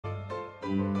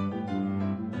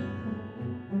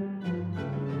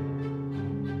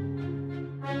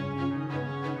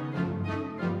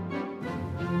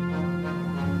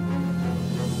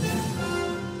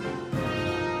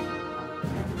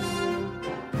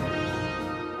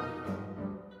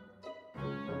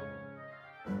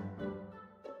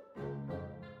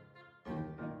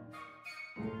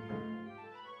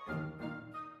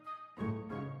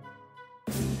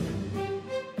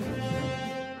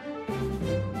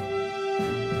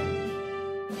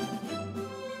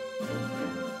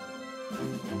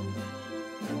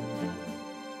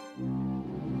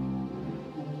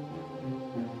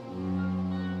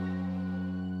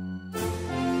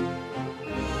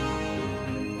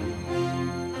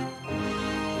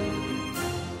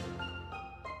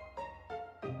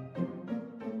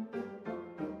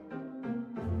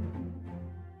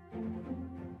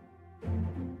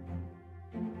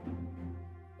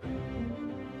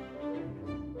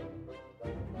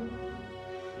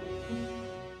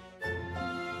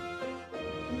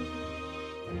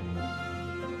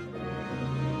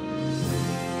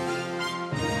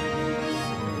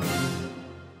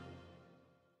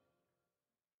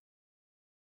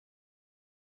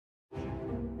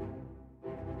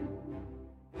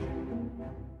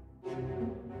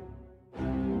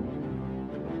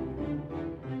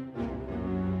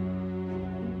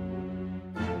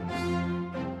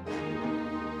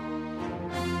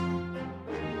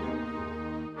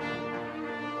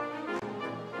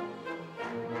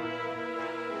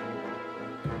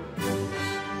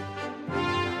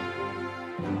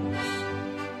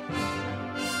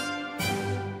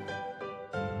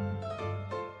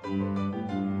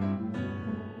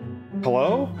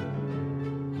Hello?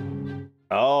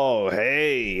 Oh,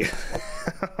 hey.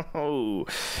 Oh,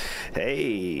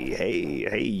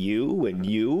 hey, you and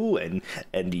you and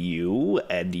you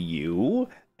and you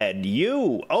and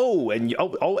you. Oh, and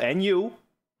and you.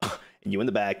 And you in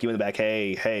the back,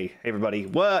 Hey, everybody.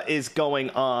 What is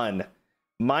going on?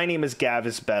 My name is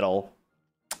Gavis Bettel,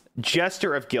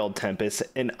 Jester of Guild Tempest,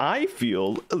 and I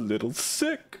feel a little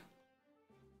sick.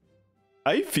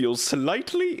 I feel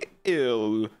slightly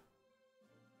ill.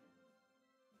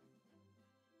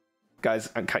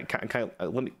 Guys, let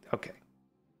me, okay.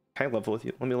 Can I level with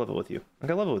you? Let me level with you. I'm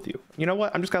gonna level with you. You know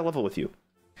what? I'm just gonna level with you.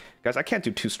 Guys, I can't do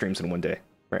 2 streams in one day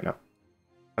right now.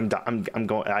 I'll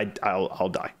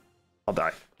die. I'll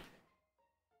die.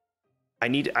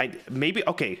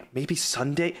 Maybe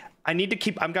Sunday. I'm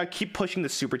gonna keep pushing the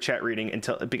super chat reading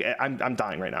until I'm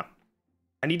dying right now.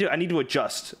 I need to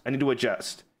adjust.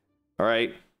 All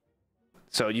right.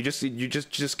 So you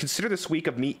just consider this week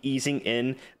of me easing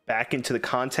in back into the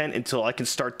content until I can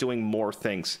start doing more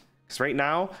things. Because right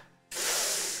now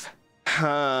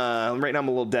I'm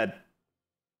a little dead.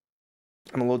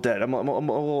 I'm a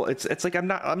little. It's like I'm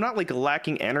not like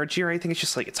lacking energy or anything. It's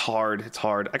just like it's hard.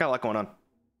 I got a lot going on.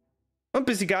 I'm a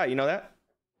busy guy. You know that.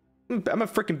 I'm a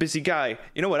freaking busy guy.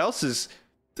 You know what else is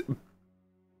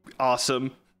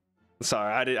awesome?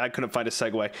 Sorry, I couldn't find a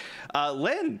segue.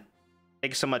 Lynn.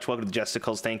 Thank you so much. Welcome to the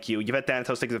Jesticles. Thank you. Yvette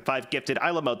Thanatos, thank you for 5 gifted.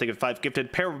 Isla Mode, thank you for 5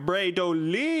 gifted. Peredo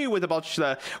Lee with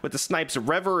the Snipes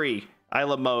Reverie.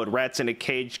 Isla Mode, Rats in a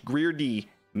Cage, Greerdy,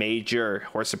 Major,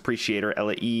 Horse Appreciator,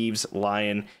 Ella Eves,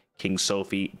 Lion, King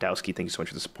Sophie, Dowski, thank you so much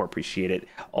for the support. Appreciate it.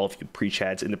 All of you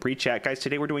pre-chats in the pre-chat. Guys,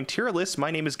 today we're doing tier lists.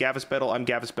 My name is Gavis Bettel. I'm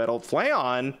Gavis Bettel.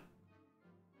 Flayon.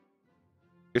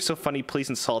 You're so funny. Please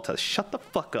insult us. Shut the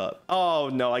fuck up. Oh,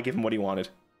 no. I gave him what he wanted.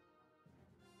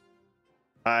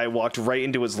 I walked right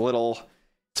into his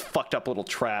fucked up little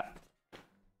trap.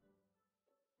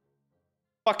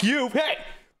 Fuck you. Hey,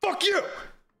 fuck you.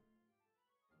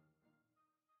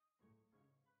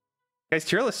 Guys,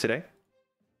 tier list today.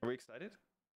 Are we excited?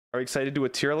 Are we excited to do a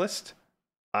tier list?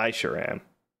 I sure am.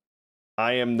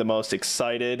 I am the most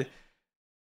excited.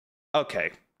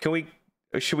 Okay,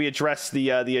 should we address the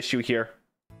issue here?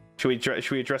 Should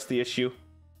we address the issue?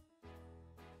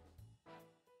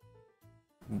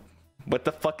 What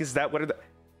the fuck is that? What are the...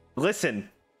 Listen,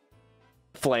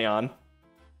 Flayon.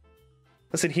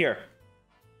 Listen here.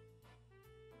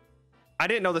 I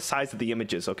didn't know the size of the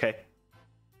images, okay?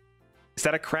 Is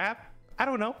that a crab? I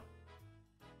don't know.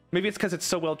 Maybe it's because it's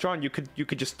so well drawn, you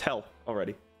could just tell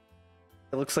already.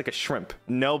 It looks like a shrimp.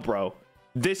 No, bro.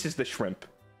 This is the shrimp.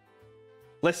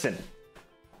 Listen.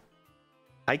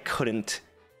 I couldn't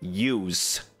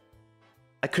use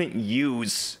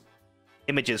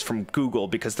images from Google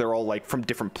because they're all like from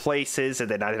different places, and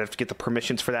then I'd have to get the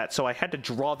permissions for that, so I had to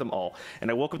draw them all.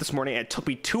 And I woke up this morning and it took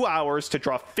me 2 hours to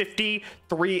draw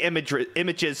 53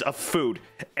 images of food,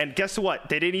 and guess what,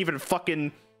 they didn't even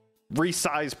fucking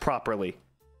resize properly.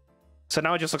 So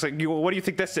now it just looks like, what do you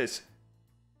think this is?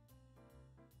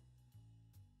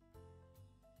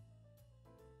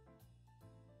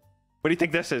 What do you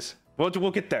think this is?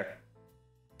 We'll get there.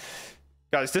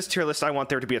 Guys, this tier list, I want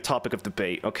there to be a topic of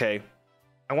debate, okay?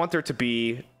 I want there to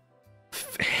be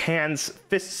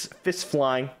fists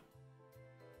flying,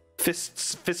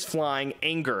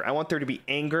 anger. I want there to be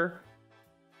anger.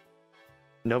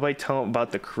 Nobody tell them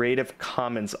about the Creative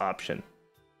Commons option.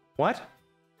 What?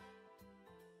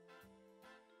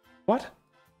 What?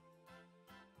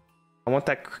 I want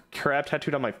that crab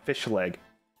tattooed on my fish leg.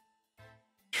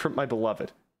 Shrimp my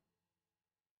beloved.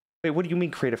 Wait, what do you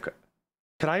mean creative?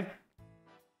 Can I?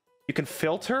 You can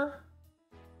filter?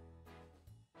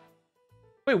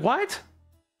 Wait, what?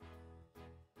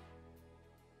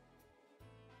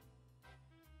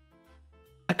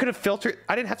 I could have filtered.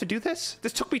 I didn't have to do this.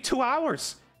 This took me 2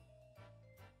 hours.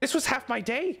 This was half my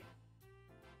day.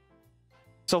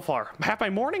 So far, half my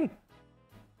morning.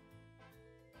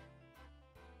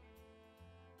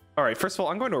 All right, first of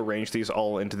all, I'm going to arrange these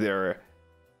all into their...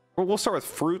 We'll start with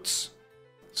fruits.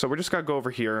 So we're just going to go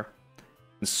over here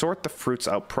and sort the fruits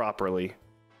out properly.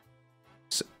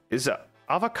 So, is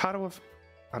avocado of...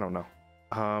 I don't know.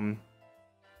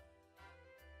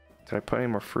 Did I put any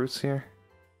more fruits here?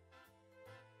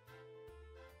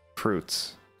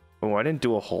 Fruits. Oh, I didn't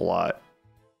do a whole lot.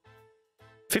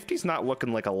 50's not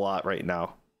looking like a lot right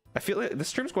now. I feel like the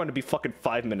stream's going to be fucking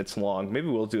 5 minutes long. Maybe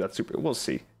we'll do that super... We'll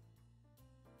see.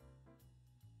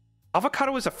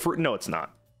 Avocado is a fruit? No, it's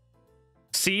not.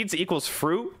 Seeds equals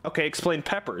fruit? Okay, explain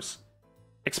peppers.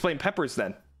 Explain peppers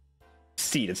then.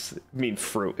 Seeds mean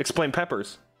fruit. Explain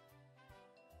peppers.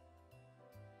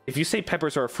 If you say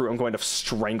peppers are a fruit, I'm going to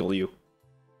strangle you.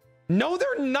 No,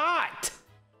 they're not!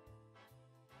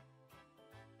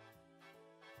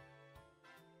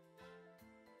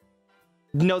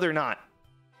 No, they're not.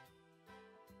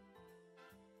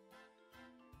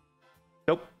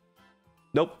 Nope.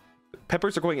 Nope.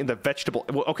 Peppers are going in the vegetable.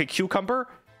 Well, okay, cucumber?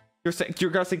 You're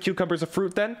gonna say cucumber's a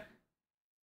fruit then?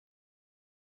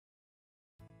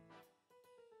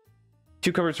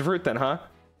 Cucumber's a fruit then, huh?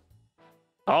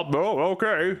 Oh, no,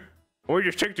 okay. We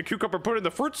just take the cucumber and put it in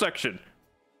the fruit section.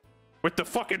 With the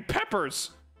fucking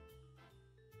peppers.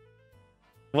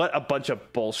 What a bunch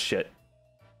of bullshit.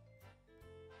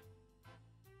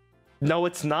 No,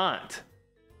 it's not.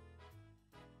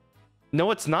 No,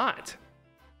 it's not.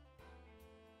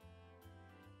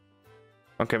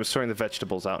 Okay, I'm sorting the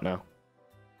vegetables out now.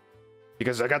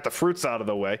 Because I got the fruits out of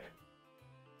the way.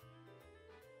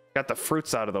 Got the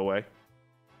fruits out of the way.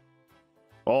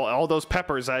 All those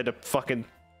peppers I had to fucking...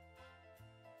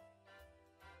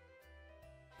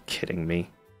 Kidding me.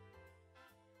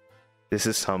 This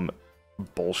is some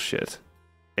bullshit.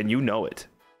 And you know it.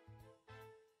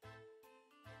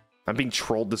 I'm being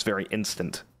trolled this very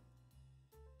instant.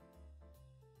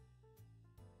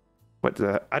 What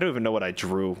the... I don't even know what I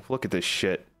drew. Look at this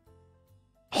shit.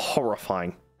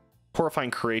 Horrifying.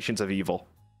 Horrifying creations of evil.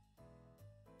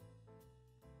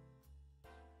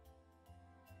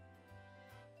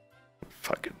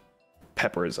 Fucking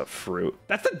pepper is a fruit.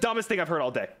 That's the dumbest thing I've heard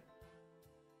all day.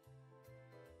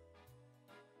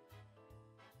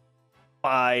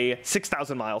 By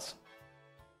 6,000 miles.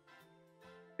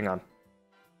 Hang on.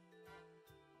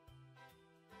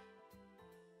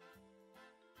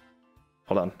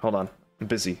 Hold on. I'm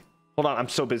busy. Hold on, I'm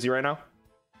so busy right now.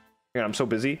 Hang on, I'm so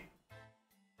busy.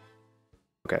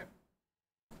 Okay.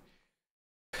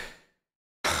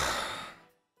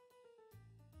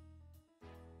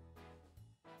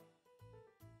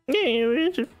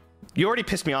 You already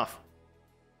pissed me off.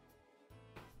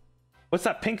 What's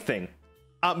that pink thing?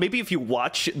 Maybe if you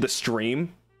watch the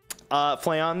stream,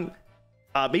 Flayon,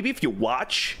 maybe if you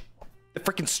watch the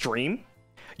freaking stream,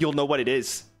 you'll know what it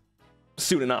is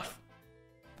soon enough.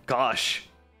 Gosh.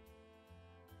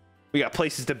 We got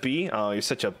places to be. Oh, you're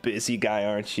such a busy guy,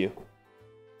 aren't you?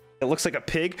 It looks like a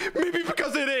pig. Maybe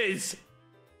because it is.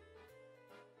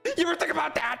 You ever think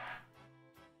about that?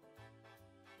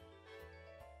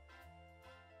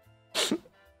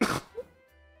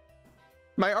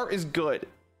 My art is good.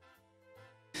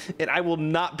 And I will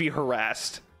not be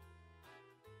harassed.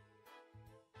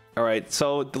 Alright,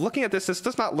 so looking at this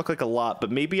does not look like a lot, but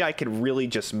maybe I could really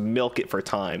just milk it for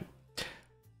time.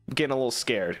 I'm getting a little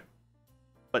scared.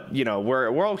 But, you know,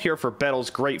 we're all here for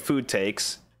Bettel's great food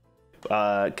takes.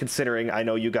 Considering I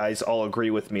know you guys all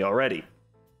agree with me already.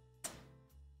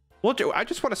 Well, I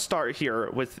just want to start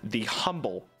here with the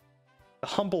humble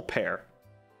pear.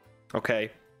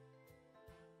 Okay?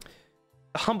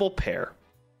 The humble pear.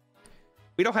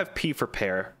 We don't have P for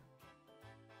pear,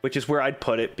 which is where I'd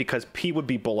put it because P would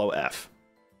be below F.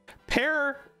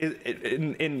 Pear is,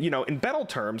 in Bettel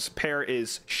terms, pear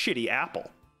is shitty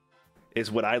apple, is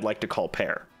what I'd like to call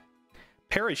pear.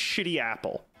 Pear is shitty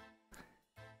apple.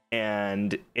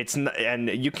 and it's not, and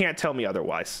you can't tell me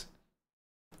otherwise.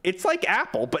 It's like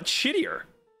Apple, but shittier.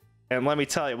 And let me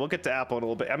tell you, we'll get to Apple in a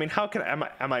little bit. I mean, how can am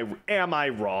I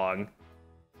wrong?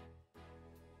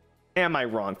 Am I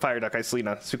wrong? Fire Duck,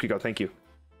 Iselina, Tsukiko, thank you.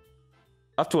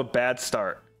 Off to a bad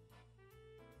start.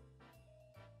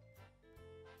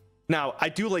 Now, I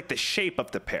do like the shape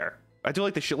of the pear. I do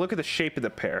like the look at the shape of the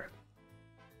pear.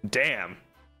 Damn.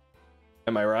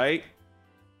 Am I right?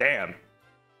 Damn.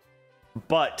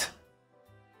 But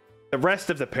the rest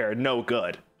of the pear, no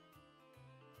good.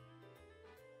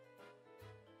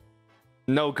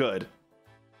 No good.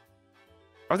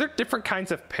 Are there different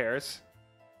kinds of pears?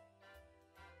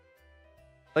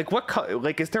 Like what color?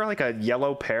 Like, is there like a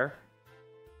yellow pear?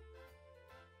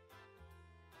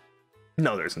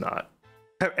 No, there's not.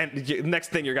 And next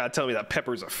thing you're gonna tell me that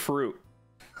pepper's a fruit.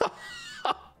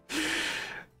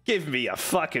 Give me a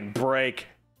fucking break.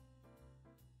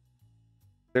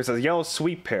 There's a yellow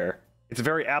sweet pear. It's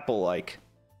very apple-like,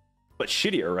 but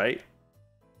shittier, right?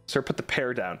 Sir, put the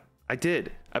pear down. I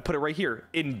did. I put it right here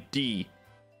in D.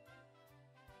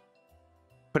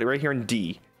 Put it right here in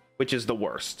D, which is the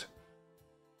worst.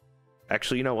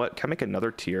 Actually, you know what? Can I make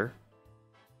another tier?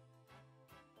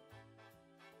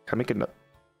 Can I make another?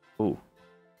 Ooh.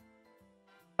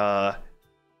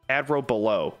 Add row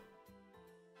below.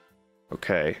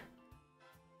 Okay.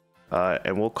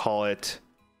 And we'll call it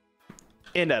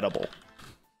inedible.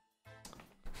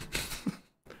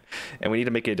 And we need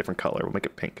to make it a different color. We'll make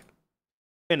it pink.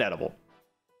 Inedible.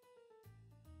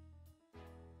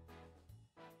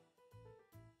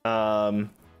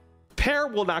 Pear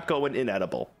will not go in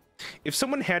inedible. If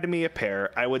someone handed me a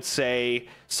pear, I would say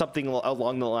something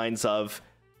along the lines of,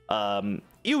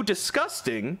 ew,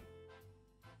 disgusting.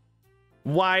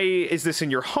 Why is this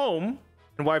in your home?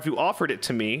 And why have you offered it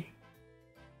to me?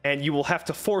 And you will have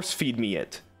to force feed me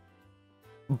it.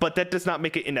 But that does not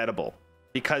make it inedible.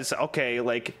 Because, okay,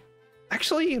 like,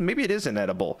 actually, maybe it is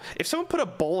inedible. If someone put a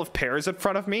bowl of pears in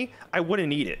front of me, I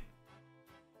wouldn't eat it.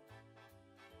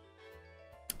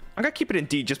 I'm gonna keep it in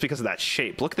D just because of that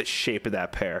shape. Look at the shape of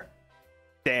that pear.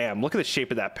 Damn, look at the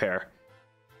shape of that pear.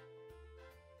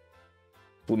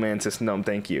 Blue Mantis, no,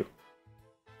 thank you.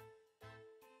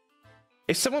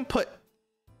 If someone put...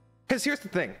 Because here's the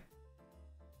thing.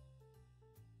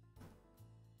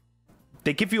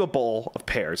 They give you a bowl of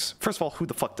pears. First of all, who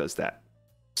the fuck does that?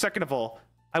 Second of all,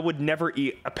 I would never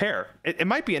eat a pear. It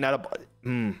might be an edible...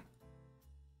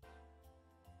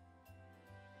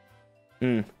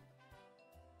 It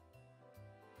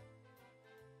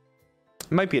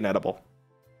might be an edible.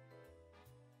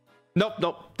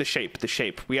 Nope, the shape.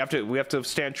 We have to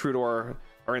stand true to our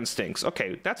instincts.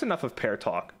 Okay, that's enough of pear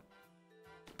talk.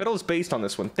 Bettel is based on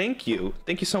this one. Thank you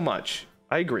so much.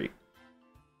 I agree.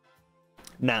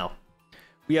 Now,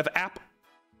 we have apple.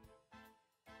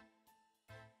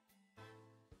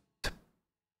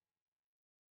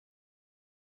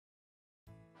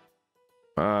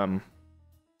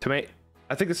 Tomato.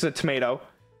 I think this is a tomato.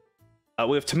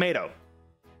 We have tomato.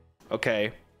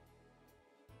 Okay.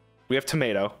 We have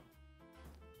tomato.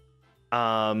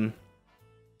 Now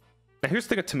here's the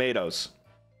thing of tomatoes.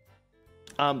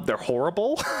 They're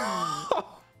horrible.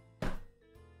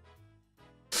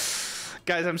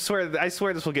 Guys, I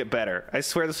swear this will get better. I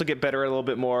swear this will get better, a little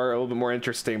bit more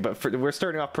interesting, but we're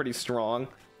starting off pretty strong.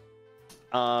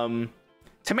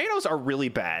 Tomatoes are really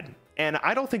bad, and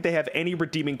I don't think they have any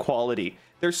redeeming quality.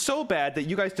 They're so bad that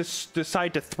you guys just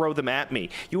decide to throw them at me.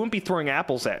 You wouldn't be throwing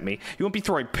apples at me. You wouldn't be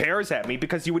throwing pears at me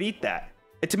because you would eat that.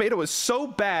 A tomato is so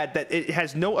bad that it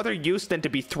has no other use than to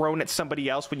be thrown at somebody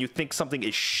else when you think something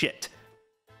is shit.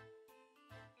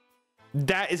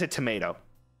 That is a tomato.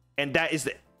 And that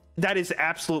is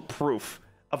absolute proof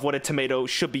of what a tomato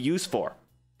should be used for.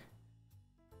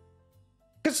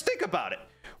 Because think about it.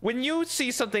 When you see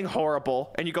something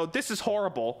horrible and you go, this is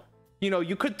horrible, you know,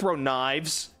 you could throw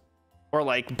knives or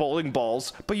like bowling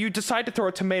balls, but you decide to throw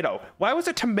a tomato. Why was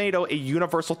a tomato a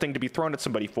universal thing to be thrown at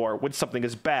somebody for when something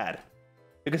is bad?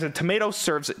 Because a tomato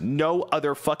serves no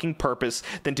other fucking purpose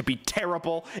than to be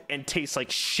terrible and taste like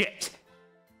shit.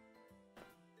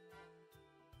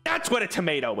 That's what a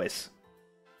tomato is.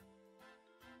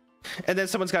 And then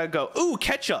someone's got to go, ooh,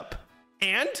 ketchup.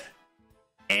 And?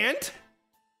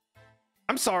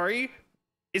 I'm sorry.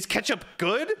 Is ketchup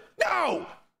good? No,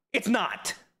 it's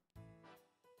not.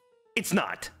 It's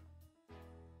not.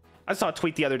 I saw a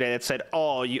tweet the other day that said,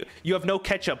 oh, you have no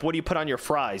ketchup. What do you put on your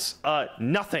fries?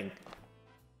 Nothing.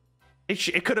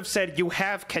 It could have said, you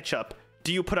have ketchup.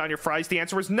 Do you put on your fries? The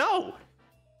answer is no.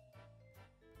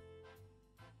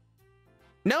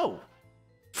 No.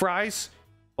 Fries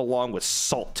belong with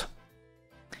salt.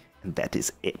 And that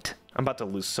is it. I'm about to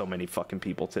lose so many fucking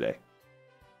people today.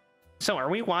 So are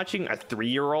we watching a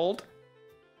 3-year-old?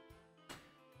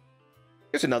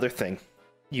 Here's another thing.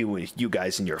 You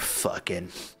guys and your fucking...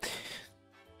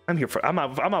 I'm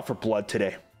out for blood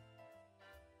today.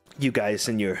 You guys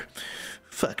and your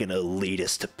fucking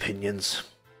elitist opinions.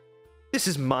 This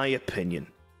is my opinion.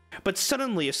 But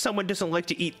suddenly, if someone doesn't like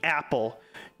to eat apple,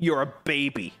 you're a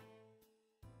baby.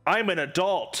 I'm an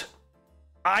adult.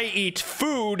 I eat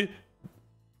food.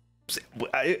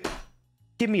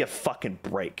 Give me a fucking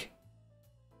break.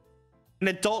 An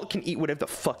adult can eat whatever the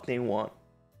fuck they want.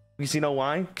 Because you know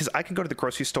why? Because I can go to the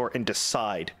grocery store and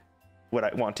decide what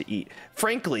I want to eat.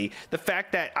 Frankly, the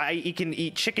fact that I can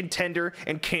eat chicken tender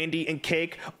and candy and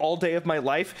cake all day of my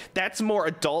life, that's more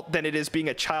adult than it is being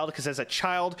a child, because as a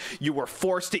child, you were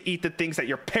forced to eat the things that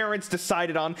your parents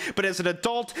decided on, but as an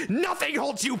adult, nothing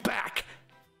holds you back!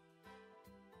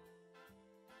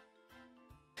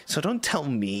 So don't tell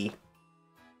me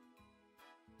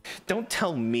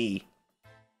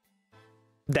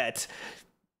that,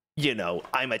 you know,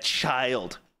 I'm a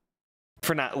child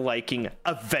for not liking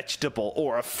a vegetable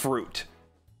or a fruit.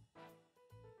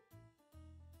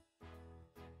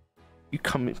 You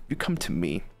come to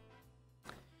me.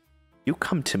 You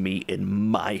come to me in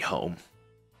my home.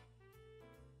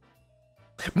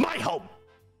 My home!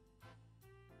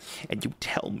 And you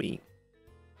tell me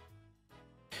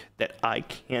that I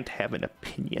can't have an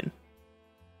opinion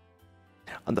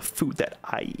on the food that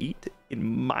I eat in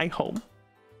my home.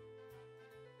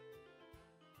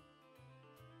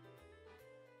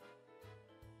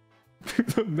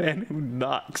 The man who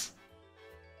knocks.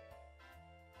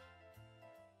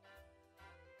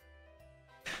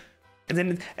 And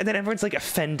then everyone's like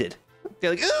offended.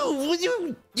 They're like, "Oh,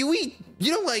 you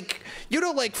don't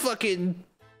like fucking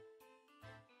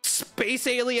space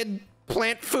alien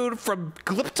plant food from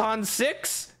Glypton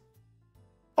 6?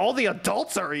 All the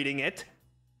adults are eating it."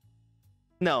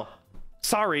 No,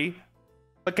 sorry,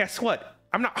 but guess what?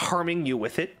 I'm not harming you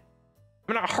with it.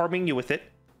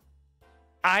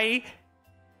 I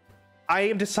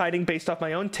am deciding based off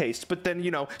my own taste, but then,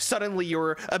 you know, suddenly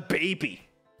you're a baby.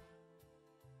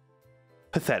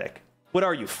 Pathetic. What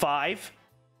are you, 5?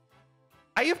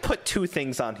 I have put 2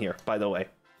 things on here, by the way.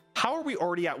 How are we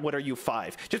already at what are you,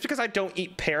 5? Just because I don't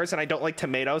eat pears and I don't like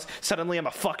tomatoes, suddenly I'm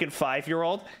a fucking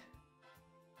 5-year-old?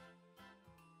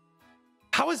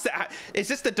 How is that? Is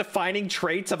this the defining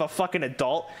traits of a fucking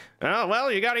adult? Oh,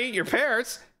 well, you gotta eat your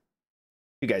pears.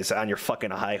 You guys on your fucking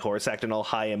high horse acting all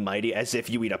high and mighty as if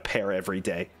you eat a pear every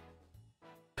day.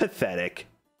 Pathetic.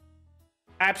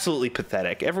 Absolutely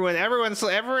pathetic. Everyone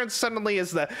suddenly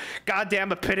is the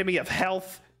goddamn epitome of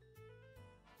health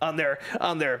on their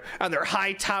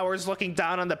high towers looking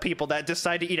down on the people that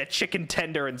decide to eat a chicken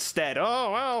tender instead.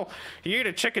 Oh, well, you eat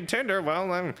a chicken tender, well,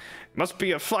 then must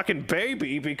be a fucking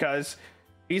baby because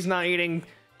he's not eating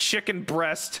chicken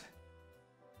breast.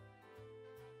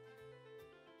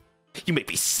 You make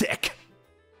me sick.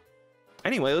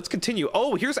 Anyway, let's continue.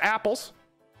 Oh, here's apples.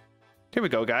 Here we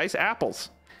go, guys. Apples.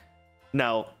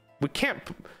 Now, we can't...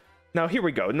 Now, here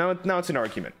we go. Now it's an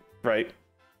argument, right?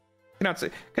 Because,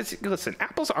 listen,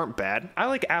 apples aren't bad. I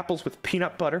like apples with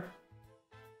peanut butter.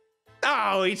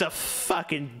 Oh, he's a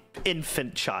fucking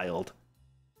infant child.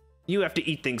 You have to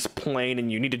eat things plain,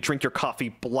 and you need to drink your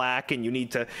coffee black, and you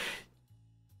need to...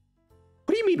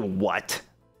 What do you mean, what?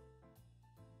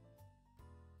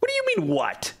 What do you mean,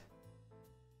 what?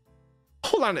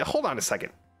 Hold on a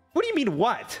second. What do you mean,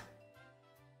 what?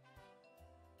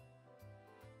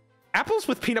 Apples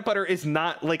with peanut butter is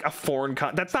not like a foreign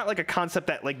that's not like a concept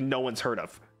that like no one's heard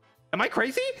of. Am I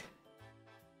crazy?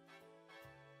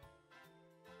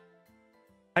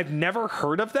 I've never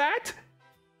heard of that?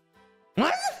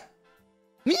 What?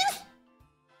 Me?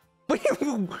 Wait,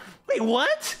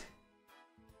 what?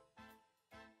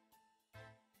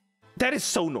 That is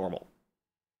so normal.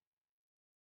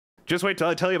 Just wait till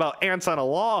I tell you about ants on a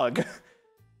log.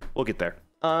 We'll get there.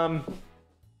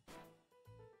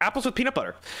 Apples with peanut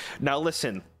butter. Now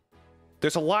listen,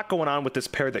 there's a lot going on with this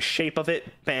pear. The shape of it,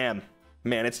 bam,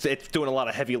 man, it's doing a lot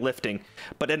of heavy lifting.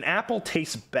 But an apple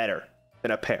tastes better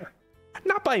than a pear.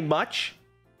 Not by much,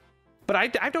 but I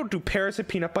don't do pears with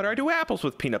peanut butter. I do apples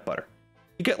with peanut butter.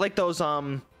 You get like those,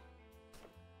 I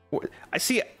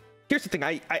see, here's the thing,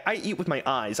 I eat with my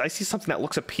eyes. I see something that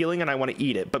looks appealing and I want to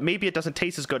eat it, but maybe it doesn't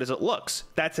taste as good as it looks.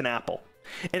 That's an apple.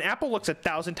 An apple looks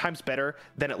 1,000 times better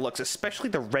than it looks, especially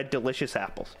the red delicious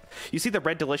apples. You see the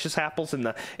red delicious apples in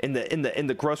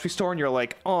the grocery store and you're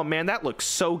like, oh man, that looks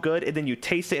so good. And then you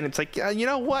taste it and it's like, you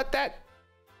know what? That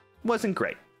wasn't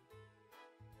great.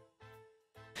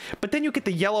 But then you get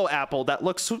the yellow apple that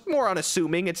looks more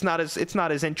unassuming. It's not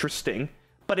as interesting,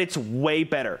 but it's way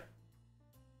better.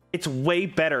 It's way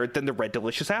better than the red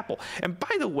delicious apple. And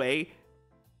by the way,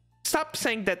 stop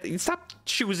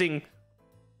choosing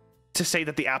to say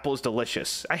that the apple is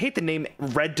delicious. I hate the name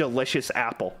red delicious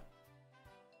apple.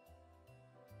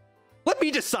 Let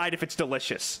me decide if it's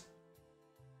delicious.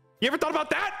 You ever thought about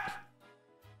that?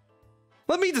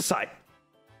 Let me decide.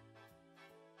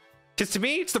 Because to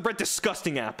me, it's the red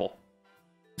disgusting apple.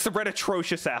 It's the red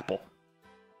atrocious apple.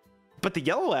 But the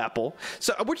yellow apple,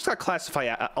 so we're just gonna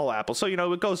classify all apples. So, you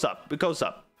know, it goes up. It goes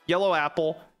up. Yellow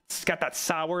apple, it's got that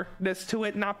sourness to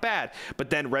it, not bad. But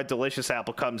then red delicious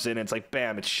apple comes in and it's like,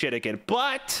 bam, it's shit again.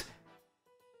 But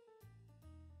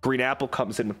green apple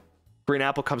comes in. Green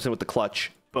apple comes in with the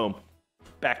clutch. Boom.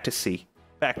 Back to C.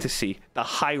 Back to C. The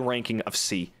high ranking of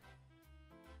C.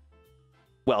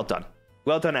 Well done.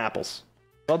 Well done, apples.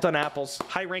 Well done, apples.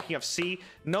 High ranking of C.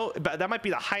 No, but that might be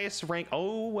the highest rank.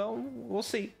 Oh, well, we'll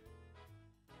see.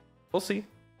 We'll see.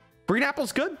 Green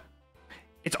apple's good.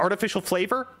 It's artificial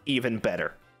flavor, even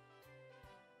better.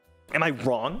 Am I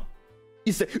wrong?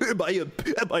 Am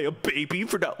I a baby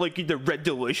for not liking the red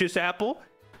delicious apple?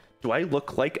 Do I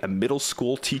look like a middle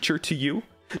school teacher to you?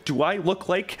 Do I look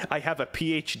like I have a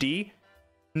PhD?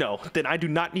 No, then I do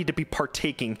not need to be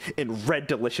partaking in red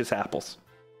delicious apples.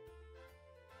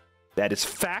 That is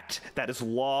fact. That is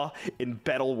law in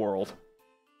Bettel world.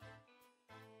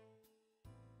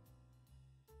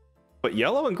 But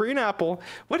yellow and green apple,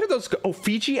 what are those? Oh,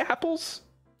 Fiji apples?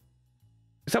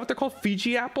 Is that what they're called?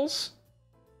 Fiji apples?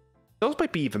 Those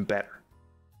might be even better.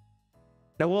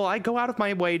 Now, will I go out of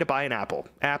my way to buy an apple?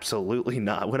 Absolutely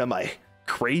not. What am I,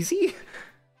 crazy?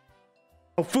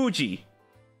 Oh, Fuji.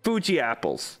 Fuji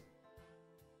apples.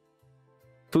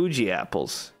 Fuji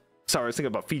apples. Sorry, I was thinking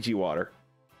about Fiji water.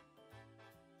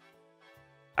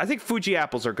 I think Fuji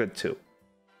apples are good too.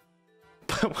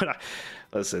 But when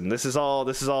listen, this is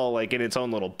all like in its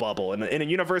own little bubble. In a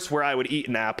universe where I would eat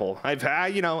an apple, I've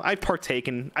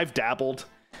partaken, I've dabbled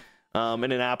in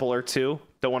an apple or two.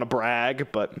 Don't want to brag,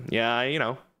 but yeah, you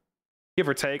know, give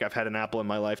or take, I've had an apple in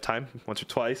my lifetime once or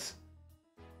twice.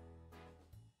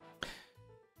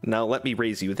 Now let me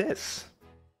raise you this.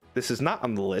 This is not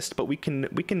on the list, but we can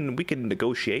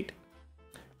negotiate.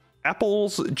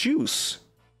 Apple's juice.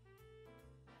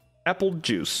 Apple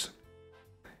juice.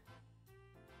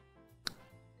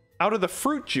 Out of the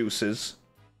fruit juices,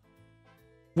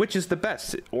 which is the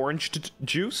best? Orange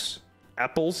juice?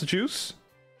 Apple's juice?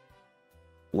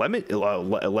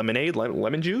 Lemonade?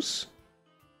 Lemon juice?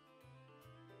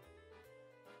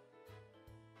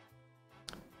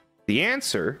 The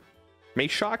answer may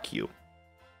shock you.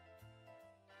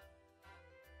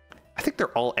 I think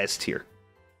they're all S tier.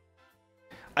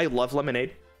 I love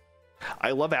lemonade.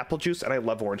 I love apple juice and I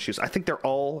love orange juice. I think they're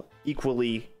all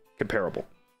equally comparable.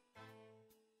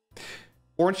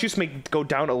 Orange juice may go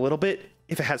down a little bit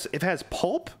if it has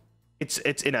pulp. It's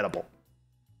inedible.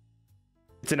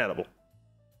 It's inedible.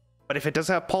 But if it does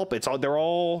have pulp, they're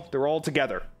all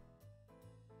together.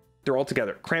 They're all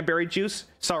together. Cranberry juice.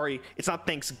 Sorry, it's not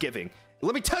Thanksgiving.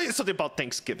 Let me tell you something about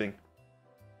Thanksgiving.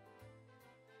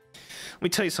 Let me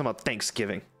tell you something about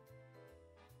Thanksgiving.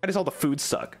 Why does all the food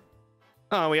suck?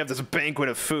 Oh, we have this banquet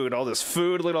of food. All this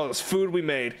food. Look at all this food we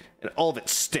made. And all of it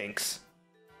stinks.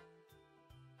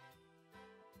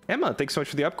 Emma, thanks so much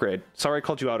for the upgrade. Sorry I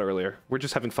called you out earlier. We're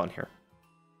just having fun here.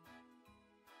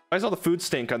 Why does all the food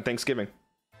stink on Thanksgiving?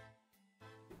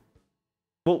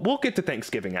 Well, we'll get to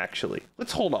Thanksgiving, actually.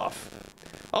 Let's hold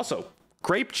off. Also,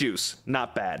 grape juice,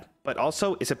 not bad. But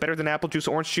also, is it better than apple juice,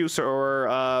 orange juice, or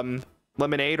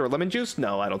lemonade or lemon juice?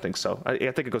 No, I don't think so. I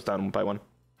think it goes down by one.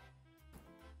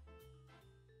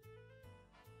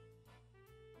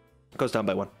 It goes down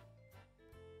by one.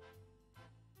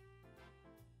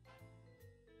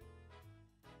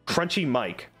 Crunchy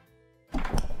Mike.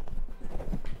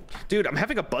 Dude, I'm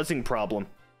having a buzzing problem.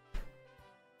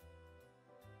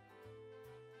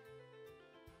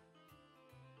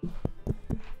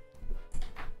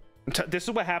 This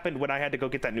is what happened when I had to go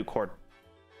get that new cord.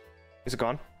 Is it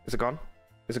gone? Is it gone?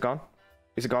 Is it gone?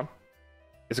 Is it gone?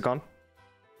 Is it gone?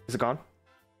 Is it gone?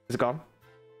 Is it gone?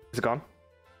 Is it gone?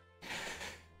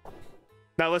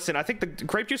 Now listen, I think the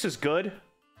grape juice is good.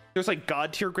 There's like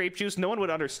god tier grape juice. No one would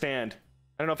understand.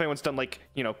 I don't know if anyone's done like,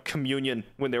 you know, communion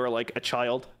when they were like a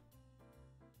child.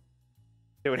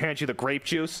 They would hand you the grape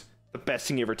juice. The best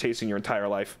thing you ever tasted in your entire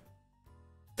life.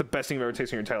 The best thing you've ever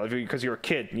tasted in your entire life because you're a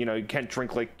kid. You know, you can't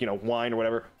drink like, you know, wine or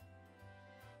whatever.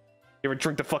 You ever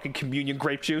drink the fucking communion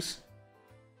grape juice?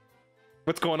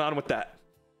 What's going on with that?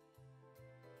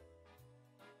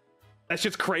 That's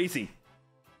just crazy.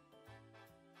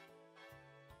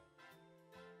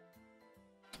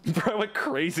 Bro, I went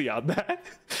crazy on that.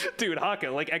 Dude,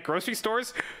 Hakka, like at grocery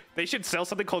stores, they should sell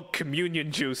something called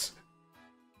communion juice.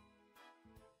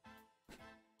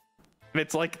 And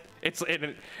it's like, it's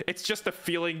just the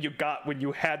feeling you got when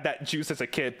you had that juice as a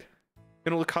kid.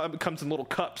 It comes in little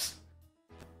cups.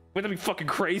 Wouldn't that be fucking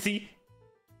crazy?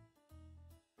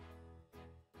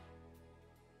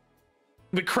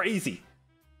 But crazy.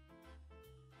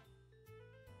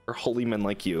 For holy men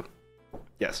like you.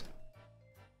 Yes.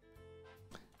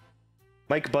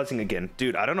 Mike buzzing again.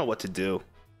 Dude, I don't know what to do.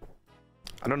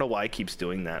 I don't know why it keeps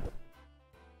doing that.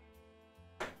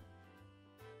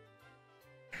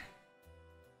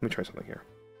 Let me try something here.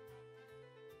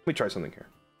 Let me try something here.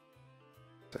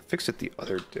 I fixed it the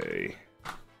other day.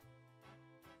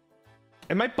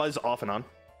 It might buzz off and on.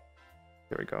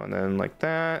 There we go. And then like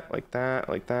that, like that,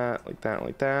 like that, like that,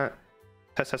 like that.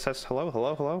 Test, test, test. Hello,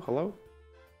 hello, hello, hello.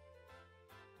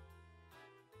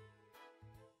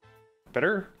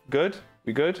 Better? Good?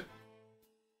 We good?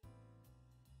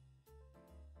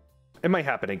 It might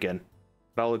happen again,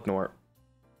 but I'll ignore it.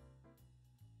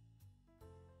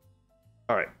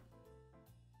 All right.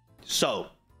 So,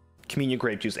 communion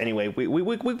grape juice. Anyway,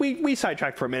 we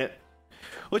sidetracked for a minute.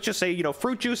 Let's just say, you know,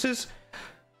 fruit juices.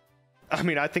 I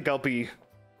mean, I think I'll be,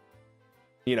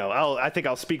 you know, I think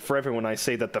I'll speak for everyone when I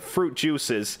say that the fruit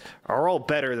juices are all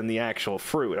better than the actual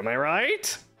fruit. Am I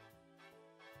right?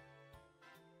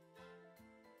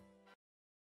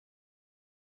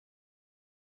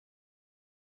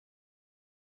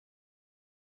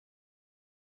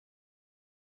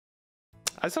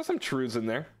 I saw some truths in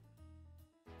there.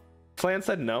 Flan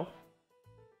said no.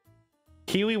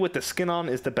 Kiwi with the skin on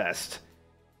is the best.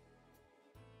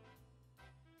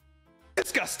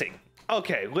 Disgusting.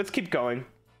 Okay, let's keep going.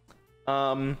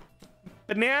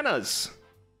 Bananas.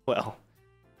 Well,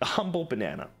 the humble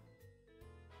banana.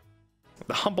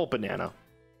 The humble banana.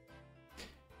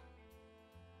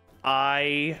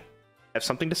 I have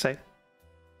something to say.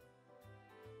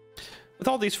 With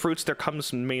all these fruits, there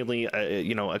comes mainly,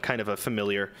 you know, a kind of a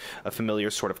familiar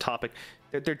sort of topic.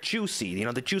 They're juicy, you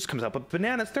know, the juice comes out, but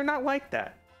bananas, they're not like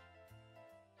that.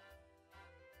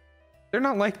 They're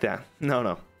not like that. No,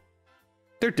 no.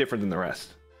 They're different than the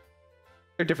rest.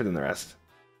 They're different than the rest.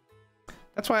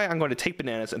 That's why I'm going to take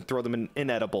bananas and throw them in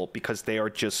inedible, because they are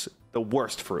just the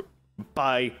worst fruit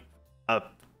by a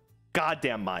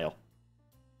goddamn mile.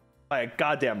 By a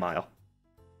goddamn mile.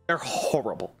 They're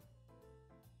horrible.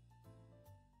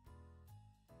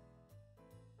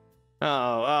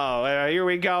 Oh, here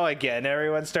we go again.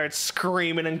 Everyone starts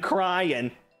screaming and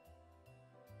crying.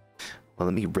 Well,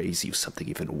 let me raise you something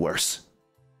even worse.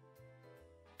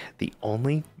 The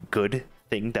only good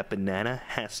thing that banana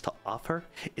has to offer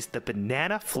is the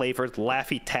banana-flavored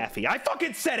Laffy Taffy. I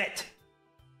fucking said it!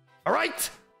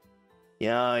 Alright?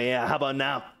 Yeah, how about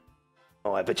now?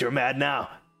 Oh, I bet you're mad now.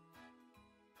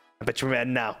 I bet you're mad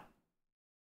now.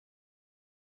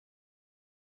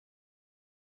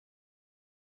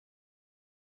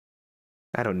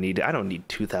 I don't need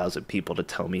 2,000 people to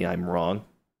tell me I'm wrong.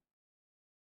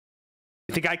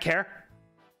 You think I care?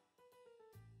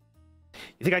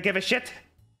 You think I give a shit?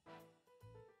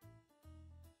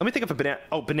 Let me think of a banana.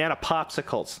 Oh, banana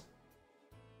popsicles.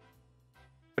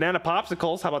 Banana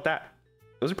popsicles, how about that?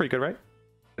 Those are pretty good, right?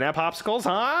 Banana popsicles,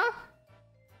 huh?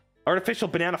 Artificial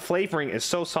banana flavoring is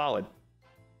so solid.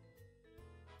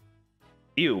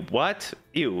 Ew, what?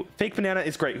 Ew. Fake banana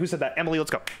is great. Who said that? Emily,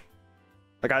 let's go.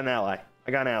 I got an ally.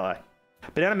 I got an ally.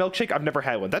 Banana milkshake, I've never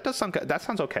had one. That does sound, that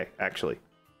sounds okay, actually.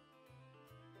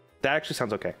 That actually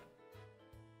sounds okay.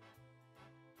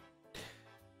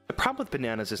 The problem with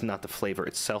bananas is not the flavor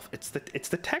itself, it's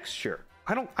the texture.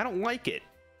 I don't like it.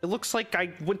 It looks like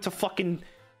I went to fucking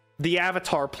the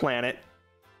Avatar planet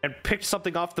and picked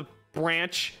something off the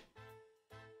branch,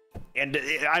 and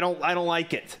I don't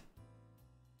like it.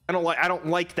 I don't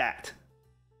like that.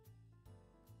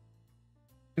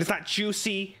 It's not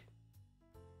juicy.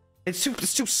 It's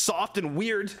too soft and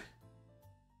weird.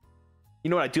 You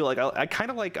know what I do like? I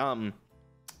kind of like what are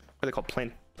they called?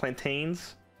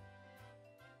 Plantains.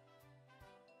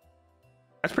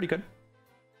 That's pretty good.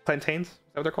 Plantains, is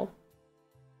that what they're called?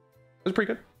 Those are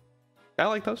pretty good. I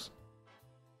like those.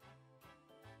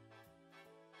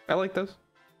 I like those.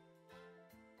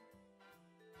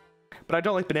 But I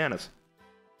don't like bananas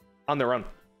on their own.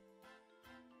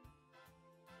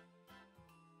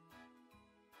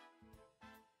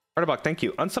 Artabuck, thank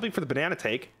you. Unsubbing for the banana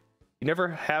take. You never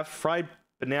have fried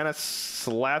banana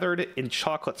slathered in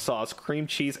chocolate sauce, cream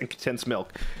cheese, and condensed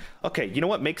milk. Okay, you know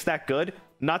what makes that good?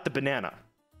 Not the banana.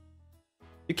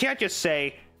 You can't just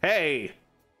say, hey,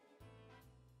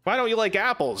 Why don't you like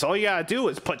apples? All you gotta do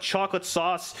is put chocolate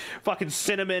sauce, fucking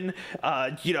cinnamon,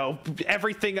 you know,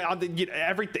 everything on the, you know,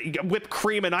 everything, whipped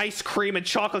cream and ice cream and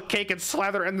chocolate cake and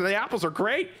slather, and the apples are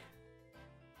great.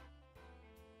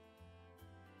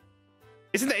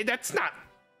 Isn't that, that's not,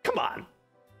 come on.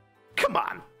 Come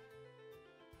on.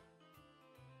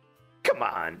 Come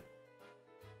on.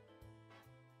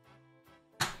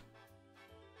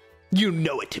 You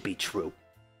know it to be true.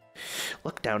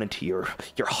 Look down into your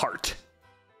heart.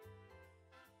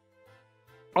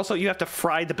 Also, you have to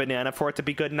fry the banana for it to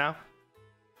be good now.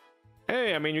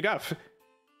 Hey, I mean, you got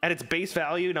at its base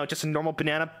value, you know, just a normal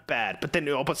banana, bad. But then,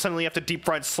 you know, but suddenly you have to deep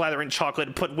fry and slather in chocolate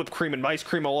and put whipped cream and ice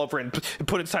cream all over it and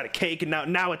put it inside a cake, and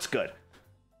now it's good.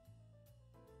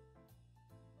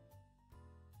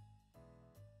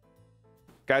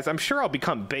 Guys, I'm sure I'll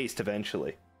become based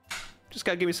eventually. Just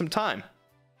gotta give me some time.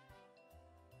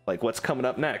 Like, what's coming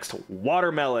up next?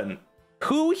 Watermelon.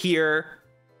 Who here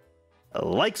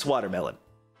likes watermelon?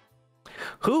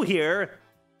 Who here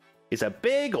is a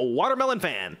big watermelon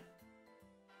fan?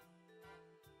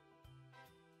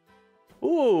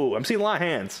 Ooh, I'm seeing a lot of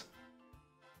hands.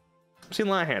 I'm seeing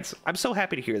a lot of hands. I'm so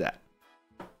happy to hear that.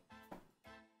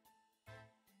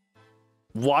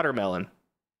 Watermelon.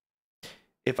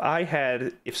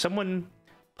 If someone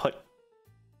put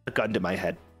a gun to my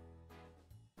head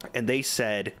and they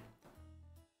said,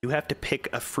 you have to pick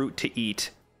a fruit to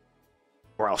eat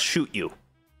or I'll shoot you,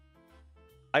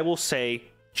 I will say,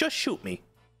 just shoot me.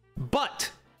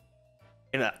 But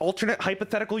in an alternate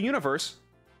hypothetical universe,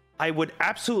 I would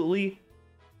absolutely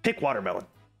pick watermelon.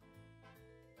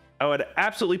 I would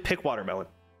absolutely pick watermelon.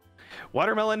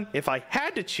 Watermelon, if I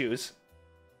had to choose,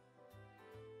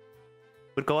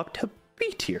 would go up to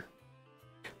B tier.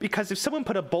 Because if someone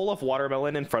put a bowl of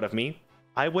watermelon in front of me,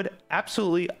 I would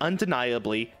absolutely,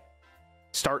 undeniably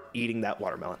start eating that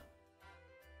watermelon.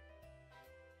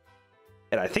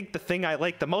 And I think the thing I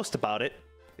like the most about it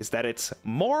is that it's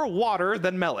more water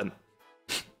than melon.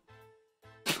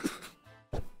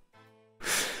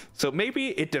 So maybe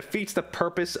it defeats the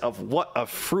purpose of what a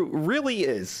fruit really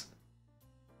is.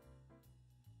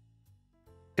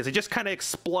 Because it just kind of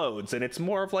explodes and it's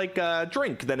more of like a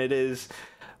drink than it is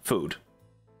food.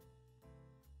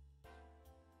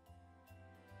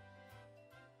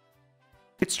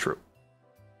 It's true.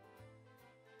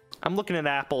 I'm looking at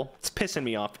apple. It's pissing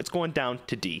me off. It's going down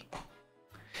to D.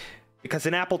 Because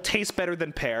an apple tastes better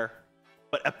than pear,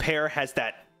 but a pear has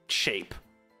that shape.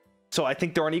 So I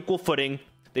think they're on equal footing.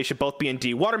 They should both be in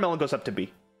D. Watermelon goes up to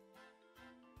B.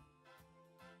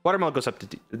 Watermelon goes up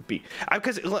to B.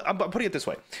 Because I'm putting it this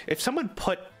way. If someone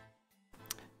put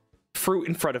fruit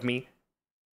in front of me,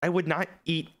 I would not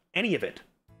eat any of it.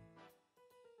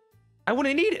 I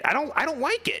wouldn't eat it. I don't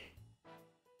like it.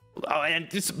 Oh, and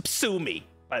just sue me,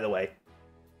 by the way.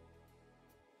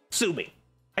 Sue me.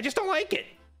 I just don't like it.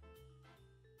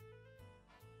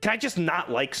 Can I just not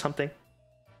like something?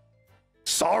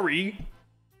 Sorry.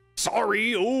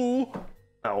 Sorry. Ooh.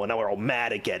 Oh, now we're all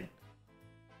mad again.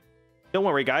 Don't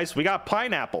worry, guys. We got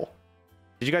pineapple.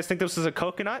 Did you guys think this was a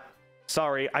coconut?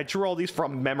 Sorry, I drew all these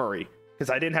from memory because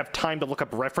I didn't have time to look up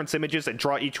reference images and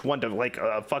draw each one to like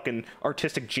a fucking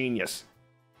artistic genius.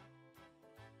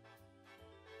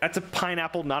 That's a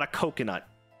pineapple, not a coconut.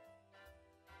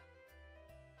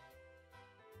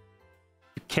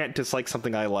 You can't dislike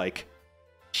something I like.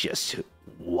 Just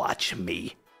watch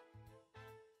me.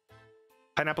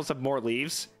 Pineapples have more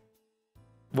leaves.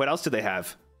 What else do they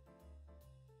have?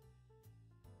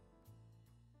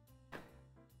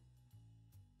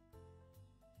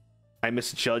 I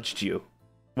misjudged you.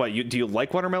 What, do you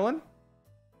like watermelon?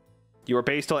 You are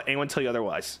based on anyone tell you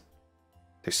otherwise.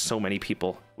 There's so many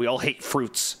people. We all hate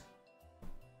fruits.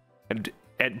 But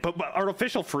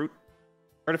artificial fruit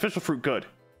good.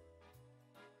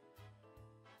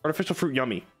 Artificial fruit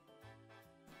yummy.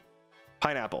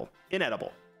 Pineapple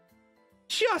inedible.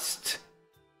 Just.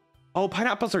 Oh,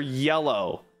 pineapples are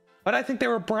yellow, but I think they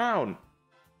were brown.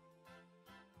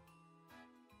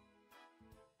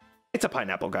 It's a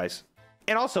pineapple, guys.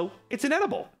 And also, it's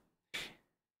inedible.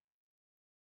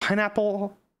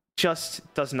 Pineapple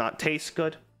just does not taste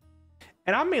good.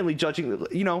 And I'm mainly judging,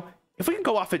 you know, if we can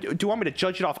go off it, do you want me to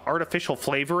judge it off artificial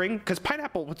flavoring? Because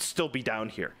pineapple would still be down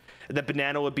here. And then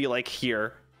banana would be like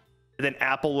here. And then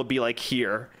apple would be like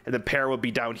here. And then pear would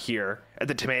be down here. And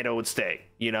then tomato would stay,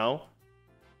 you know?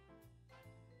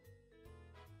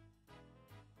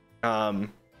 But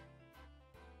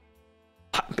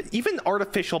even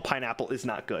artificial pineapple is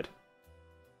not good.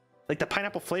 Like the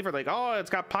pineapple flavor, like, oh, it's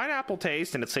got pineapple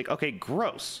taste. And it's like, okay,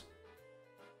 gross.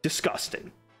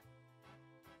 Disgusting.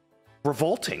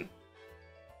 Revolting.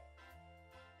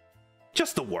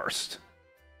 Just the worst.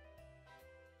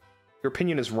 Your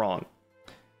opinion is wrong.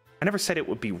 I never said it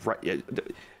would be right. Do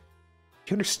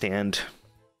you understand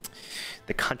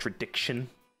the contradiction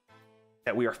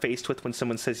that we are faced with when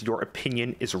someone says your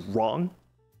opinion is wrong?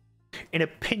 An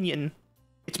opinion,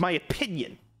 it's my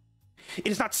opinion. It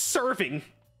is not serving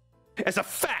as a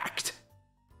fact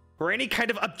or any kind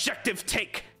of objective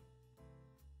take.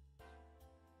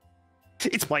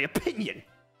 It's my opinion.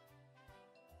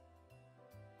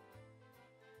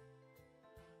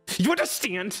 You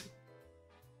understand?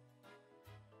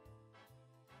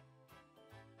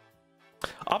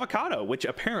 Avocado, which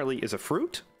apparently is a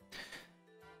fruit.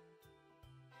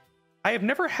 I have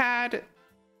never had...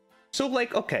 So,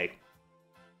 like, okay.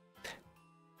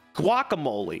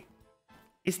 Guacamole.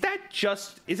 Is that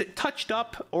just... Is it touched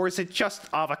up, or is it just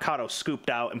avocado scooped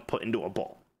out and put into a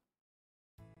bowl?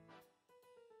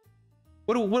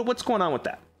 What's going on with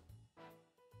that?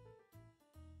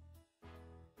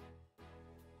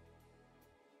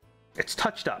 It's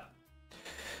touched up.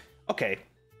 Okay.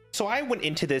 So I went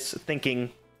into this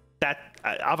thinking that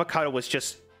avocado was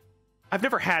just... I've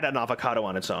never had an avocado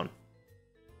on its own.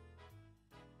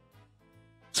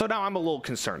 So now I'm a little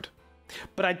concerned.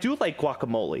 But I do like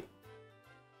guacamole.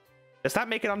 Does that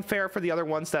make it unfair for the other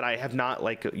ones that I have not,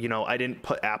 like, you know, I didn't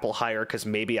put apple higher because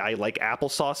maybe I like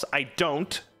applesauce? I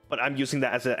don't, but I'm using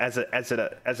that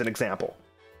as an example.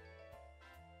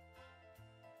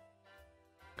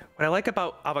 What I like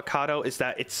about avocado is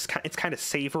that it's kind of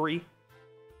savory.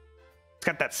 It's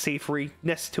got that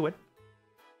savoriness to it.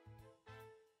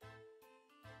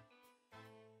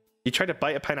 You tried to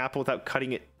bite a pineapple without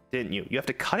cutting it, didn't you? You have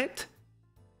to cut it?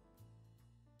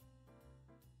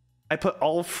 I put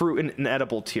all fruit in an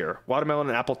edible tier. Watermelon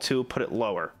and apple too, put it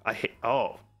lower. I hate...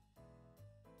 Oh.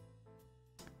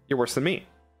 You're worse than me.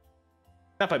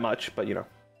 Not by much, but you know.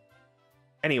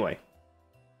 Anyway.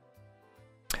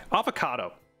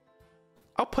 Avocado.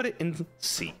 I'll put it in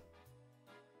C.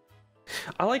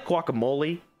 I like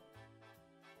guacamole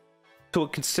to a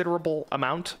considerable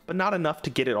amount, but not enough to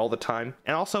get it all the time.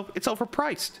 And also, it's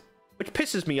overpriced, which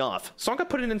pisses me off. So I'm going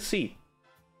to put it in C.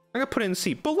 I'm going to put it in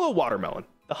C, below watermelon.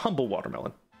 The humble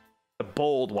watermelon. The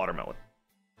bold watermelon.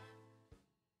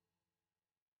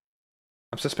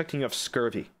 I'm suspecting you have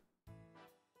scurvy.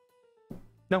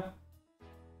 No.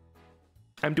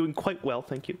 I'm doing quite well,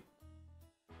 thank you.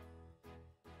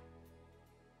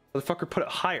 Motherfucker, put it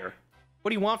higher. What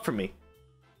do you want from me?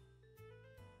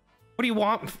 What do you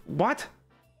want? What?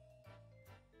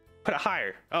 Put it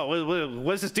higher. Oh,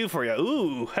 what does this do for you?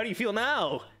 Ooh, how do you feel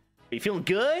now? Are you feeling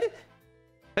good?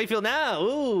 How do you feel now?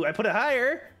 Ooh, I put it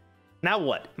higher. Now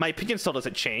what? My opinion still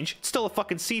doesn't change. It's still a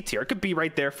fucking C tier. It could be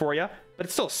right there for you, but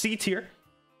it's still a C tier. It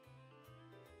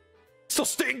still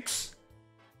stinks.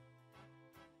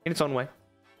 In its own way.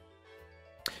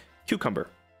 Cucumber.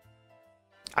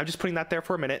 I'm just putting that there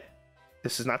for a minute.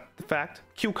 This is not the fact.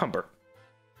 Cucumber.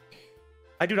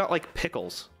 I do not like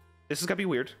pickles. This is gonna be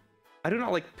weird. I do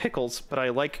not like pickles, but I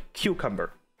like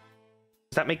cucumber.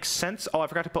 Does that make sense? Oh, I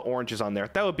forgot to put oranges on there.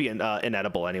 That would be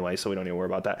inedible anyway, so we don't even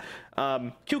worry about that.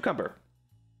 Cucumber.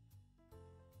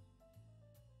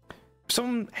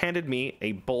 Someone handed me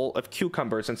a bowl of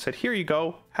cucumbers and said, here you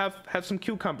go, have some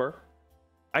cucumber.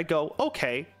 I go,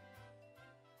 okay.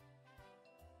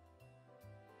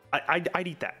 I'd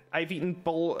eat that. I've eaten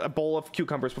a bowl of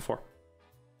cucumbers before.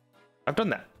 I've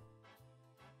done that.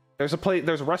 There's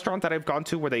a restaurant that I've gone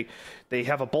to where they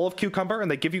have a bowl of cucumber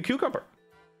and they give you cucumber.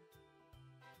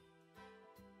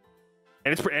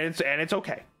 And it's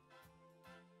okay.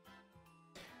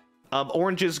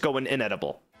 Oranges go in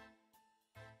inedible.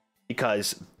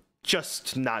 Because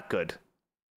just not good.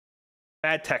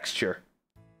 Bad texture.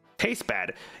 Tastes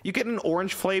bad. You get an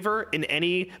orange flavor in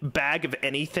any bag of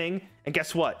anything, and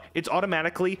guess what? It's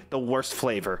automatically the worst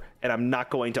flavor, and I'm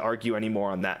not going to argue anymore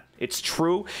on that. It's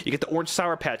true. You get the orange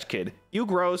Sour Patch Kid. You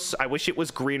gross. I wish it was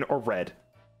green or red.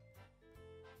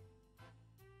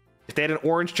 If they had an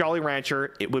orange Jolly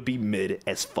Rancher, it would be mid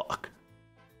as fuck.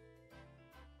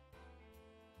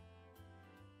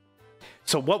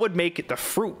 So what would make the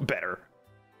fruit better?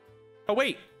 Oh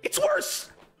wait, it's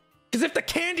worse! Because if the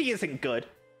candy isn't good,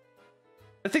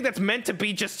 the thing that's meant to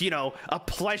be just, you know, a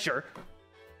pleasure,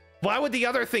 why would the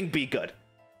other thing be good?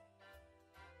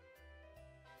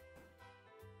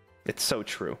 It's so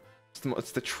true.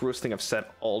 It's the truest thing I've said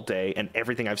all day, and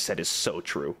everything I've said is so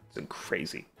true. It's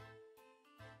crazy.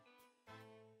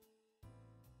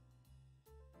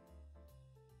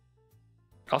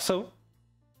 Also,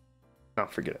 no,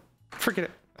 forget it. Forget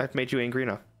it. I've made you angry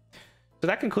enough. So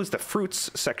that concludes the fruits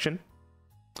section.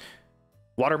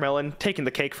 Watermelon taking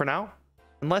the cake for now.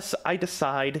 Unless I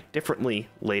decide differently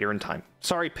later in time.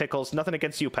 Sorry, Pickles. Nothing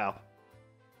against you, pal.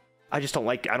 I don't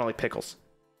like pickles.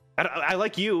 I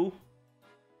like you.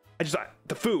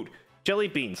 The food. Jelly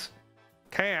beans.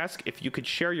 Can I ask if you could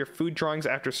share your food drawings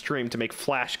after stream to make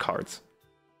flashcards?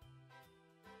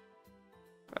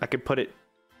 I could put it,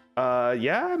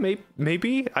 yeah,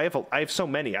 maybe. I have so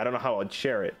many. I don't know how I'd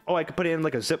share it. Oh, I could put it in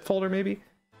like a zip folder, maybe.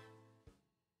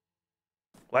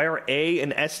 Why are A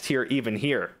and S tier even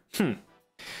here?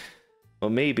 Well,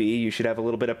 maybe you should have a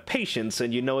little bit of patience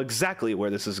and you know exactly where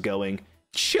this is going.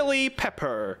 Chili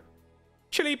pepper.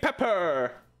 Chili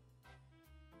pepper.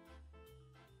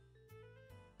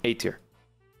 A tier.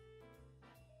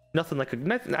 Nothing like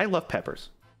I love peppers.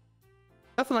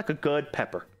 Nothing like a good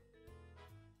pepper.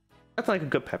 Nothing like a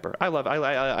good pepper. I like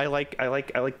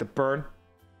the burn.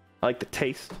 I like the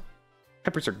taste.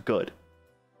 Peppers are good.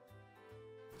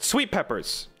 Sweet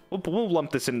peppers. We'll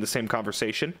lump this into the same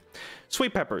conversation.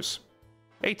 Sweet peppers.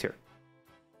 A tier.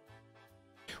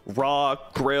 Raw,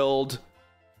 grilled,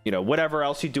 you know, whatever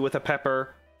else you do with a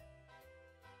pepper.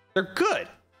 They're good.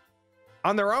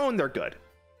 On their own, they're good.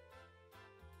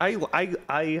 I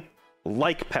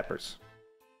like peppers.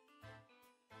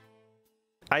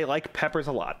 I like peppers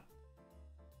a lot.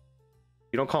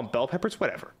 You don't call them bell peppers?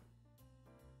 Whatever.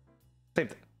 Same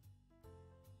thing.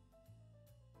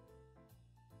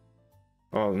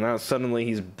 Oh, now suddenly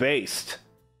he's based.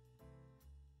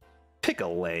 Pick a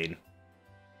lane.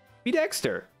 Be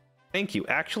Dexter. Thank you.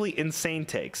 Actually, insane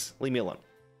takes. Leave me alone.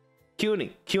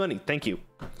 Q&E, thank you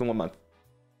for 1 month.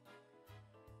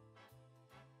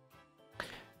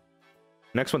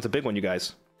 Next one's a big one, you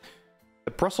guys.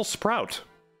 The Brussels sprout.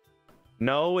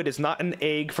 No, it is not an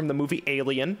egg from the movie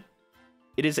Alien.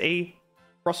 It is a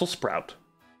Brussels sprout.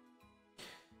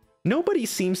 Nobody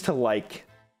seems to like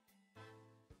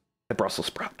the Brussels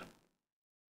sprout.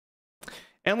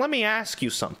 And let me ask you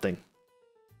something.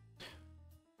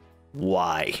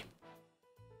 Why?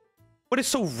 What is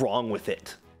so wrong with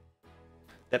it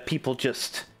that people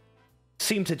just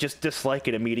seem to just dislike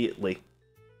it immediately?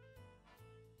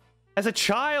 As a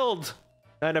child,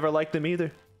 I never liked them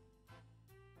either.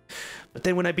 But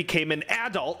then when I became an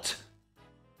adult,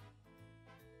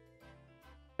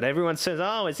 and everyone says,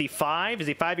 oh, is he 5? Is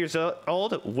he 5 years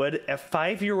old? Would a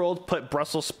 5-year-old put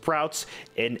Brussels sprouts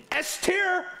in S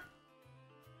tier?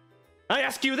 I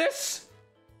ask you this.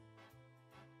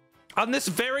 On this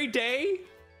very day?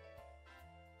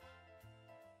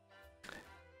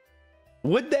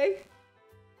 Would they?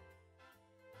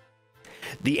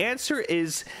 The answer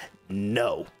is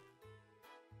no.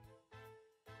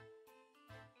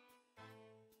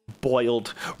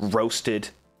 Boiled, roasted,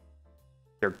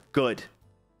 they're good.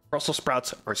 Brussels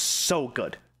sprouts are so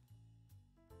good.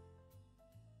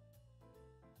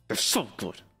 They're so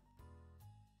good.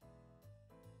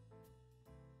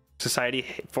 Society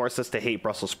forced us to hate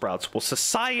Brussels sprouts. Well,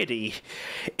 society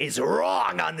is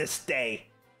wrong on this day.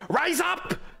 Rise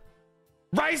up!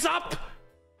 Rise up!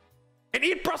 And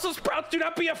eat Brussels sprouts. Do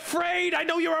not be afraid. I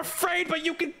know you're afraid, but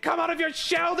you can come out of your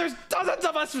shell. There's dozens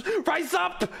of us. Rise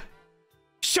up!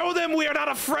 Show them we are not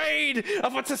afraid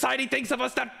of what society thinks of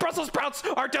us, that Brussels sprouts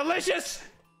are delicious!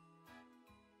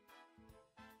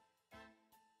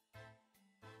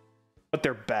 But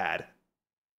they're bad.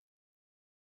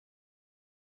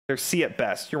 They're C at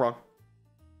best. You're wrong.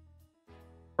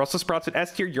 Brussels sprouts at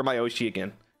S tier, you're my Oshi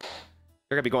again.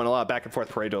 You're gonna be going a lot back and forth,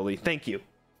 Paredo. Thank you.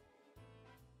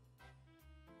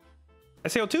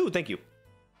 SAO2, thank you.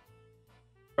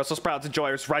 Brussels sprouts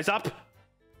enjoyers, rise up!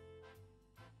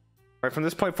 Right from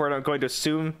this point forward, I'm going to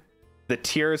assume the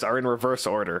tiers are in reverse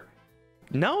order.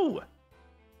 No!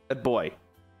 Good boy.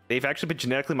 They've actually been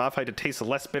genetically modified to taste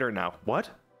less bitter now. What?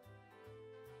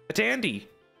 But Andy,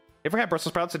 never had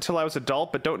Brussels sprouts until I was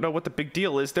adult, but don't know what the big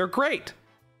deal is. They're great!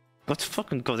 Let's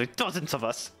fucking go. There's dozens of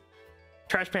us.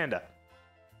 Trash Panda.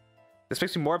 This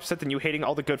makes me more upset than you hating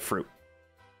all the good fruit.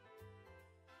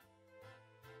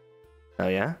 Oh,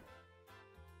 yeah?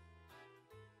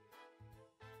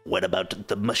 What about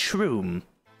the mushroom?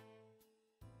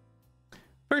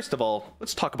 First of all,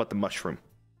 let's talk about the mushroom.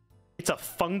 It's a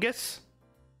fungus,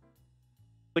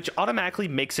 which automatically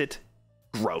makes it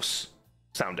gross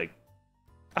sounding.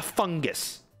 A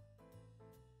fungus.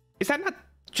 Is that not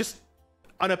just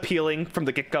unappealing from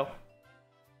the get-go?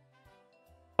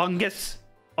 Fungus?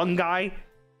 Fungi?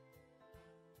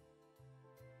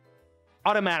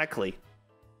 Automatically,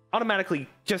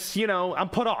 just, you know, I'm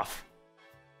put off.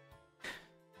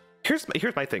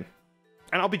 Here's my thing,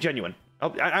 and I'll be genuine.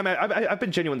 I've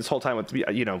been genuine this whole time with,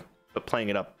 you know, playing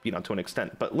it up, you know, to an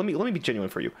extent. But let me be genuine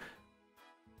for you.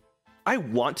 I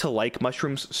want to like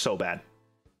mushrooms so bad.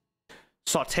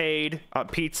 Sautéed on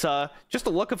pizza, just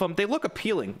the look of them, they look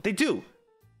appealing. They do.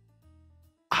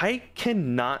 I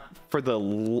cannot, for the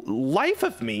life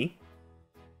of me,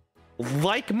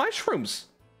 like mushrooms.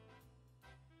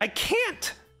 I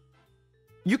can't.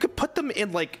 You could put them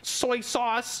in like soy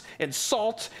sauce and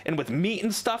salt and with meat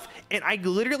and stuff, and I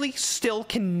literally still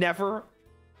can never.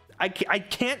 I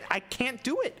can't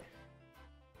do it.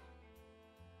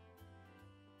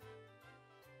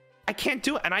 I can't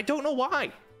do it, and I don't know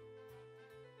why.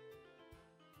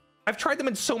 I've tried them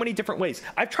in so many different ways.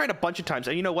 I've tried a bunch of times,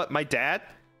 and you know what? My dad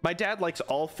likes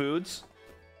all foods.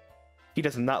 He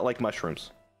does not like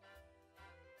mushrooms.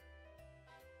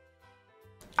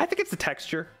 I think it's the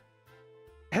texture.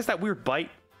 It has that weird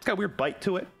bite. It's got a weird bite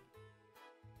to it.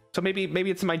 So maybe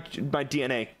it's my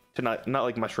DNA to not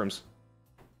like mushrooms.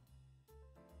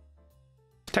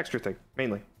 Texture thing,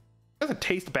 mainly. It doesn't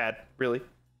taste bad, really.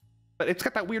 But it's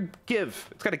got that weird give.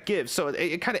 It's got a give, so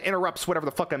it kind of interrupts whatever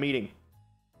the fuck I'm eating.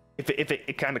 If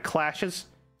it kind of clashes.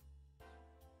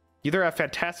 You either have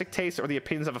fantastic taste or the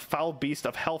opinions of a foul beast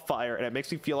of hellfire, and it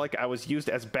makes me feel like I was used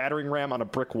as battering ram on a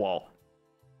brick wall.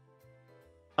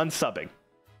 Unsubbing.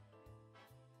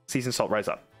 Seasoned salt, rise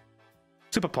up.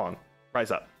 Supapong,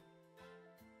 rise up.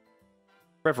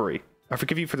 Reverie, I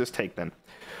forgive you for this take then.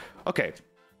 Okay,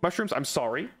 mushrooms, I'm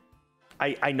sorry.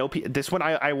 I know this one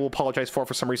I will apologize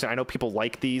for some reason. I know people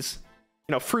like these.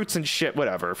 You know, fruits and shit,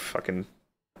 whatever. Fucking,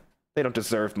 they don't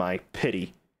deserve my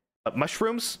pity. But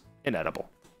mushrooms, inedible.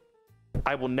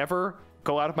 I will never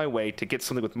go out of my way to get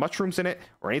something with mushrooms in it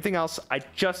or anything else. I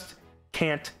just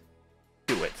can't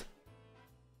do it.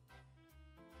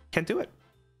 Can't do it.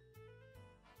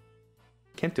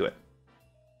 Can't do it.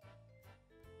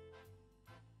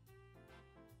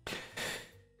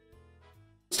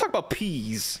 Let's talk about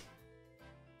peas.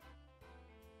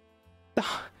 The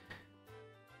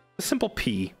simple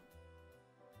pea.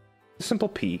 The simple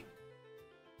pea.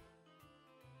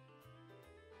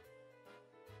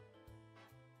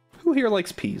 Who here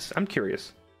likes peas? I'm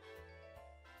curious.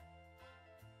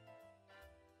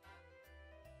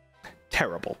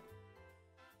 Terrible.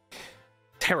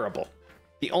 Terrible.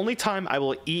 The only time I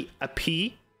will eat a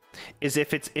pea is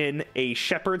if it's in a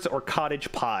shepherd's or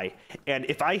cottage pie. And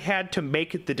if I had to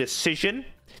make the decision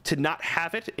to not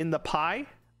have it in the pie,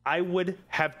 I would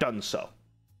have done so.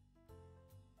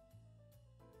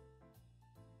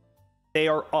 They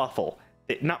are awful.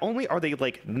 Not only are they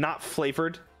like not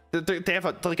flavored, they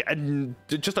have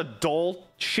just a dull,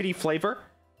 shitty flavor.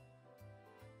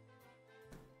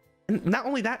 And not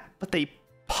only that, but they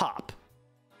pop.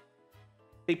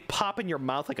 They pop in your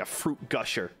mouth like a fruit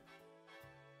gusher.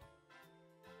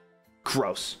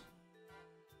 Gross.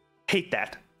 Hate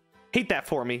that. Hate that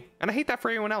for me. And I hate that for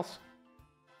everyone else.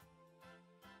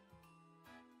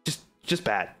 Just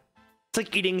bad. It's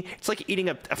like eating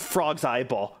a frog's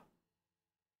eyeball.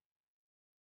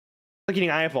 It's like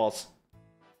eating eyeballs.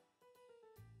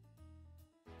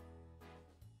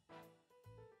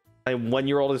 My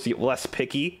 1-year-old is less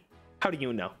picky. How do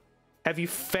you know? Have you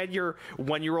fed your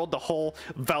 1-year-old the whole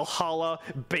Valhalla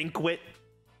banquet?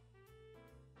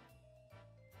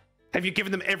 Have you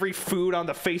given them every food on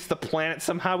the face of the planet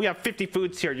somehow? We have 50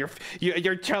 foods here.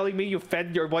 You're telling me you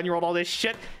fed your 1-year-old all this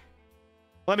shit?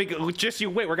 Let me go. Just you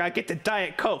wait. We're gonna get to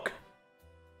Diet Coke.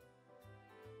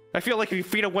 I feel like if you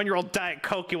feed a 1-year-old Diet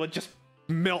Coke, it would just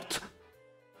melt.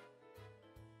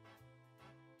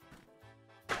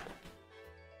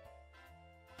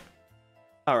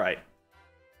 All right.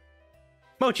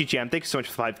 Mochi Jam, thank you so much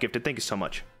for 5 gifted. Thank you so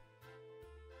much.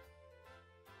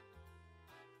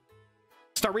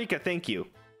 Starika, thank you.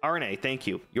 RNA, thank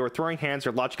you. Your throwing hands,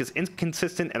 your logic is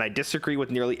inconsistent, and I disagree with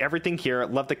nearly everything here.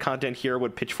 Love the content here.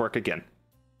 Would pitchfork again.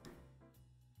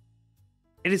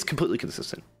 It is completely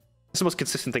consistent. It's the most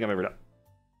consistent thing I've ever done.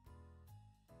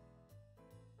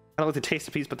 I don't like the taste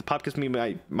of peas, but the pop gives me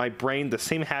my brain the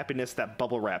same happiness that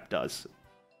bubble wrap does.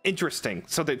 Interesting.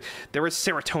 So there is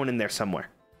serotonin there somewhere.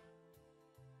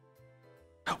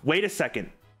 Wait a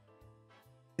second.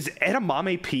 Is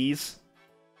edamame peas?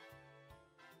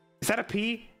 Is that a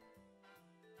pea?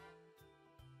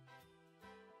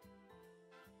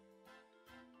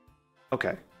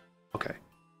 Okay. Okay.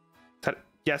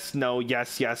 Yes, no,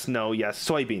 yes, yes, no, yes.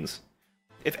 Soybeans.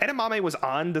 If edamame was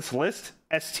on this list,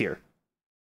 S tier.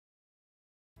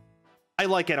 I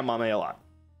like edamame a lot.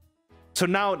 So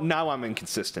now I'm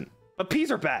inconsistent. But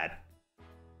peas are bad.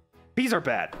 Peas are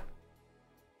bad.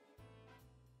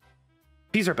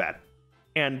 Peas are bad.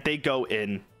 And they go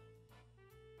in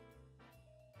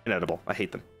inedible. I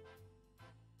hate them.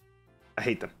 I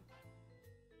hate them.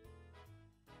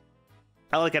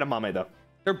 I like edamame though.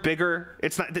 They're bigger.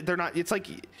 They're not, it's like,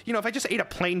 you know, if I just ate a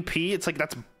plain pea, it's like,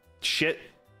 that's shit.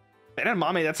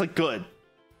 Edamame, that's like good.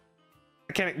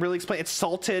 I can't really explain. It's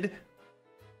salted.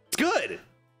 It's good.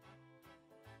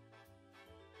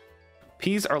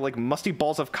 Peas are like musty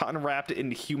balls of cotton wrapped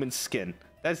in human skin.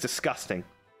 That is disgusting.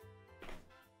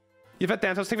 Yvette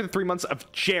Dantos, thank you for the 3 months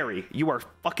of Jerry. You are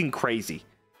fucking crazy.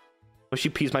 Mushy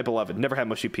peas, my beloved. Never had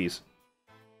mushy peas.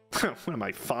 What am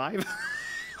I, 5?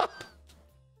 Come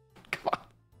on.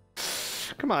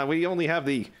 Come on, we only have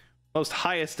the most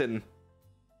highest and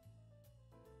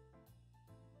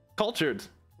cultured,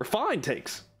 refined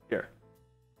takes here.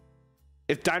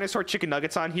 If dinosaur chicken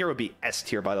nuggets on here, it would be S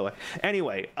tier, by the way.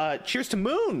 Anyway, cheers to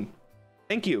Moon.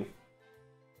 Thank you.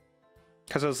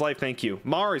 Because of his life, thank you.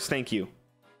 Mars, thank you.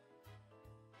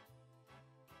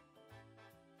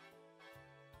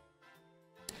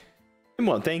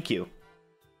 One, thank you.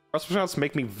 Brussels sprouts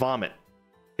make me vomit.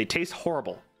 They taste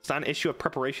horrible. It's not an issue of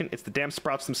preparation, it's the damn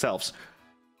sprouts themselves.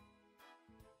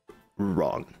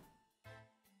 Wrong.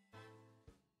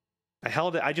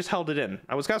 I just held it in.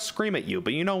 I was gonna scream at you,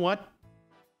 but you know what?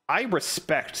 I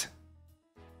respect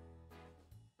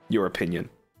your opinion,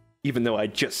 even though I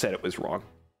just said it was wrong.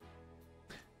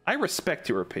 I respect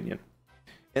your opinion,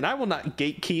 and I will not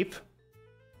gatekeep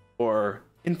or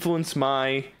influence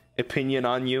my opinion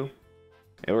on you,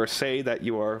 or say that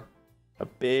you are a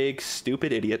big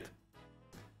stupid idiot.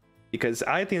 Because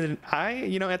at the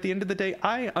end of the day,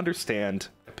 I understand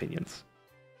opinions.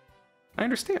 I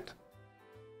understand.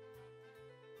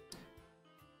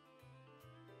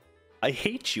 I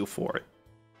hate you for it,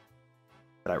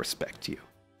 but I respect you.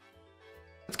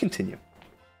 Let's continue.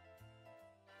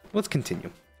 Let's continue.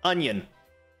 Onion.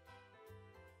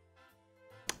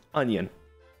 Onion.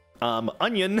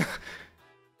 Onion.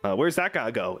 Where's that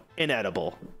gonna go?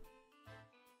 Inedible.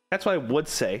 That's what I would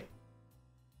say.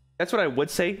 That's what I would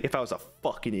say if I was a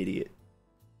fucking idiot.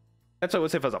 That's what I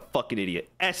would say if I was a fucking idiot.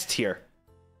 S tier.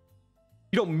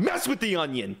 You don't mess with the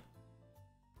onion.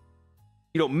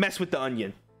 You don't mess with the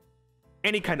onion.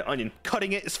 Any kind of onion.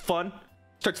 Cutting it is fun.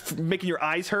 Starts making your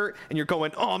eyes hurt, and you're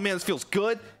going, oh man, this feels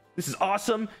good. This is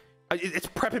awesome. It's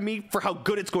prepping me for how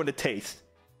good it's going to taste.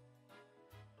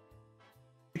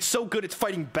 It's so good, it's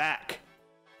fighting back.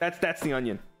 That's the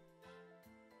onion.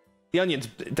 The onions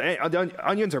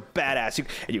are badass.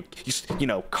 You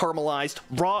know, caramelized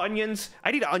raw onions.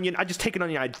 I'd eat an onion. I'd just take an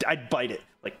onion. I'd bite it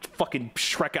like fucking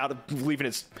Shrek out of leaving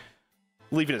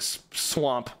his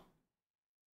swamp.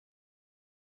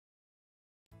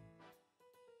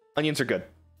 Onions are good.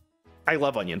 I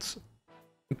love onions.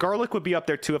 Garlic would be up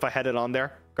there too if I had it on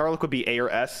there. Garlic would be A or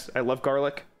S. I love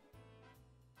garlic.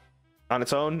 On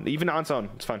its own, even on its own,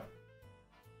 it's fine.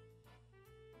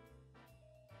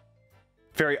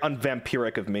 Very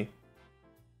unvampiric of me.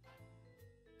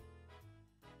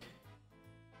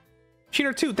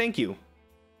 Cheater 2, thank you.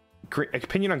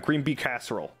 Opinion on green bean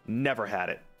casserole. Never had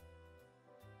it.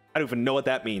 I don't even know what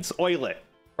that means. Oil it.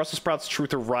 Brussels sprouts,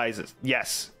 truth or rises.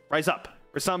 Yes. Rise up.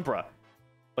 Resumbra.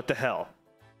 What the hell?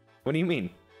 What do you mean?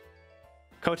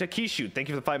 Kota Kishu, thank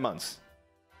you for the 5 months.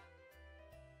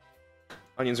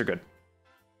 Onions are good.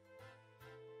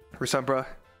 Resumbra,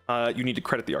 you need to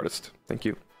credit the artist. Thank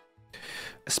you.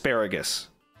 Asparagus.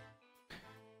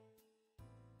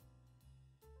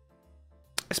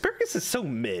 Asparagus is so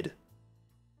mid.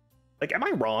 Like, am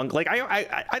I wrong? Like,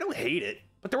 I don't hate it,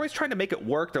 but they're always trying to make it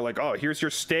work. They're like, oh, here's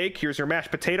your steak, here's your mashed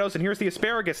potatoes, and here's the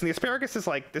asparagus. And the asparagus is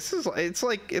like, it's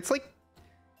like it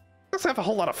doesn't have a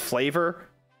whole lot of flavor.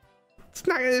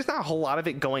 There's not a whole lot of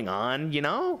it going on, you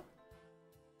know?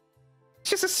 It's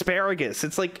just asparagus.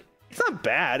 It's like, it's not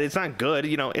bad, it's not good,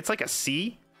 you know, it's like a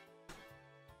C.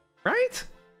 Right?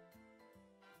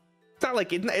 It's not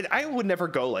like I would never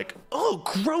go like, oh,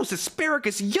 gross,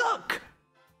 asparagus, yuck.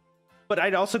 But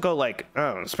I'd also go like,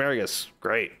 oh, asparagus,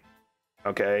 great.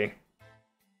 Okay.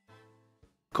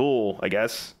 Cool, I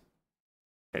guess.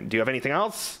 And do you have anything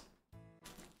else?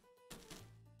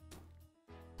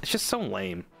 It's just so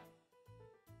lame.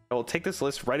 I will take this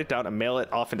list, write it down, and mail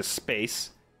it off into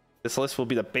space. This list will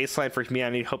be the baseline for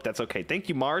humanity. Hope that's okay. Thank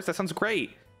you, Mars. That sounds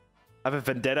great. I have a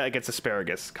vendetta against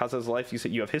asparagus. Kaza's life, you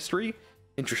said you have history?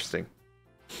 Interesting.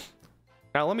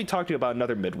 Now, let me talk to you about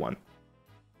another mid one.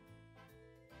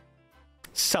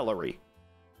 Celery.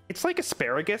 It's like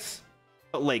asparagus,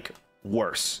 but like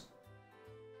worse.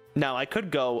 Now, I could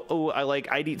go, oh,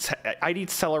 I'd eat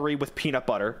celery with peanut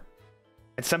butter.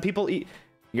 And some people eat...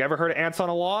 You ever heard of ants on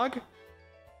a log?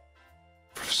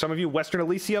 For some of you Western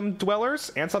Elysium dwellers,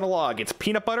 ants on a log. It's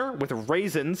peanut butter with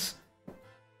raisins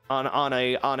on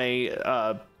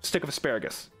a stick of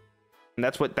asparagus, and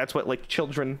that's what like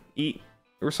children eat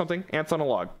or something. Ants on a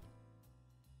log.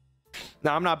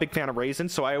 Now, I'm not a big fan of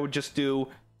raisins, so I would just do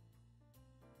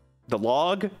the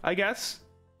log, I guess.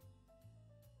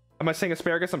 Am I saying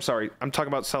asparagus? I'm sorry. I'm talking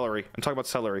about celery.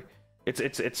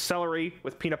 It's celery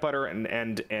with peanut butter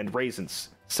and raisins.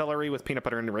 Celery with peanut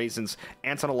butter and raisins.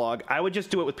 Ants on a log. I would just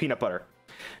do it with peanut butter.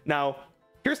 Now,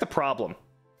 here's the problem.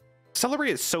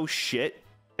 Celery is so shit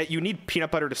that you need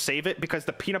peanut butter to save it because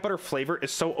the peanut butter flavor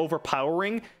is so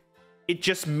overpowering. It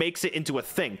just makes it into a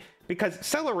thing. Because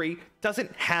celery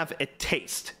doesn't have a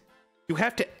taste. You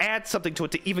have to add something to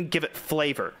it to even give it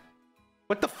flavor.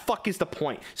 What the fuck is the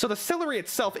point? So the celery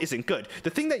itself isn't good. The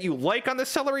thing that you like on the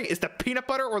celery is the peanut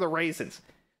butter or the raisins.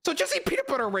 So just eat peanut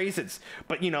butter and raisins.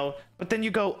 But, you know, but then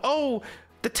you go, oh,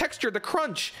 the texture, the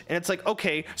crunch. And it's like,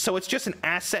 okay, so it's just an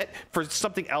asset for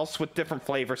something else with different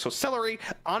flavor. So celery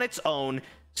on its own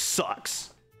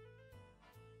sucks.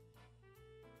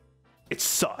 It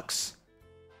sucks.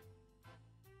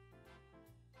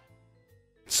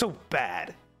 It's so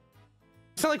bad.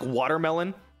 It's not like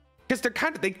watermelon. Because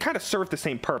they kind of serve the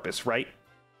same purpose, right?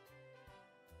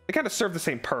 They kind of serve the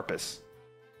same purpose.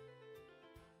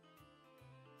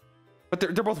 But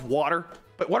they're both water.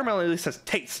 But watermelon at least has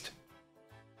taste.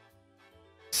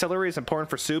 Celery is important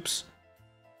for soups.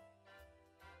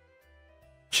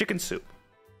 Chicken soup.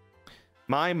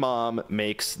 My mom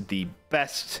makes the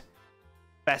best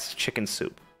chicken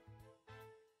soup.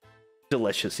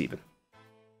 Delicious, even.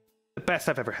 The best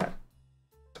I've ever had.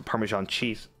 Some Parmesan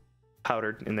cheese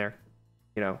powdered in there,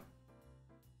 you know.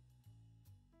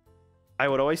 I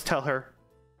would always tell her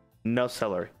no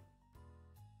celery,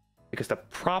 because the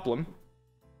problem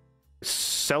with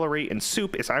celery and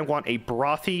soup is I want a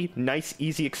brothy, nice,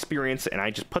 easy experience, and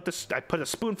I just put a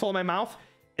spoonful in my mouth,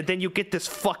 and then you get this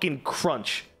fucking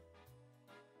crunch.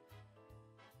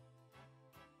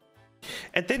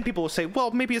 And then people will say, well,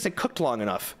 maybe it isn't cooked long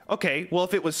enough. Okay, well,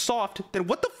 if it was soft, then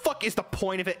what the fuck is the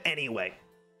point of it anyway?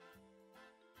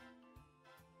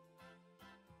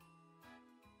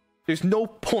 There's no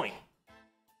point.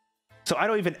 So I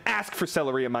don't even ask for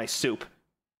celery in my soup.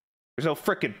 There's no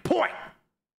frickin' point.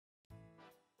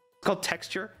 It's called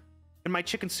texture. In my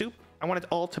chicken soup, I want it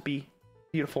all to be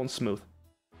beautiful and smooth.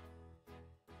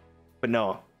 But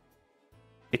no.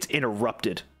 It's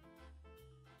interrupted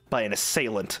by an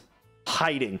assailant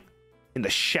hiding in the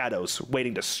shadows,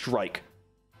 waiting to strike.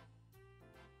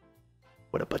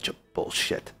 What a bunch of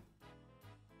bullshit.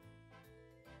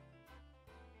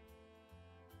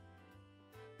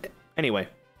 Anyway,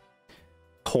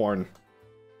 corn.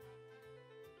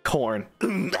 Corn.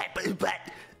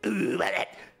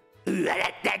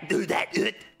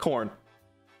 Corn.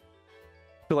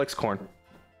 Who likes corn?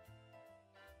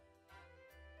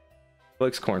 Who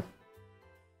likes corn?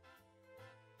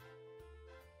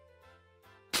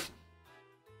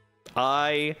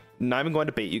 I'm not even going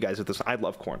to bait you guys with this. I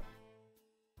love corn.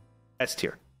 S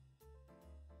tier.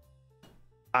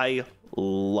 I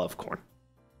love corn.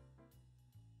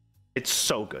 It's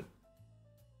so good.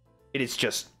 It's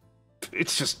just,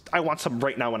 I want some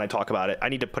right now when I talk about it. I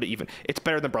need to put it even. It's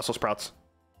better than Brussels sprouts.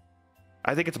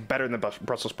 I think it's better than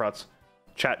Brussels sprouts.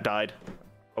 Chat died.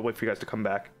 I'll wait for you guys to come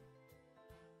back.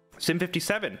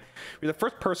 Sim57. You're the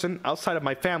first person outside of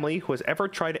my family who has ever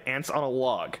tried ants on a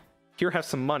log. Here, have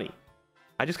some money.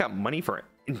 I just got money for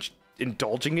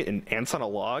indulging it in ants on a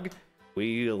log.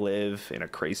 We live in a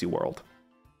crazy world.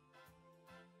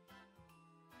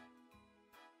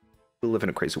 We live in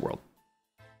a crazy world.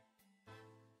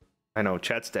 I know,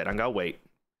 chat's dead. I'm gonna wait.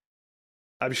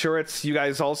 I'm sure it's you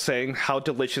guys all saying how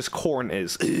delicious corn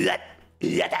is. I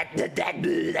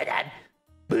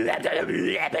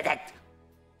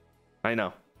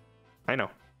know. I know.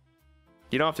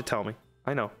 You don't have to tell me.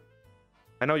 I know.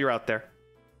 I know you're out there.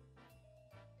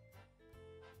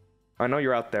 I know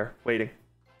you're out there, waiting.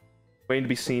 Waiting to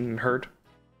be seen and heard.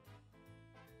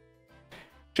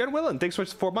 Jen Willen, thanks for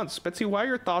 4 months. Betsy, why are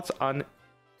your thoughts on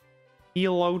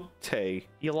elote?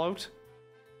 Elote?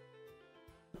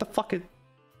 What the fuck is...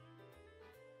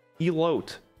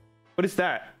 Elote? What is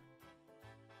that?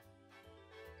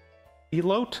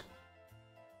 Elote?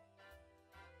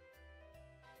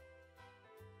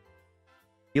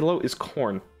 Elote is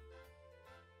corn.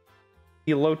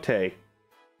 Elote.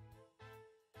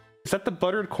 Is that the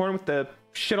buttered corn with the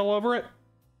shit all over it?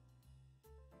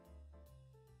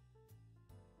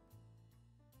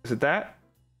 Is it that?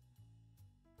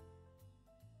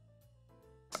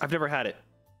 I've never had it.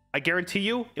 I guarantee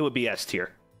you it would be S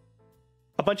tier.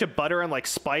 A bunch of butter and like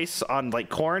spice on like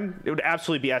corn, it would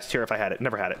absolutely be S tier if I had it.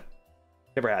 Never had it.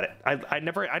 Never had it.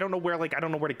 I don't know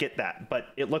where to get that, but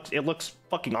it looks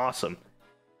fucking awesome.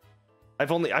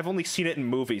 I've only seen it in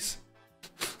movies.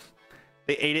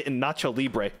 They ate it in Nacho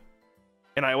Libre.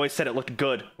 And I always said it looked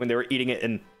good when they were eating it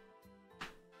in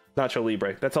Nacho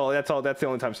Libre. That's the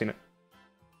only time I've seen it.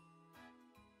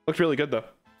 Looks really good though.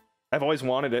 I've always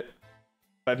wanted it.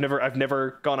 I've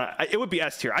never gone on. It would be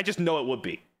S tier. I just know it would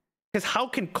be. Because how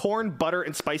can corn, butter,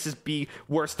 and spices be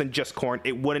worse than just corn?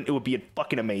 It wouldn't. It would be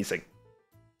fucking amazing.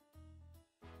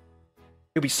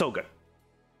 It would be so good.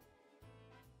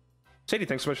 Sadie,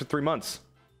 thanks so much for 3 months.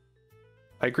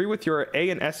 I agree with your A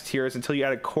and S tiers until you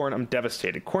added corn. I'm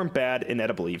devastated. Corn bad,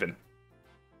 inedible even.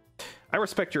 I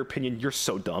respect your opinion. You're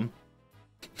so dumb.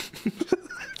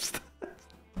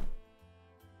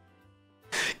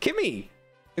 Kimmy,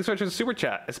 thanks so much for the super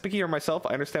chat. Speaking of myself,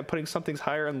 I understand putting some things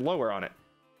higher and lower on it.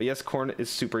 But yes, corn is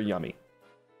super yummy.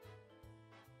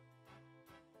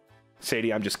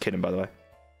 Sadie, I'm just kidding, by the way.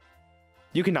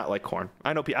 You cannot like corn.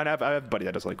 I know. I have a buddy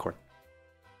that doesn't like corn.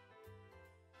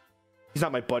 He's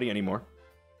not my buddy anymore.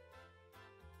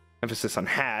 Emphasis on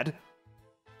had.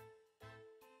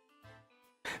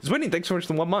 Zwinny, thanks so much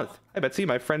for the 1 month. Hi Betsy,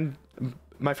 my friend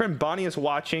Bonnie is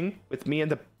watching with me,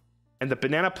 and the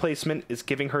banana placement is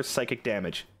giving her psychic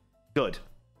damage. Good.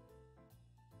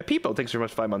 People, thanks very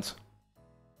much for 5 months.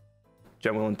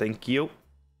 Jen Willen, thank you.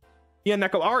 Yeah,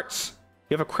 Neko Arts.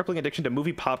 You have a crippling addiction to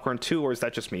movie popcorn too, or is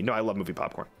that just me? No, I love movie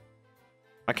popcorn.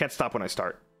 I can't stop when I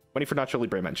start. Waiting for Nacho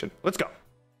Libre mention. Let's go.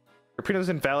 Your prenup is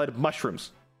invalid.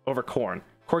 Mushrooms over corn.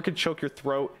 Corn can choke your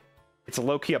throat. It's a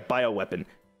low-key a bioweapon.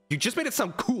 You just made it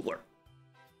sound cooler.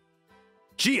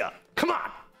 Gia, come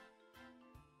on.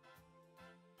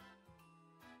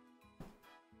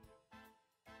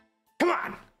 Come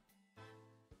on.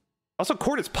 Also,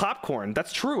 corn is popcorn.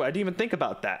 That's true. I didn't even think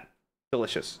about that.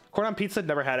 Delicious. Corn on pizza,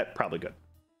 never had it. Probably good.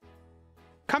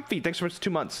 Comfy, thanks so much for 2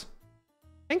 months.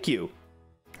 Thank you.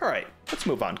 All right, let's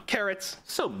move on. Carrots,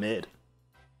 so mid.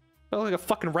 I look like a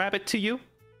fucking rabbit to you?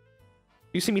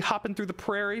 You see me hopping through the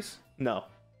prairies? No.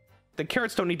 Then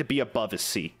carrots don't need to be above a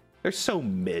C. They're so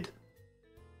mid.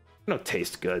 They don't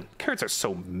taste good. Carrots are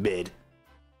so mid.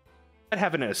 I'd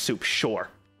have it in a soup, sure.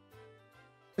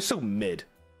 They're so mid.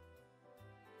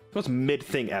 Most mid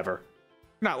thing ever.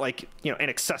 Not like, you know,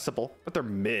 inaccessible, but they're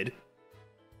mid.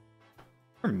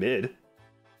 They're mid.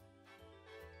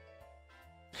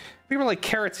 People are like,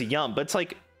 carrots yum, but it's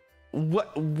like,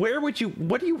 what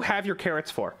do you have your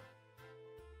carrots for?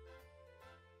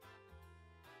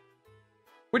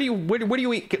 What do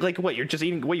you eat? Like, what, you're just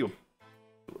eating,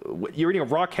 you're eating a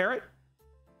raw carrot?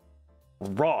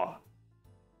 Raw.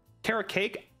 Carrot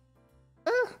cake?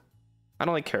 I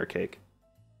don't like carrot cake.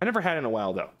 I never had it in a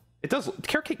while, though. It does,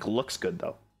 carrot cake looks good,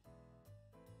 though.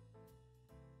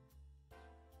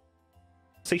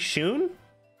 Say Shun?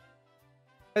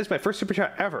 That is my first super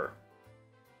chat ever.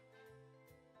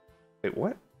 Wait,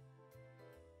 what?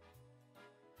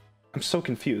 I'm so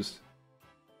confused.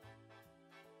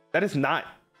 That is not...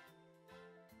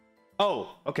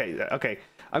 Oh, okay, okay.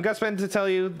 I'm gonna spend to tell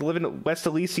you, live in West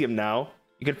Elysium now.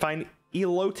 You can find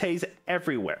elotes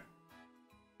everywhere.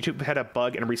 YouTube had a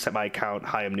bug and reset my account.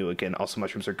 Hi, I'm new again. Also,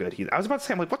 mushrooms are good. I was about to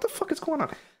say, I'm like, what the fuck is going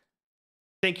on?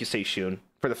 Thank you, Seishun,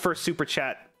 for the first super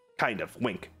chat. Kind of.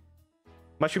 Wink.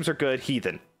 Mushrooms are good.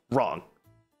 Heathen. Wrong.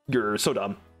 You're so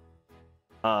dumb.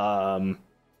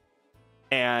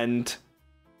 And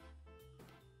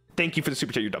thank you for the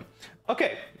super chat. You're dumb.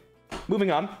 Okay.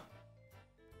 Moving on.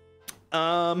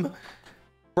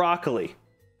 Broccoli.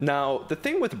 Now, the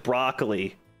thing with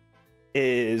broccoli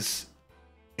is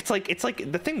it's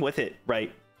like the thing with it,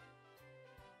 right?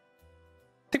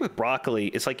 The thing with broccoli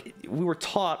is like we were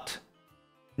taught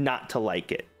not to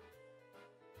like it.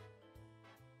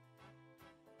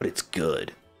 But it's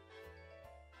good.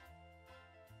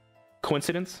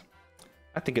 Coincidence?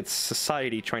 I think it's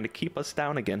society trying to keep us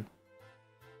down again.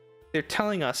 They're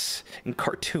telling us in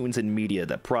cartoons and media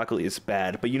that broccoli is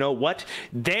bad, but you know what?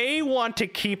 They want to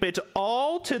keep it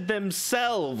all to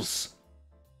themselves.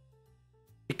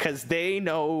 Because they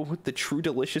know the true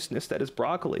deliciousness that is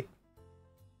broccoli.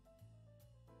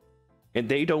 And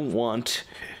they don't want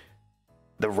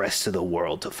the rest of the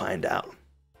world to find out.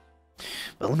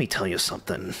 But let me tell you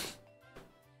something.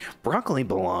 Broccoli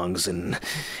belongs in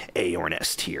A or an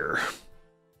S tier.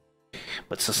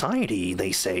 But society,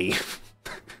 they say...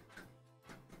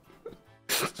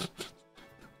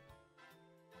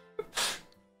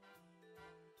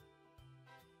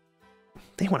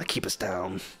 they want to keep us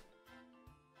down.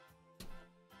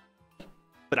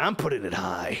 But I'm putting it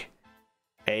high.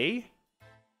 A?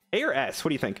 A or S? What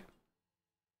do you think?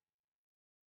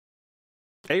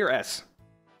 A or S?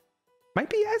 Might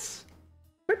be S.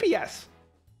 Might be S.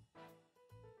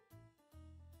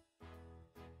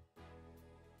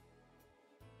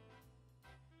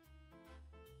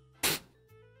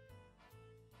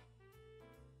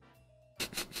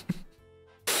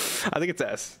 I think it's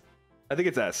S. I think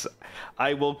it's S.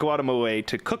 I will go out of my way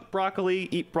to cook broccoli,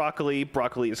 eat broccoli.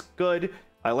 Broccoli is good.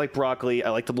 I like broccoli. I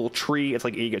like the little tree. It's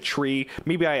like eating a tree.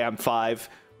 Maybe I am 5.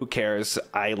 Who cares?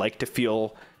 I like to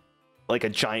feel like a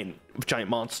giant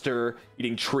monster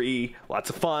eating tree. Lots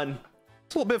of fun.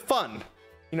 It's a little bit of fun.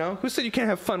 You know? Who said you can't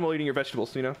have fun while eating your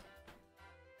vegetables, you know?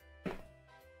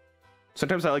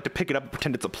 Sometimes I like to pick it up and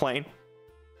pretend it's a plane.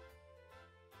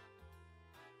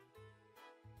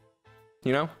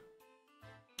 You know?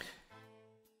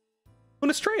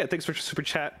 Lunastraya, thanks for your super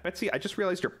chat. Betsy, I just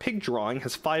realized your pig drawing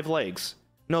has 5 legs.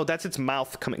 No, that's its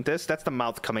mouth coming. That's the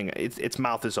mouth coming. Its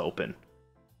mouth is open.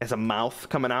 It has a mouth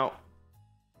coming out.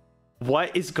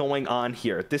 What is going on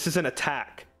here? This is an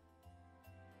attack.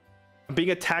 I'm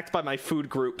being attacked by my food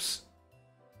groups.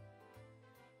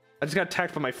 I just got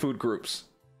attacked by my food groups.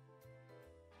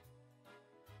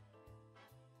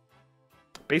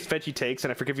 Base veggie takes,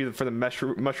 and I forgive you for the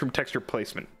mushroom texture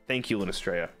placement. Thank you,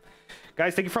 Lunastraya.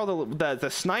 Guys, thank you for all the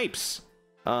snipes.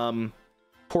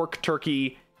 Pork,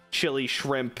 turkey, chili,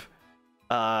 shrimp,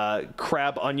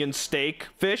 crab, onion, steak,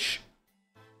 fish,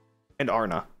 and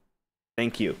Arna.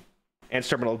 Thank you. And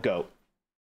Terminal Goat.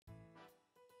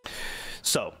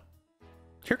 So,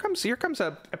 here comes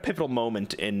a pivotal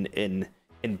moment in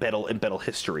Bettel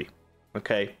history.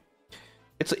 Okay.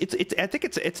 I think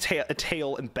it's a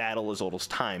tale in battle as old as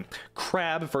time.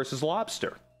 Crab versus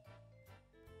lobster.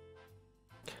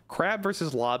 Crab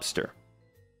versus lobster.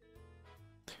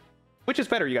 Which is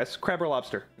better, you guys? Crab or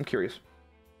lobster? I'm curious.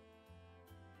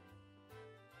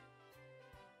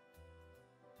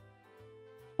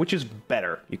 Which is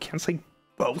better? You can't say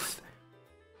both.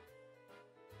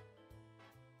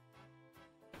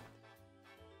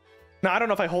 Now, I don't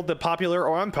know if I hold the popular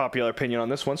or unpopular opinion on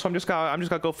this one, so I'm just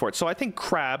gonna go for it. So I think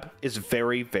crab is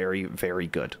very, very, very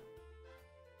good.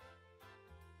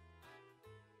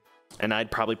 And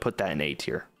I'd probably put that in A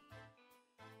tier.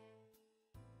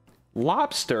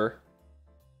 Lobster,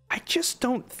 I just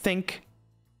don't think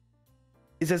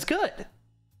is as good.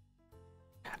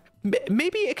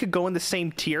 Maybe it could go in the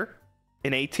same tier,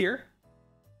 in A tier,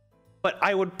 but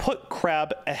I would put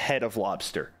crab ahead of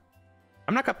lobster.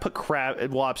 I'm not gonna put crab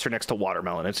and lobster next to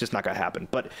watermelon. It's just not gonna happen.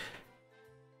 But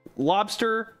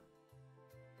lobster,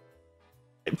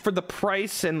 for the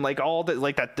price and like all the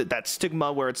like that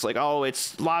stigma where it's like, oh,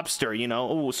 it's lobster, you know,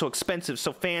 oh, so expensive,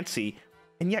 so fancy,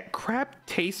 and yet crab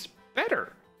tastes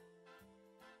better.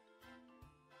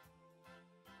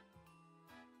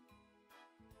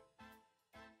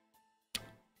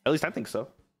 At least I think so.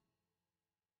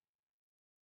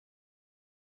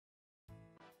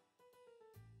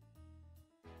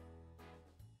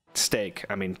 Steak.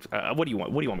 I mean, what do you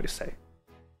want? What do you want me to say?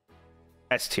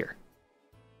 S tier.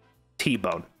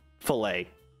 T-bone, fillet,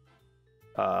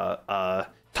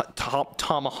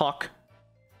 tomahawk,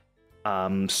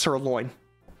 sirloin.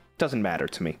 Doesn't matter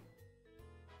to me.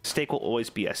 Steak will always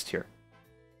be S tier.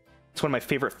 It's one of my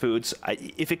favorite foods.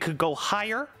 If it could go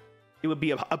higher, it would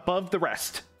be above the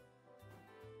rest.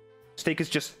 Steak is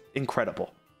just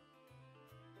incredible.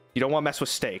 You don't want to mess with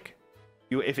steak.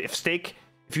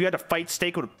 If you had to fight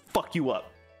steak, it would fuck you up.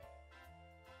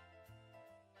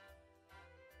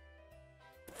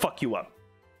 Fuck you up.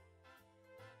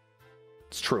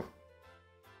 It's true.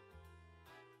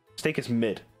 Steak is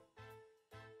mid.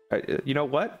 You know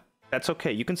what? That's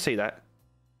okay. You can say that.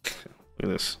 Look at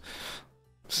this.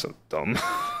 So dumb.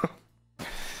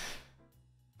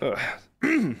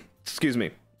 Excuse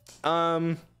me.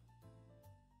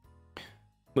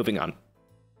 Moving on.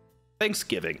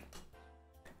 Thanksgiving.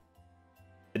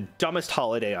 The dumbest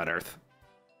holiday on earth.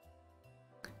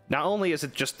 Not only is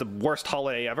it just the worst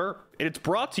holiday ever, it's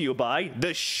brought to you by the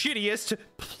shittiest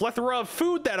plethora of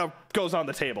food that goes on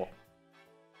the table.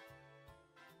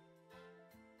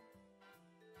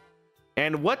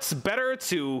 And what's better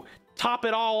to top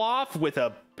it all off with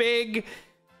a big,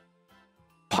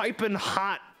 piping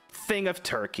hot thing of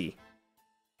turkey?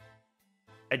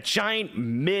 A giant,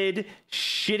 mid,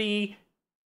 shitty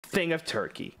thing of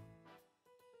turkey.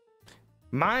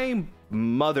 My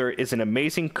mother is an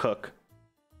amazing cook.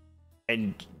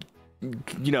 And,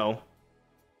 you know,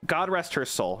 God rest her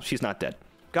soul. She's not dead.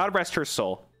 God rest her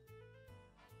soul.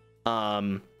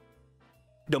 No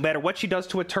matter what she does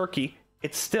to a turkey,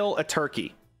 it's still a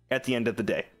turkey at the end of the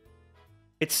day.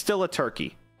 It's still a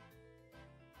turkey.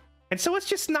 And so it's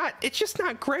just not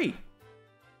great.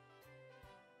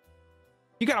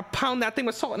 You gotta pound that thing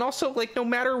with salt. And also, like, no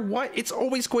matter what, it's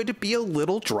always going to be a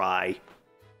little dry.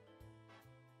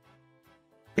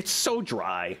 It's so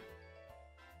dry.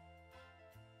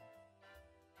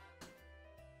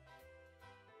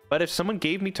 But if someone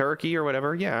gave me turkey or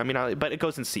whatever, yeah, I mean, but it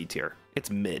goes in C tier. It's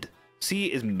mid. C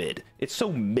is mid. It's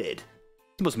so mid.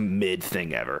 It's the most mid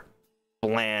thing ever.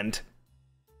 Bland.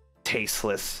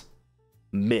 Tasteless.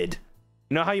 mid.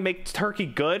 You know how you make turkey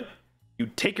good? You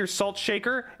take your salt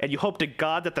shaker and you hope to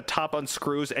God that the top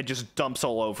unscrews and just dumps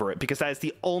all over it, because that is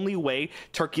the only way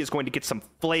turkey is going to get some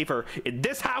flavor in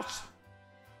this house.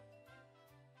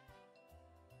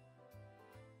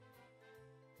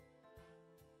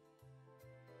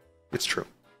 It's true.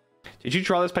 Did you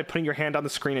draw this by putting your hand on the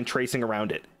screen and tracing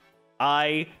around it?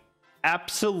 I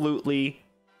absolutely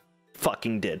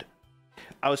fucking did.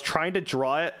 I was trying to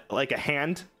draw it like a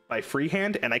hand by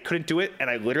freehand, and I couldn't do it, and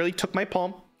I literally took my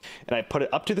palm and I put it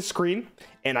up to the screen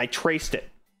and I traced it,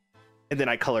 and then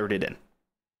I colored it in.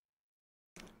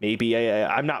 Maybe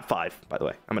I'm not 5, by the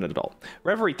way. I'm an adult.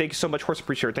 Reverie, thank you so much. Horse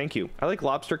Appreciator, thank you. I like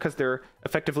lobster because they're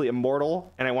effectively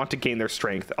immortal, and I want to gain their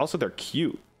strength. Also, they're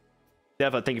cute.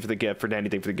 Deva, thank you for the gift. For Danny,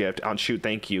 thank you for the gift. On Shoot,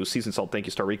 thank you. Season Salt, thank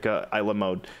you. Starika, Isla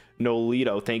Mode.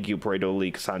 Nolito, thank you. Paredo Lee,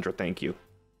 Cassandra, thank you.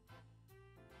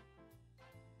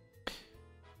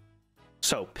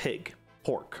 So, pig,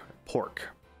 pork.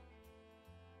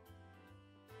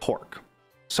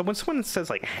 So when someone says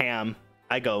like ham,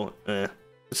 I go, eh.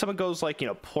 If someone goes like, you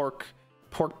know, pork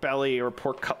belly or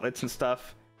pork cutlets and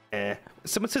stuff, eh. If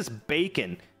someone says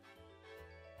bacon,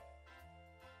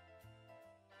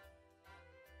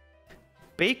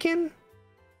 bacon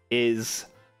is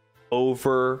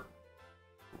overrated.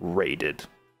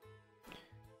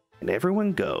 And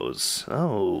everyone goes,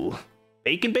 oh,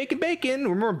 bacon.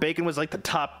 Remember bacon was like the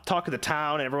top talk of the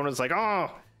town, and everyone was like, oh,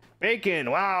 bacon,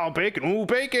 wow, bacon, ooh,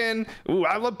 bacon, ooh,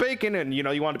 I love bacon. And, you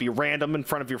know, you want to be random in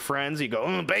front of your friends. You go,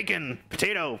 oh, bacon,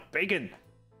 potato, bacon,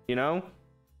 you know?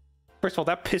 First of all,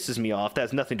 that pisses me off. That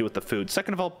has nothing to do with the food.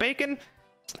 Second of all, bacon,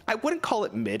 I wouldn't call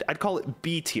it mid. I'd call it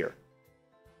B tier.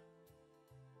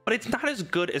 But it's not as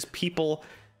good as people...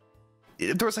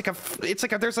 There's like a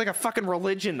fucking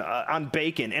religion on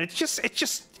bacon, and it's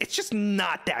just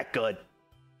not that good.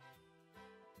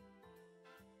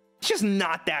 It's just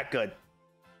not that good.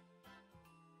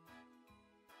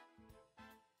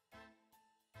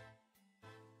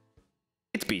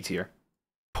 It's B tier.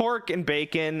 Pork and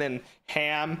bacon and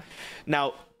ham.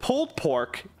 Now, pulled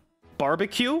pork,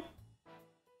 barbecue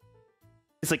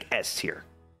is like S tier.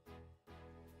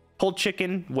 Pulled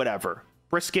chicken, whatever.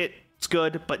 Brisket, it's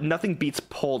good, but nothing beats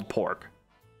pulled pork.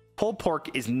 Pulled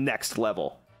pork is next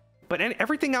level. But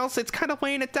everything else, it's kind of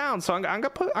weighing it down. So I'm gonna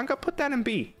put that in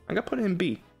B. I'm gonna put it in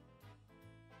B.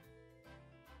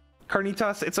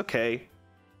 Carnitas, it's okay.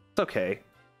 It's okay.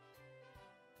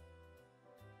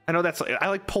 I know I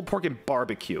like pulled pork and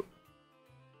barbecue.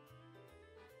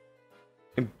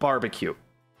 And barbecue.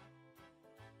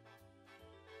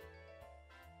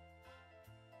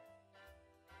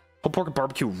 Pulled pork and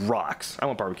barbecue rocks. I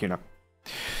want barbecue now.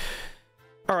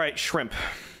 All right, shrimp.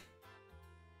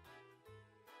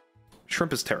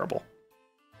 Shrimp is terrible.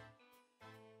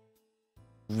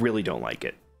 Really don't like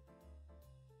it.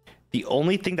 The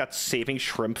only thing that's saving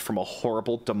shrimp from a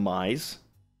horrible demise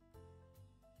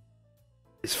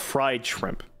is fried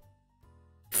shrimp.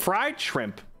 Fried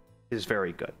shrimp is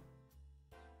very good.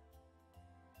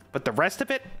 But the rest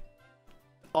of it,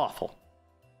 awful.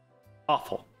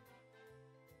 Awful.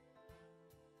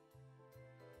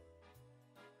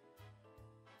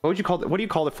 What would you call it? What do you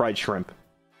call the fried shrimp?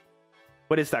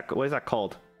 What is that? What is that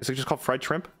called? Is it just called fried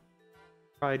shrimp?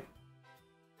 Fried.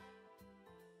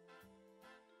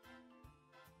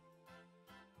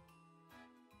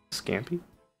 Scampi?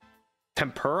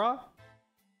 Tempura?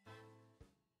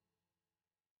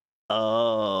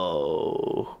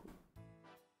 Oh.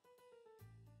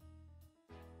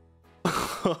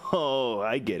 Oh,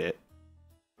 I get it.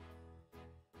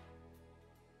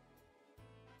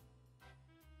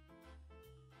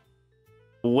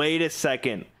 Wait a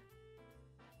second.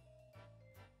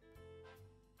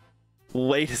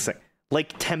 Wait a second.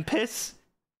 Like tempus?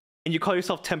 And you call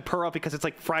yourself tempura because it's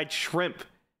like fried shrimp.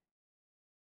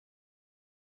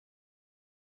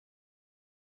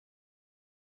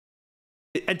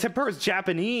 And tempura is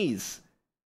Japanese.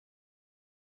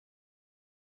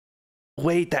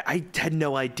 Wait, that I had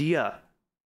no idea.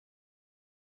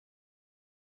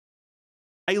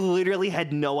 I literally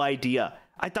had no idea.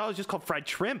 I thought it was just called fried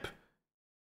shrimp.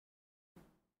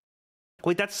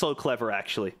 Wait, that's so clever,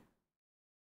 actually.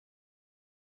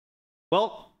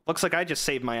 Well, looks like I just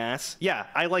saved my ass. Yeah,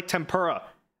 I like tempura.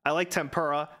 I like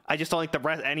tempura. I just don't like the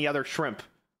rest, any other shrimp.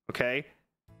 Okay?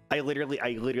 I literally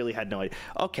had no idea.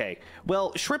 Okay,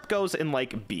 well, shrimp goes in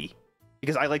like B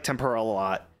because I like tempura a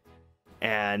lot,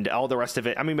 and all the rest of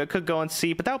it. I mean, it could go in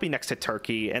C, but that would be next to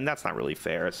turkey, and that's not really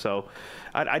fair. So,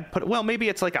 I'd put. Well, maybe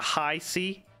it's like a high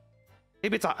C.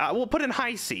 Maybe it's a. We'll put in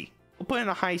high C. We'll put in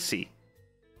a high C.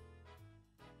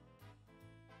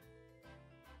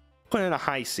 Put in a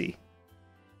high C.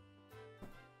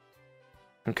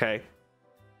 Okay.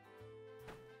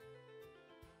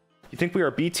 You think we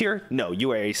are B tier? No,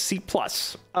 you are a C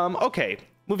plus. Okay,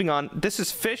 moving on. This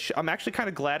is fish. I'm actually kind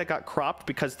of glad it got cropped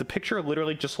because the picture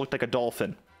literally just looked like a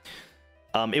dolphin.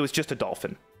 It was just a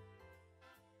dolphin.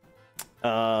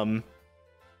 I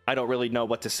don't really know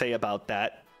what to say about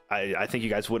that. I think you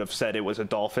guys would have said it was a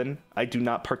dolphin. I do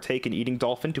not partake in eating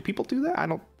dolphin. Do people do that? I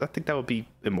think that would be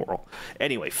immoral.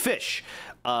 Anyway, fish.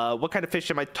 What kind of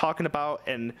fish am I talking about?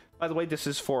 And by the way, this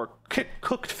is for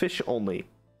cooked fish only.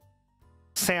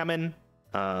 Salmon,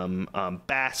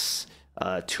 bass,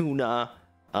 tuna,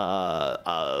 I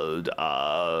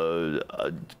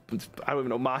don't even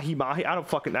know, mahi. I don't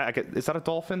fucking, is that a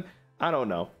dolphin? I don't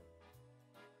know.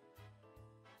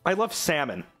 I love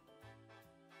salmon.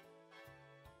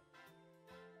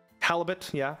 Halibut,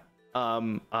 yeah.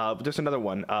 There's another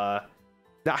one.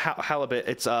 Not halibut.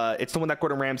 It's the one that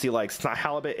Gordon Ramsay likes. It's not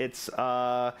halibut. It's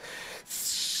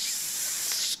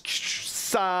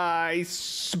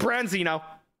branzino.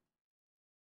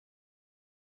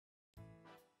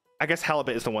 I guess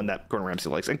halibut is the one that Gordon Ramsay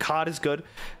likes, and cod is good.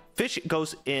 Fish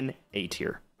goes in A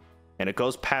tier, and it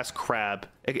goes past crab.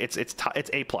 It's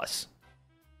A plus.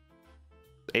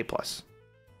 A plus.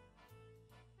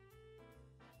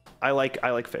 I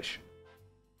like fish.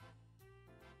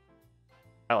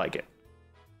 I like it.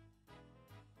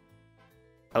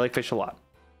 I like fish a lot.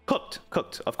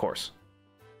 Cooked, of course.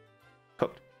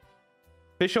 Cooked.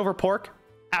 Fish over pork?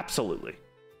 Absolutely.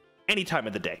 Any time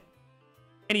of the day.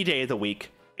 Any day of the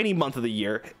week. Any month of the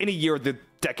year. Any year of the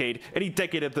decade. Any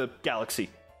decade of the galaxy.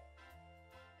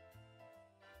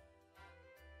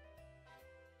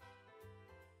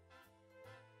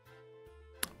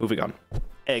 Moving on.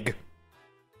 Egg.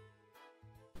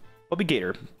 Bubby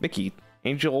Gator. Mickey.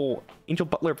 Angel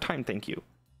Butler of Time, thank you.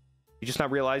 You just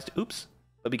not realized? Oops.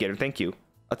 Bubby Gator, thank you.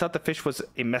 I thought the fish was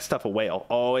a messed up a whale.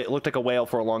 Oh, it looked like a whale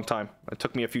for a long time. It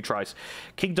took me a few tries.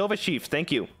 King Dova Chief,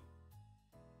 thank you.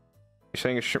 You're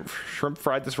saying a shrimp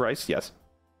fried this rice? Yes.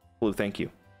 Blue, thank you.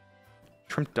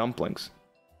 Shrimp dumplings.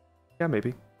 Yeah,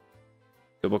 maybe.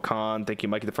 Double Khan, thank you.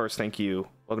 Mikey the First, thank you.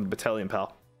 Welcome to Battalion,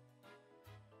 pal.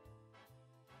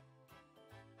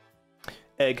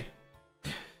 Egg.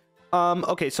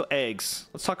 Okay, so eggs.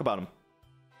 Let's talk about them.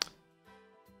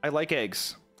 I like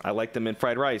eggs. I like them in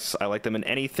fried rice. I like them in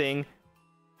anything.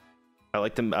 I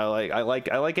like them. I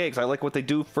like eggs. I like what they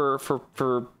do for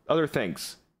other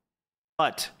things.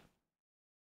 But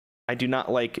I do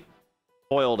not like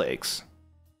boiled eggs.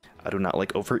 I do not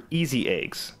like over easy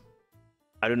eggs.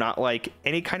 I do not like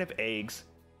any kind of eggs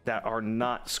that are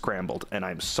not scrambled, and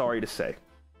I'm sorry to say.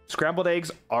 Scrambled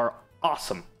eggs are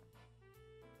awesome.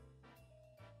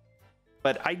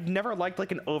 But I never liked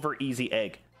like an over easy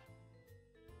egg.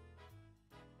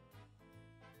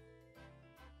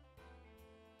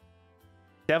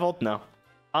 Deviled? No.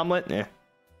 Omelet? Eh.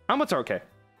 Omelets are okay.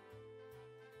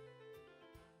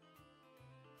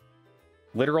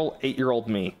 Literal 8-year-old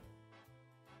me.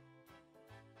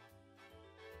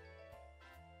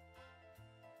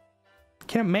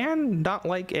 Can a man not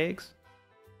like eggs?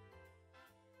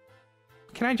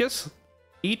 Can I just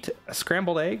eat a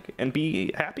scrambled egg and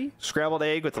be happy? Scrambled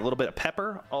egg with a little bit of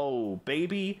pepper. Oh,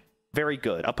 baby. Very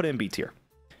good. I'll put it in B tier.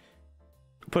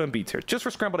 Put it in B tier. Just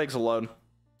for scrambled eggs alone.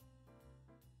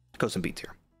 It goes in B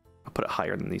tier. I'll put it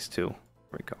higher than these two.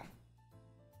 There we go.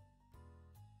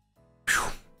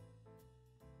 Whew.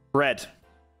 Bread.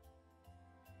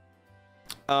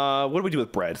 What do we do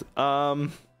with bread?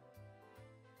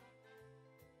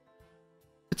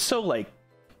 It's so like,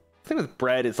 the thing with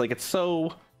bread is like, it's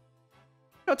so,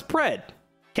 no, it's bread.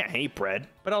 Can't hate bread,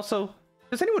 but also,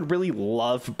 does anyone really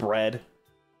love bread?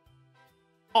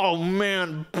 Oh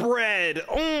man, bread.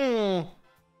 Oh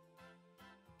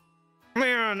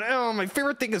man, oh, my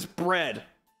favorite thing is bread.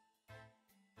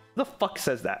 Who the fuck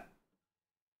says that?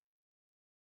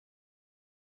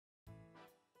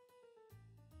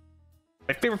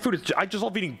 My favorite food is, I just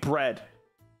love eating bread.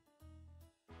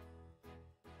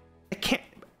 I can't.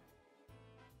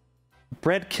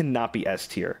 Bread cannot be S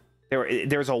tier.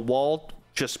 There's a wall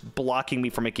just blocking me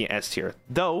from making it S tier.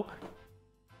 Though,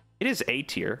 it is A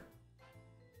tier.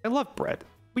 I love bread.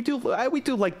 We do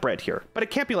like bread here, but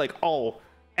it can't be like, oh,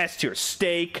 S tier,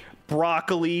 steak,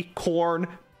 broccoli, corn,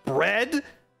 bread.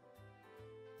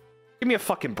 Give me a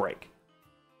fucking break.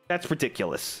 That's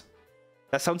ridiculous.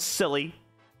 That sounds silly,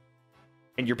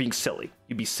 and you're being silly.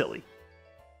 You'd be silly.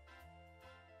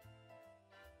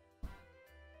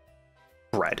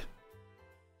 Bread.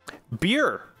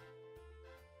 Beer.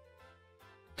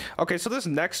 Okay, so this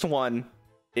next one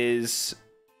is,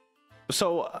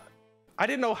 so I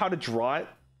didn't know how to draw it,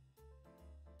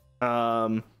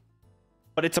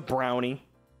 but it's a brownie.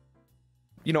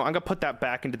 You know, I'm gonna put that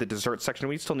back into the dessert section.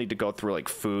 We still need to go through like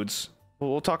foods.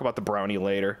 We'll talk about the brownie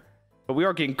later, but we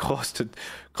are getting close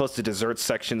to dessert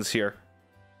sections here.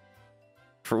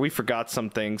 We forgot some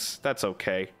things. That's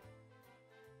okay.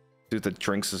 Do the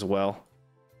drinks as well.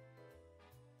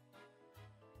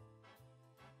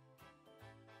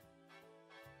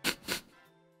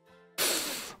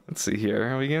 Let's see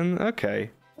here. Are we in?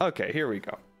 Okay. Okay, here we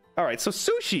go. All right, so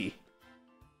sushi.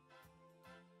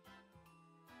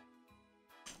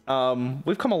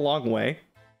 We've come a long way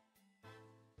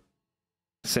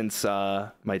since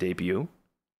my debut.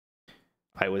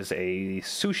 I was a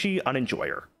sushi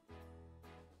unenjoyer.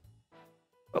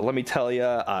 But let me tell you,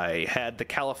 I had the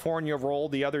California roll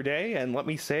the other day, and let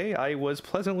me say I was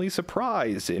pleasantly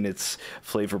surprised in its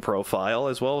flavor profile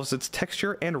as well as its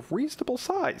texture and reasonable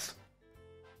size.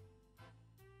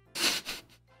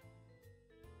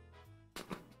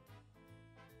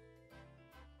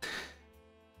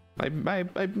 My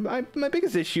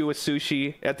biggest issue with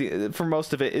sushi for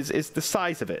most of it is the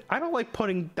size of it. I don't like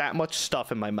putting that much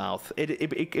stuff in my mouth.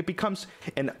 It becomes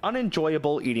an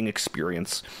unenjoyable eating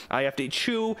experience. I have to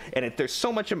chew, and there's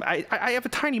so much. I have a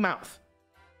tiny mouth,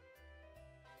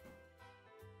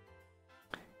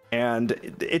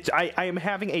 and I am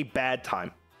having a bad time.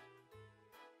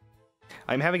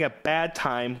 I'm having a bad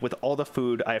time with all the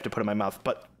food I have to put in my mouth.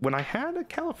 But when I had a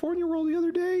California roll the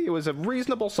other day, it was a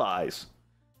reasonable size.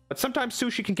 But sometimes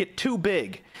sushi can get too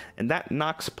big, and that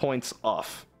knocks points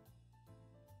off.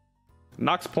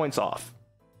 Knocks points off.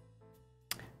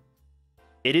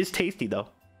 It is tasty, though.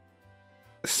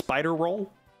 The spider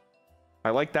roll,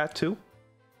 I like that, too.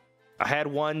 I had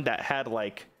one that had,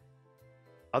 like,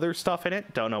 other stuff in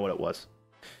it. Don't know what it was.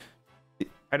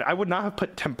 And I would not have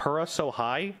put tempura so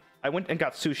high. I went and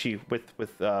got sushi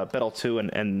with Bettel, too,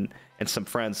 and some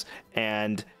friends,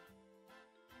 and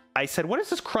I said, what is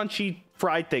this crunchy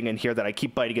fried thing in here that I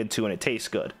keep biting into and it tastes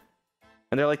good?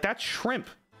 And they're like, that's shrimp.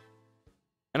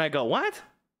 And I go, what?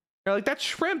 They're like, that's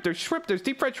shrimp. There's shrimp. There's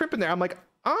deep fried shrimp in there. I'm like,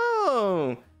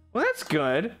 oh, well, that's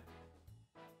good.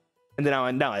 And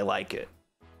then now I like it.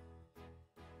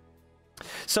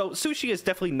 So sushi is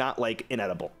definitely not like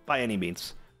inedible by any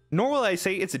means. Nor will I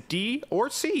say it's a D or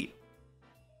C.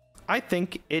 I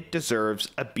think it deserves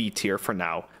a B tier for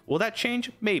now. Will that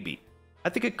change? Maybe. I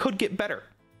think it could get better.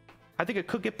 I think it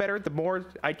could get better the more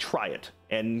I try it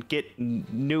and get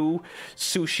new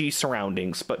sushi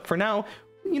surroundings. But for now,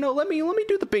 you know, let me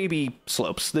do the baby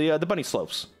slopes, the bunny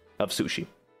slopes of sushi. You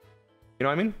know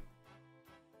what I mean?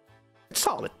 It's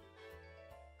solid,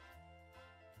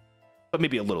 but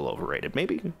maybe a little overrated.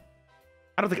 Maybe.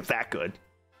 I don't think it's that good.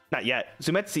 Not yet.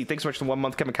 Zumetsi, thanks so much for the 1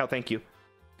 month. Kevin Cow, thank you.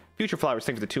 Future Flowers,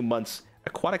 thanks for the 2 months.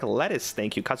 Aquatic Lettuce,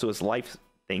 thank you. Katsua's Life,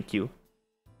 thank you.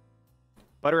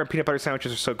 Butter and peanut butter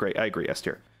sandwiches are so great. I agree,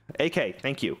 Esther. AK,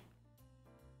 thank you.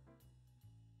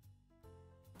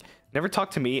 Never talk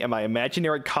to me and my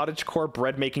imaginary cottagecore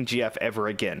bread making GF ever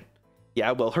again.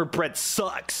 Yeah, well, her bread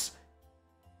sucks.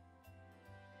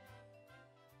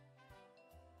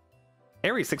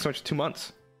 Aries, thanks so much for 2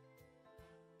 months.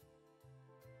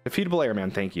 Defeatable Airman,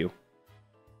 thank you.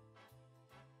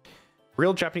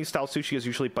 Real Japanese style sushi is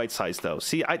usually bite-sized, though.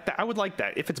 See, I would like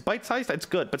that. If it's bite-sized, that's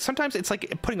good. But sometimes it's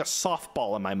like putting a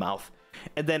softball in my mouth,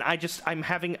 and then I'm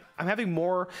having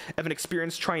more of an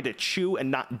experience trying to chew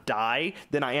and not die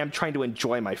than I am trying to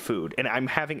enjoy my food, and I'm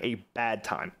having a bad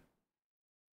time.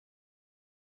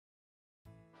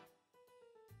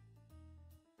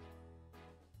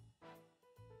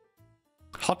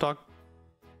 Hot dog.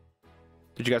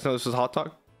 Did you guys know this was a hot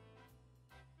dog?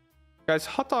 Guys,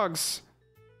 hot dogs.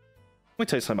 Let me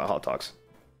tell you something about hot dogs.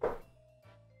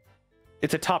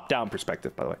 It's a top-down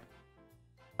perspective, by the way.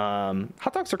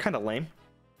 Hot dogs are kind of lame.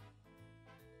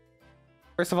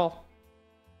 First of all,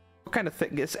 what kind of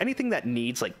thing is anything that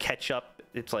needs like ketchup?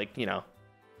 It's like, you know,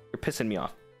 you're pissing me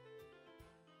off.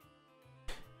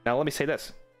 Now let me say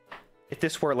this: if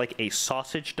this were like a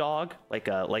sausage dog, like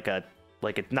a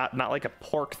not like a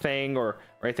pork thing or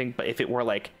anything, but if it were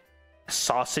like a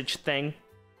sausage thing,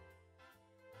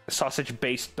 a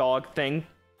sausage-based dog thing,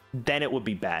 then it would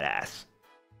be badass.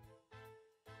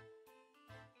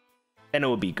 Then it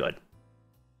would be good.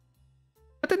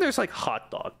 But then there's like hot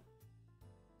dog.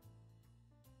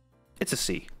 It's a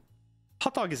C.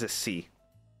 Hot dog is a C.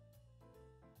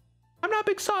 I'm not a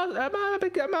big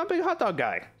hot dog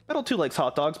guy. Bettel too likes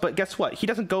hot dogs, but guess what? He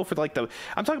doesn't go for like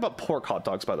I'm talking about pork hot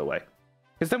dogs, by the way.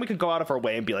 Because then we can go out of our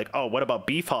way and be like, oh, what about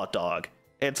beef hot dog?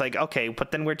 And it's like, okay,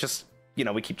 but then we're just, you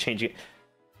know, we keep changing it.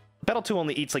 Bettel 2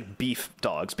 only eats like beef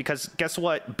dogs because guess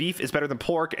what? Beef is better than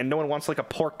pork, and no one wants like a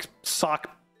pork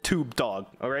sock tube dog.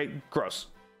 All right, gross.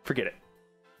 Forget it.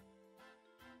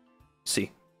 C.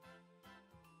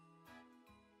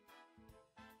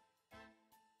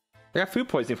 I got food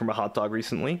poisoning from a hot dog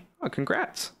recently. Oh,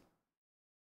 congrats.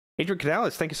 Adrian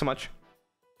Canales, thank you so much.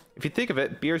 If you think of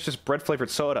it, beer is just bread-flavored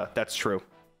soda. That's true.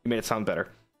 You made it sound better.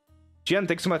 Jen,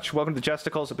 thanks so much. Welcome to the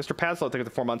Jesticles. Mr. Paslow, thank you for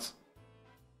the 4 months.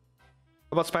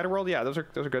 What about Spider-World? Yeah, those are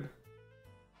good.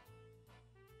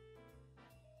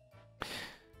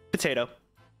 Potato.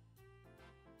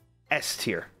 S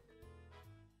tier.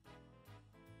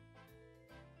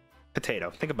 Potato.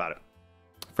 Think about it.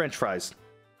 French fries.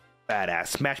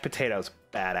 Badass. Mashed potatoes.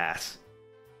 Badass.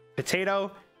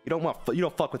 Potato. You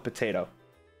don't fuck with potato.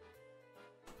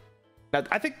 Now,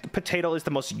 I think potato is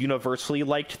the most universally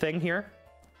liked thing here.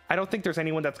 I don't think there's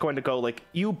anyone that's going to go like,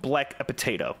 you black a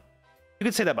potato. You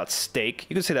can say that about steak.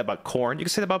 You can say that about corn. You can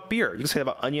say that about beer. You can say that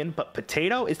about onion. But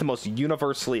potato is the most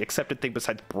universally accepted thing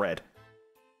besides bread.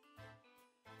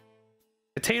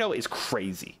 Potato is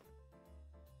crazy.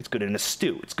 It's good in a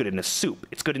stew. It's good in a soup.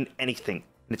 It's good in anything.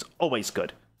 And it's always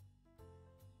good.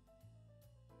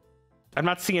 I'm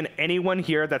not seeing anyone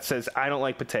here that says, I don't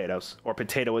like potatoes. Or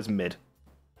potato is mid.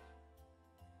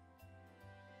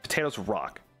 Potatoes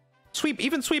rock.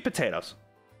 Even sweet potatoes.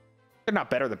 They're not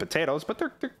better than potatoes, but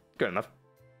they're good enough.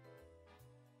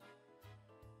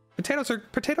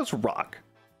 Potatoes rock.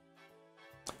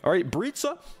 All right,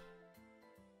 pizza.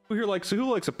 Who likes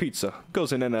a pizza?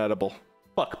 Goes in inedible.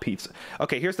 Fuck pizza.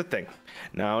 Okay, here's the thing.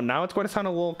 Now it's going to sound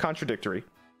a little contradictory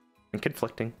and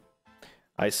conflicting.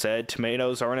 I said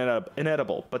tomatoes are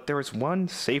inedible, but there is one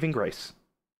saving grace.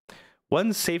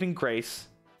 One saving grace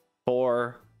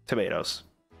for tomatoes.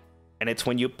 And it's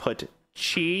when you put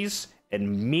cheese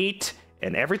and meat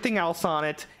and everything else on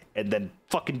it, and then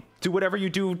fucking do whatever you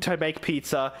do to make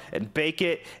pizza and bake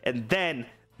it, and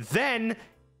then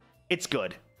it's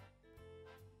good.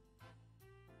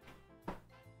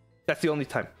 That's the only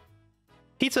time.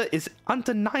 Pizza is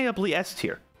undeniably S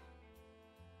tier.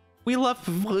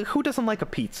 Who doesn't like a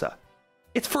pizza?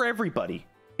 It's for everybody.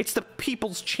 It's the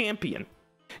people's champion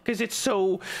because it's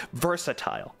so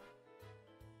versatile.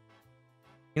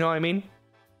 You know what I mean?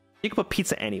 You can put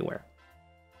pizza anywhere.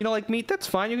 You don't like meat? That's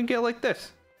fine. You can get it like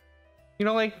this. You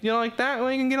don't like that?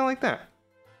 Well, you can get it like that.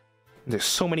 There's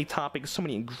so many toppings, so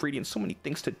many ingredients, so many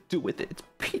things to do with it. It's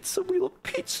pizza. We love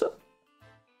pizza.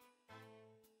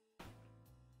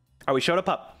 Oh, we showed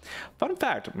up. Fun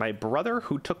fact, my brother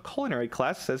who took culinary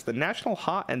class says the National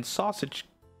Hot and Sausage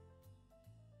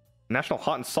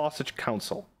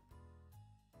Council.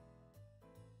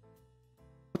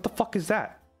 What the fuck is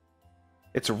that?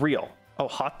 It's real. Oh,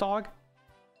 hot dog?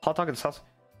 Hot dog and sausage.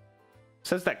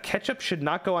 Says that ketchup should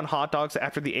not go on hot dogs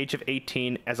after the age of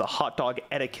 18 as a hot dog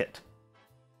etiquette.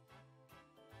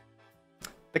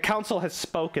 The council has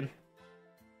spoken.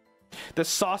 The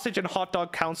Sausage and Hot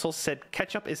Dog Council said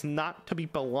ketchup is not to be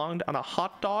belonged on a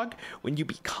hot dog when you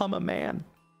become a man.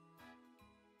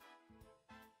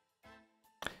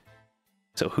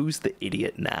 So who's the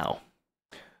idiot now?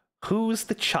 Who's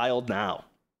the child now?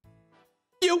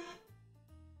 You!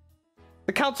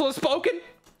 The council has spoken?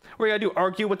 What are you gonna do,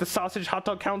 argue with the Sausage Hot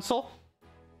Dog Council?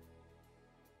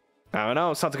 I don't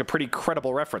know, sounds like a pretty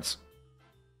credible reference.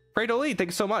 Fredo Lee, thank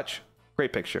you so much.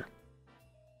 Great picture.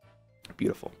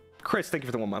 Beautiful. Chris, thank you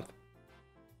for the 1 month.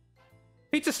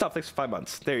 Pizza stuff, thanks for 5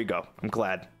 months. There you go. I'm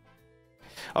glad.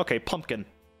 Okay, pumpkin.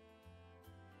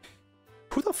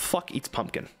 Who the fuck eats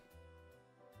pumpkin?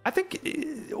 I think.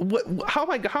 How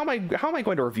am I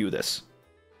going to review this?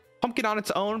 Pumpkin on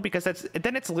its own, because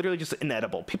then it's literally just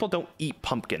inedible. People don't eat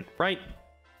pumpkin, right?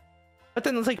 But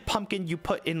then it's like pumpkin you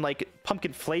put in like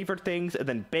pumpkin flavored things, and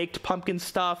then baked pumpkin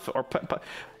stuff, or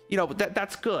you know,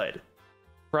 that's good,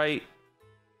 right?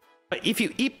 But if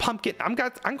you eat pumpkin, I'm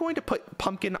going to put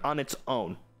pumpkin on its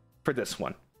own for this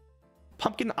one.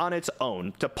 Pumpkin on its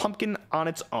own. To pumpkin on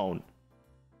its own.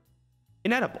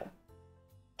 Inedible.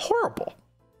 Horrible.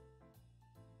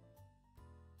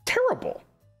 Terrible.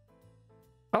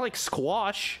 I like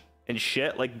squash and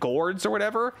shit, like gourds or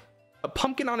whatever. A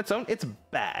pumpkin on its own, it's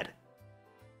bad.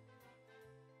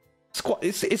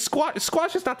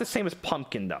 Squash is not the same as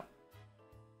pumpkin, though.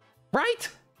 Right?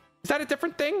 Is that a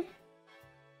different thing?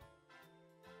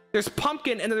 There's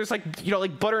pumpkin, and then there's like, you know,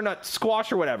 like butternut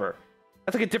squash or whatever.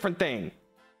 That's like a different thing.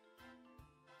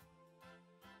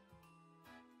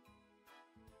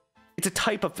 It's a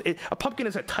type of, a pumpkin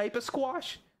is a type of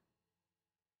squash.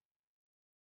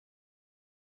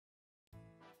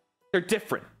 They're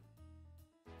different.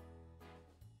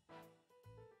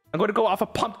 I'm going to go off a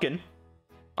pumpkin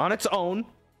on its own,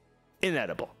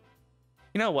 inedible.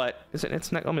 You know what?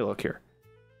 It's not, let me look here.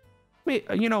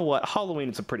 You know what? Halloween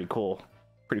is a pretty cool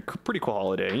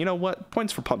holiday. You know what?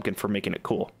 Points for pumpkin for making it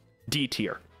cool. D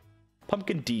tier.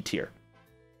 Pumpkin D tier.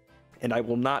 And I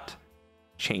will not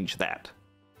change that.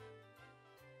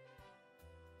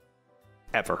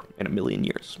 ever in a million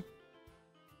years.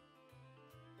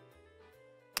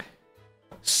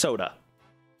 Soda.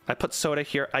 I put soda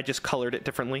here. I just colored it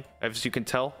differently. As you can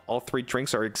tell, all 3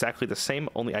 drinks are exactly the same,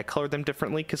 only I colored them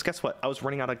differently, because guess what? I was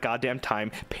running out of goddamn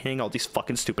time painting all these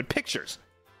fucking stupid pictures.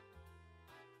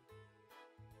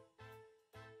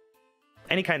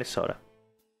 Any kind of soda.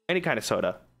 Any kind of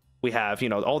soda. We have, you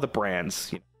know, all the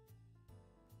brands.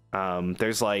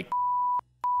 There's like...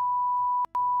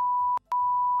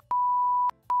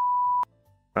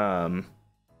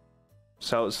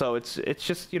 So it's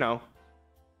just, you know...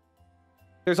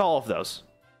 There's all of those.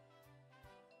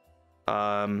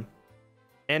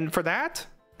 And for that,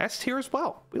 S tier as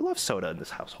well. We love soda in this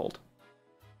household.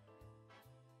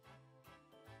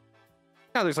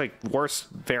 Now there's like worse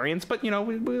variants, but you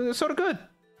know, soda good.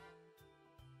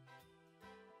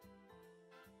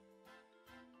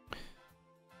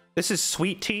 This is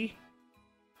sweet tea.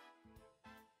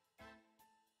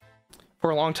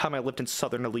 For a long time, I lived in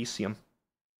Southern Elysium.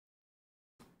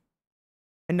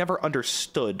 I never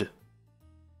understood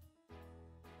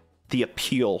the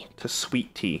appeal to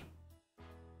sweet tea.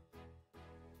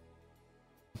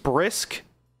 Brisk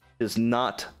does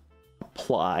not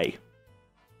apply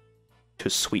to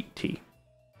sweet tea.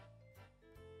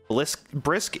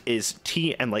 Brisk is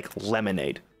tea and like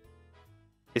lemonade.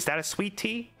 Is that a sweet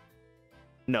tea?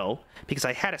 No, because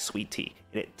I had a sweet tea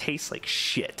and it tastes like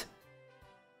shit.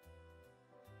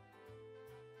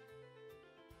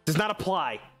 Does not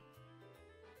apply.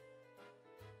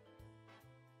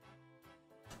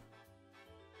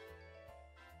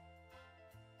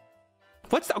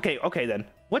 What's the, okay then.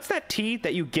 What's that tea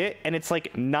that you get and it's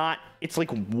like not, it's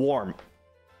like warm.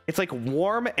 It's like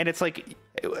warm and it's like,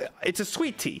 it's a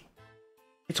sweet tea.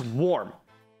 It's warm.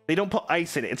 They don't put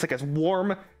ice in it. It's like a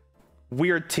warm,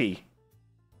 weird tea.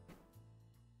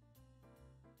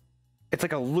 It's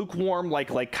like a lukewarm,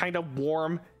 like kind of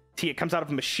warm tea. It comes out of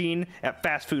a machine at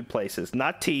fast food places.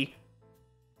 Not tea.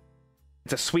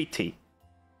 It's a sweet tea.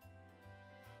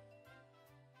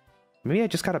 Maybe I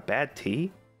just got a bad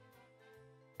tea?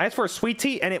 I asked for a sweet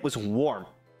tea and it was warm.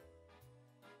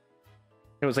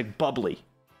 It was like bubbly.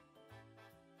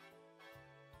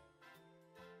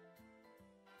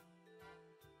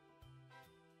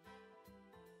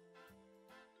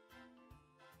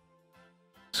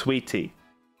 Sweet tea.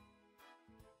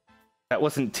 That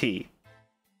wasn't tea.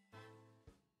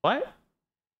 What?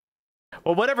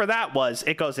 Well, whatever that was,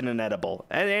 it goes in an edible.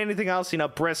 And anything else, you know,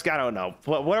 brisk, I don't know.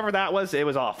 Whatever that was, it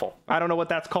was awful. I don't know what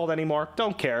that's called anymore.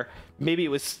 Don't care. Maybe it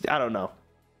was, I don't know.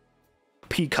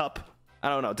 Pea cup. I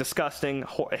don't know. Disgusting.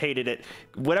 Hated it.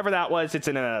 Whatever that was, it's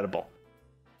in an edible.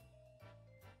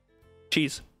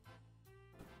 Cheese.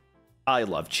 I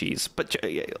love cheese. But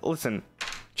listen,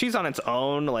 cheese on its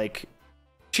own, like,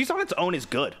 cheese on its own is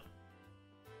good.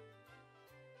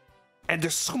 And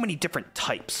there's so many different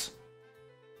types.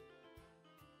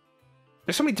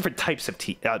 There's so many different types of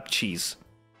cheese.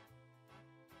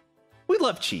 We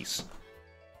love cheese.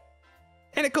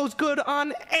 And it goes good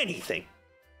on anything.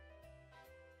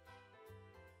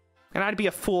 And I'd be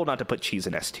a fool not to put cheese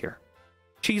in S tier.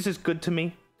 Cheese is good to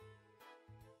me.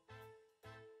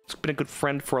 It's been a good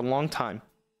friend for a long time.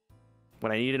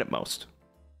 When I needed it most.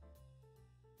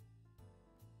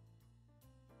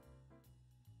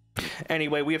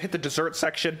 Anyway, we have hit the dessert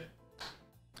section.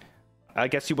 I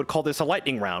guess you would call this a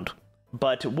lightning round.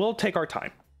 But we'll take our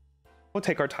time. We'll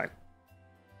take our time.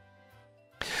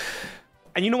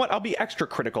 And you know what? I'll be extra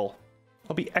critical.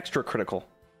 I'll be extra critical.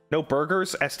 No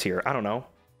burgers? S tier. I don't know.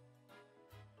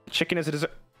 Chicken is a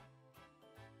dessert.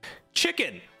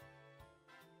 Chicken!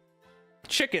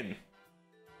 Chicken.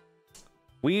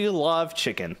 We love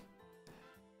chicken.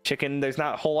 Chicken, there's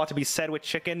not a whole lot to be said with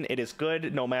chicken. It is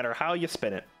good no matter how you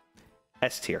spin it.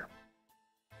 S tier.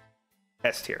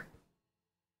 S tier.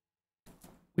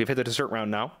 We've hit the dessert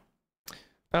round now.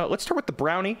 Let's start with the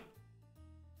brownie.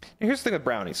 And here's the thing with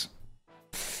brownies.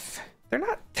 They're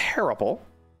not terrible.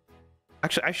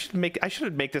 Actually, I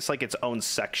should make this like its own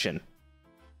section.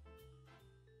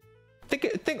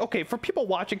 Okay, for people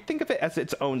watching, think of it as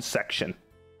its own section.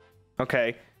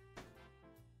 Okay.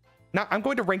 Now I'm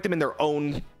going to rank them in their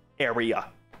own area.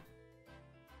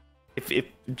 If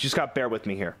just gotta bear with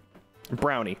me here.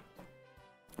 Brownie.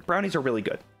 Brownies are really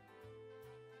good.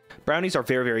 Brownies are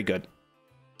very, very good.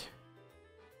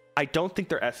 I don't think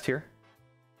they're S tier.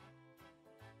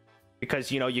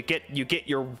 Because, you know, you get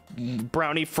your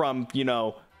brownie from, you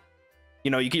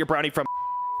get your brownie from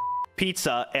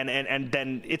pizza and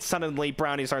then it's suddenly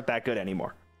brownies aren't that good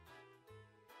anymore.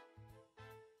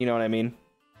 You know what I mean?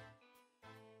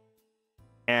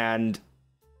 And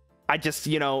I just,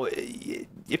 you know,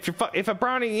 if a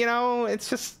brownie, you know, it's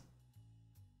just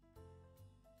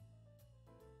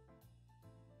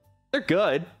They're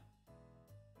good.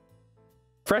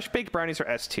 Fresh baked brownies are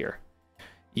S tier.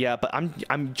 Yeah, but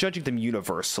I'm judging them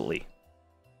universally.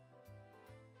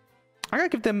 I gotta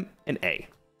give them an A.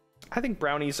 I think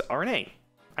brownies are an A.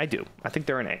 I do. I think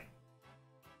they're an A.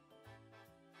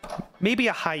 Maybe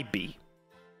a high B.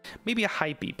 Maybe a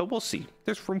high B, but we'll see.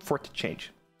 There's room for it to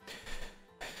change.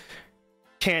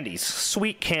 Candies,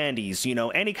 sweet candies, you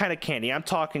know, any kind of candy. I'm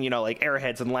talking, you know, like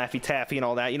Airheads and Laffy Taffy and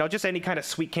all that, you know, just any kind of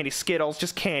sweet candy, Skittles,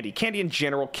 just candy. Candy in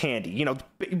general, candy. You know,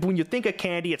 when you think of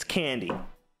candy, it's candy.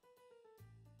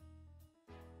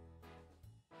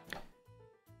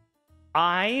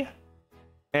 I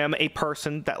am a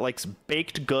person that likes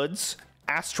baked goods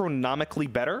astronomically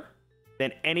better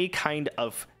than any kind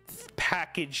of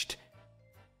packaged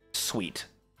sweet.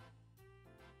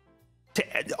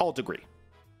 To all degree.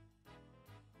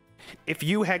 If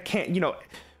you had you know,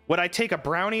 would I take a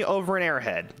brownie over an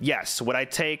Airhead? Yes. Would I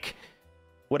take,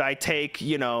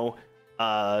 you know,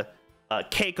 a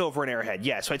cake over an Airhead?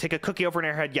 Yes. Would I take a cookie over an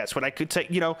Airhead? Yes. Would I could take,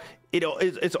 you know,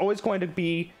 it's always going to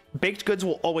be, baked goods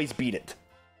will always beat it.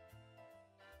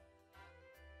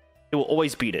 It will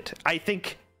always beat it. I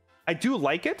think, I do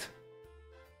like it.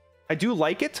 I do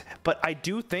like it, but I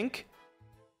do think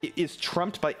it is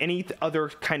trumped by any other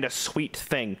kind of sweet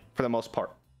thing for the most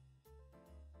part.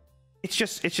 It's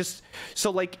just, so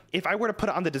like, if I were to put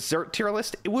it on the dessert tier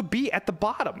list, it would be at the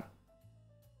bottom.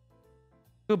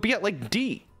 It would be at like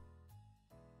D.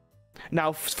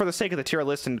 Now, for the sake of the tier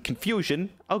list and confusion,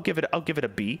 I'll give it a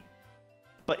B.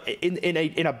 But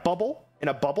in a bubble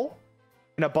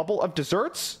of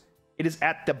desserts, it is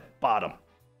at the bottom.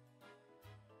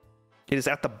 It is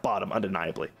at the bottom,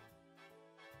 undeniably.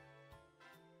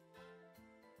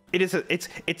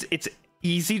 It's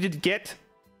easy to get.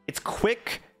 It's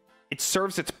quick. It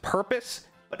serves its purpose,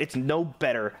 but it's no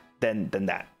better than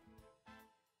that.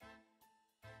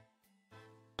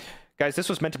 Guys, this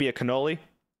was meant to be a cannoli.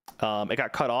 It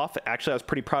got cut off. Actually, I was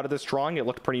pretty proud of this drawing. It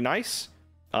looked pretty nice.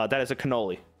 That is a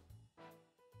cannoli.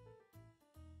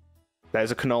 That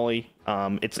is a cannoli.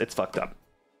 It's fucked up.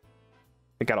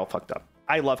 It got all fucked up.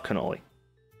 I love cannoli.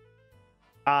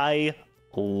 I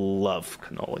love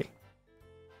cannoli.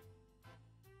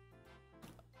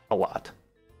 A lot.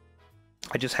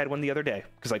 I just had one the other day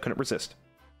because I couldn't resist.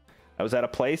 I was at a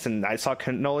place and I saw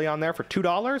cannoli on there for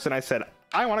 $2 and I said,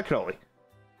 I want a cannoli.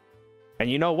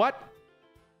 And you know what?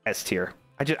 S tier.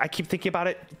 I keep thinking about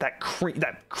it. That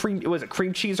cream, was it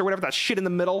cream cheese or whatever? That shit in the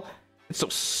middle. It's so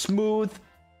smooth.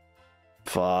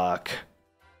 Fuck.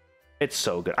 It's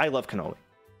so good. I love cannoli.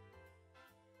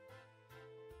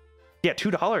 Yeah,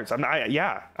 $2.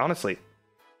 Yeah, honestly.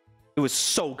 It was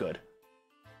so good.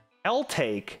 I'll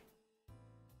take.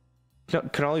 No,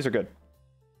 cannolis are good.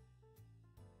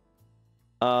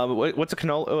 What's a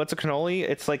cannoli? What's a cannoli?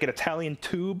 It's like an Italian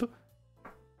tube.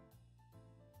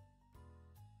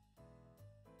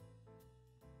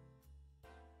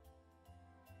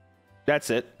 That's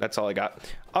it. That's all I got.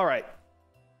 All right.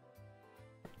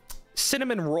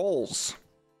 Cinnamon rolls.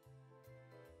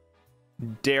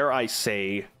 Dare I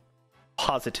say,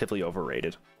 positively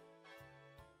overrated.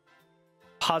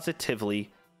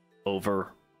 Positively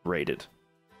overrated.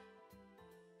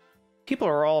 People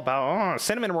are all about, oh,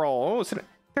 cinnamon roll. Oh,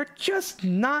 they're just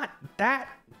not that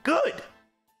good.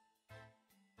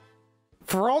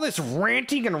 For all this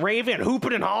ranting and raving and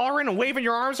hooping and hollering and waving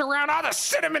your arms around, oh, the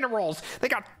cinnamon rolls. They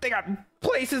got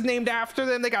places named after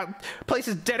them. They got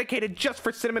places dedicated just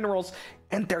for cinnamon rolls,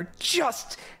 and they're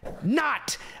just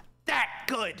not that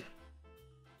good.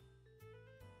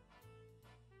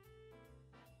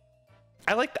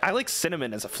 I like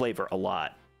cinnamon as a flavor a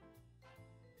lot.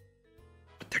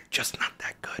 But they're just not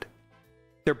that good.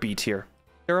 They're B tier.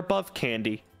 They're above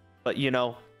candy, but you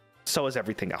know, so is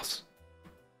everything else.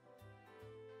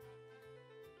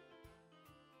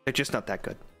 They're just not that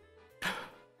good.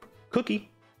 Cookie.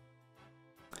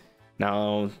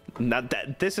 Now, not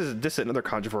that this is another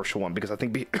controversial one because I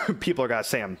think people are gonna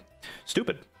say I'm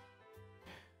stupid.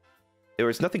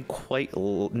 There's nothing quite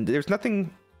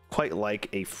like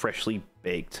a freshly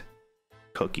baked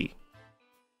cookie.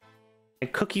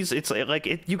 And cookies, it's like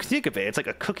you can think of it. It's like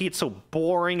a cookie. It's so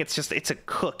boring. It's a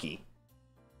cookie.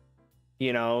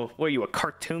 You know, what are you, a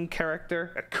cartoon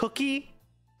character? A cookie?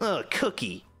 Ugh,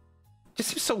 cookie. Just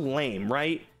seems so lame,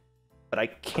 right? But I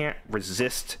can't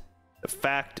resist the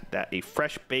fact that a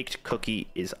fresh baked cookie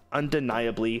is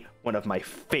undeniably one of my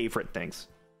favorite things.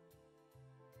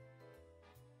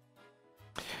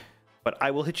 But I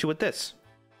will hit you with this.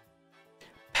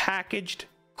 Packaged,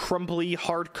 crumbly,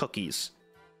 hard cookies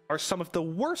are some of the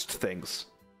worst things.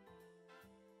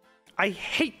 I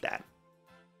hate that.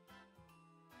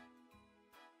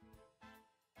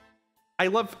 I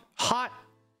love hot,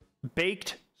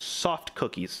 baked, soft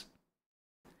cookies.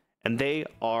 And they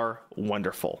are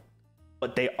wonderful.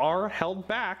 But they are held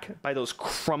back by those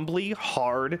crumbly,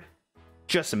 hard,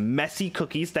 just messy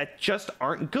cookies that just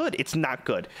aren't good. It's not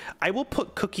good. I will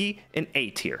put cookie in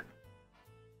A tier.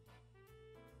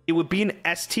 It would be an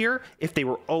S tier if they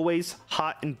were always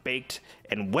hot and baked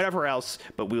and whatever else,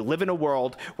 but we live in a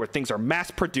world where things are mass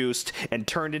produced and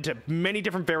turned into many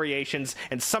different variations,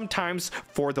 and sometimes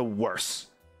for the worse.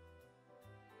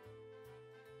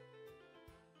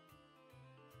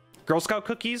 Girl Scout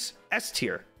cookies, S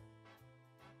tier.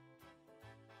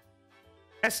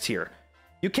 S tier.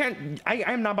 You can't,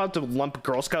 I'm not about to lump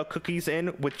Girl Scout cookies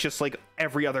in with just like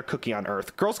every other cookie on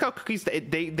earth. Girl Scout cookies,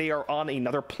 they are on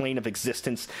another plane of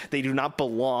existence. They do not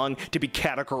belong to be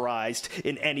categorized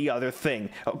in any other thing.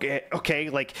 Okay,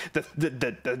 like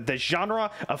the genre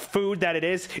of food that it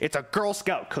is, it's a Girl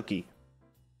Scout cookie.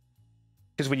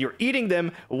 Because when you're eating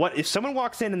them, what if someone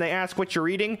walks in and they ask what you're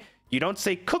eating, you don't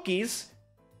say cookies,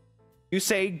 you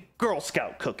say Girl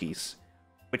Scout cookies,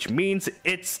 which means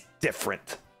it's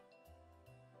different.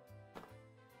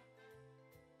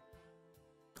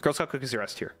 Girl Scout cookies are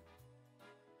S tier.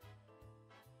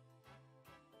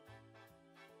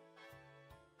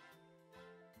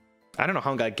 I don't know how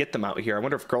I'm gonna get them out here. I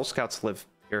wonder if Girl Scouts live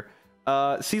here.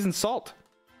 Seasoned salt.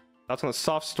 That's on the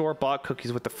soft store-bought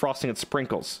cookies with the frosting and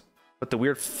sprinkles, with the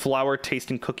weird flour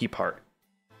tasting cookie part.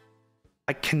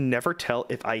 I can never tell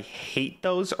if I hate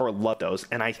those or love those,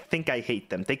 and I think I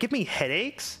hate them. They give me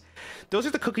headaches. Those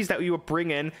are the cookies that you would bring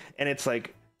in, and it's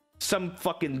like some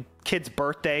fucking kid's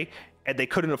birthday, and they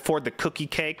couldn't afford the cookie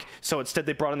cake, so instead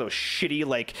they brought in those shitty,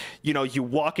 like, you know, you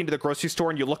walk into the grocery store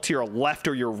and you look to your left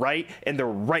or your right, and they're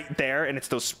right there, and it's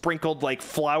those sprinkled, like,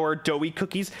 flour doughy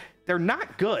cookies. They're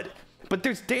not good, but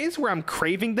there's days where I'm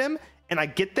craving them, and I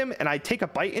get them, and I take a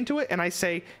bite into it, and I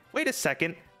say, wait a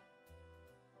second,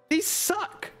 these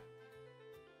suck.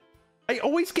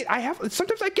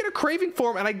 Sometimes I get a craving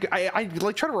for them, and I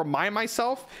like try to remind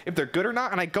myself if they're good or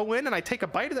not, and I go in and I take a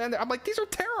bite of them, and I'm like, these are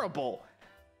terrible.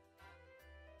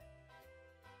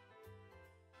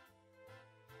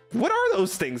 What are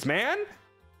those things, man?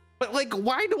 But like,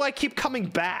 why do I keep coming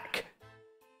back?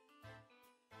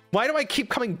 Why do I keep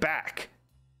coming back?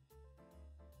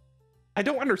 I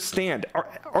don't understand.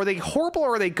 Are they horrible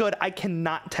or are they good? I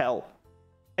cannot tell.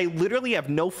 I literally have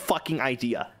no fucking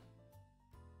idea.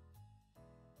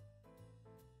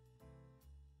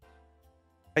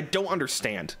 I don't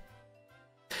understand.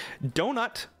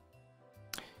 Donut.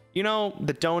 You know,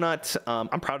 the donut,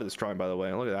 I'm proud of this drawing, by the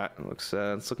way. Look at that. It looks,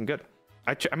 it's looking good.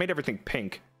 I made everything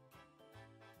pink.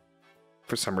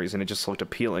 For some reason, it just looked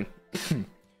appealing.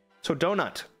 So,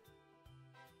 donut.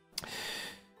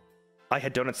 I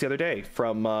had donuts the other day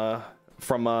from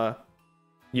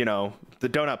you know, the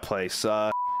donut place.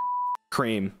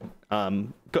 Cream.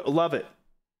 Love it.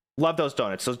 Love those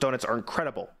donuts. Those donuts are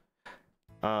incredible.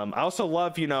 I also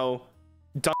love, you know,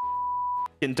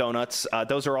 Dunkin' Donuts.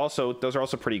 Those are also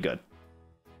pretty good.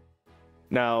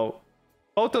 Now,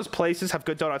 both those places have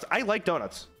good donuts. I like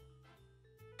donuts.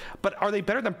 But are they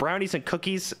better than brownies and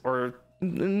cookies? Or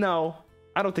no,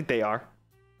 I don't think they are.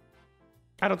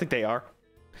 I don't think they are.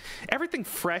 Everything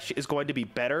fresh is going to be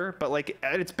better, but like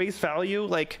at its base value,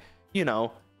 like, you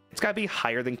know, it's got to be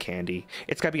higher than candy.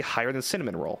 It's got to be higher than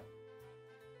cinnamon roll.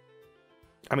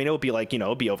 I mean, it would be like, you know,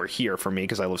 it'll be over here for me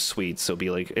because I love sweets. So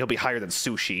it'll be higher than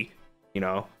sushi, you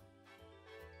know.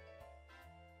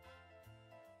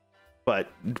 But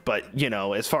you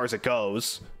know, as far as it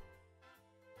goes,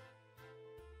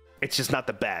 it's just not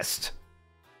the best.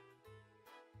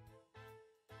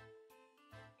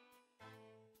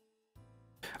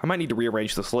 I might need to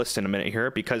rearrange this list in a minute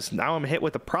here because now I'm hit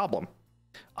with a problem.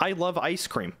 I love ice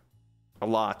cream a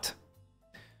lot.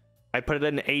 I put it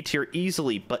in A tier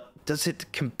easily, but does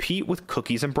it compete with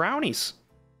cookies and brownies?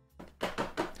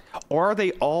 Or are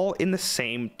they all in the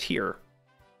same tier?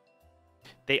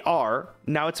 They are.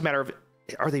 Now it's a matter of,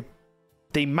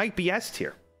 they might be S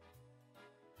tier.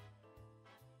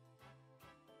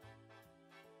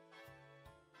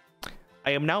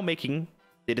 I am now making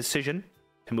the decision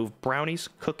to move brownies,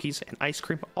 cookies, and ice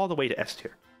cream all the way to S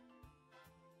tier.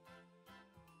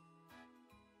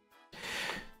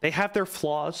 They have their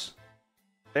flaws.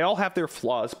 They all have their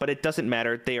flaws, but it doesn't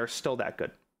matter. They are still that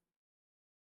good.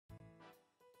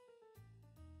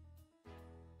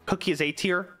 Cookie is A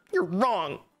tier? You're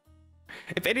wrong.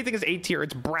 If anything is A tier,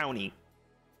 it's brownie.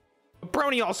 But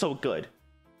brownie also good.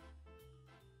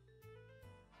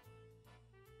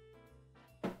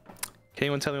 Can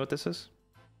anyone tell me what this is?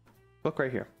 Look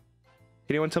right here.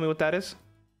 Can anyone tell me what that is?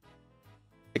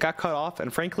 got cut off,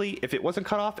 and frankly, if it wasn't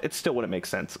cut off, it still wouldn't make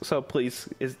sense. So please,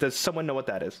 does someone know what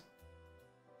that is?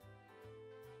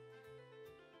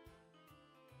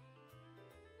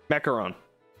 Macaron.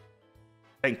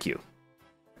 Thank you.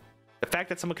 The fact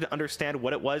that someone can understand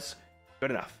what it was,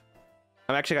 good enough.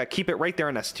 I'm actually gonna keep it right there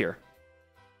in S tier.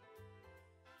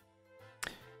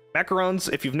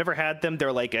 Macarons, if you've never had them,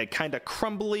 they're like a kind of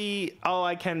crumbly. Oh,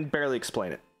 I can barely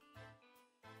explain it.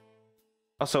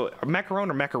 Also, macaron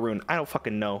or macaroon, I don't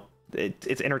fucking know.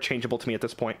 It's interchangeable to me at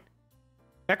this point.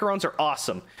 Macarons are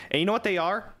awesome. And you know what they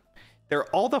are? They're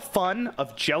all the fun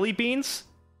of jelly beans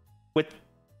with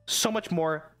so much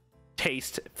more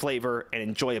taste, flavor,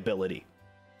 and enjoyability.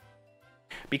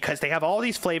 Because they have all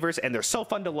these flavors and they're so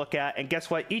fun to look at, and guess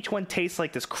what? Each one tastes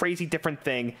like this crazy different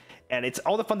thing, and it's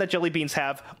all the fun that jelly beans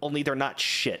have, only they're not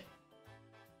shit.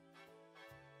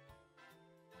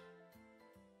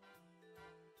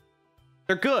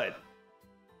 They're good.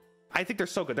 I think they're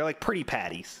so good. They're like pretty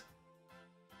patties.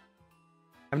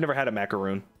 I've never had a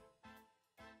macaroon.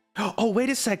 Oh, wait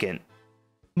a second.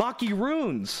 Maki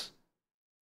runes.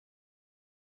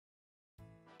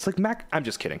 It's like I'm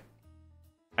just kidding.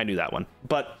 I knew that one.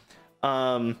 But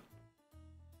yeah,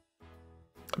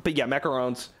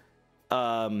 macarons.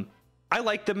 I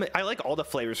like them. I like all the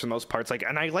flavors for the most parts. Like,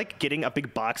 and I like getting a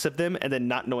big box of them and then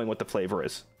not knowing what the flavor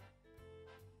is.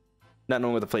 Not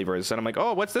knowing what the flavor is. And I'm like,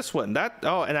 oh, what's this one?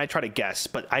 And I try to guess,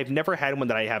 but I've never had one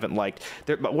that I haven't liked.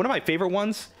 One of my favorite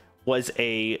ones was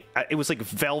it was like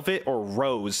velvet or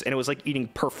rose, and it was like eating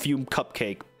perfume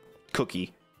cupcake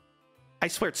cookie. I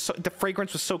swear, the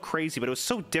fragrance was so crazy, but it was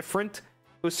so different.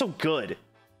 It was so good. It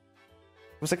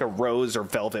was like a rose or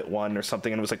velvet one or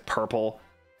something, and it was like purple.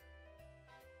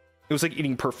 It was like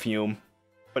eating perfume,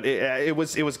 but it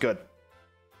was good.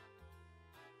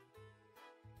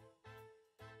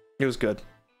 It was good.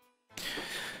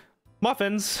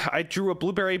 Muffins. I drew a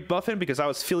blueberry muffin because I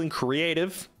was feeling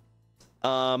creative.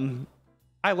 I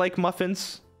like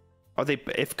muffins.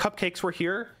 If cupcakes were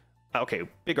here? Okay,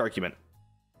 big argument.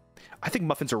 I think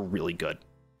muffins are really good.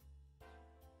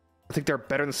 I think they're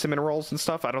better than cinnamon rolls and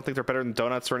stuff. I don't think they're better than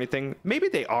donuts or anything. Maybe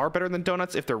they are better than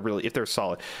donuts if they're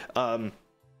solid. I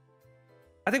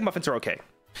think muffins are okay.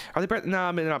 Are they better? No,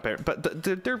 I mean, they're not better. But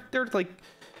they're like,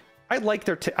 I like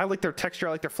their texture.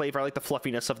 I like their flavor. I like the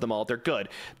fluffiness of them all. They're good.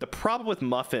 The problem with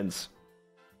muffins,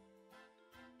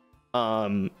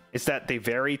 is that they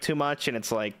vary too much, and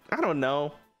it's like, I don't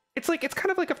know. It's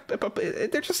kind of like they're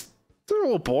a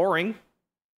little boring.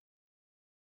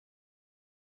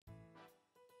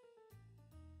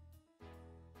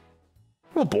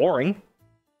 A little boring.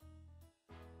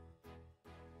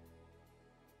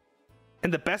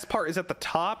 And the best part is at the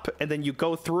top, and then you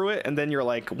go through it, and then you're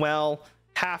like, well,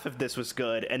 half of this was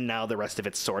good, and now the rest of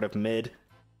it's sort of mid.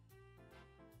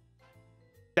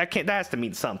 That has to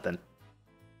mean something.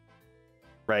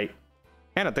 Right?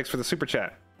 Anna, thanks for the super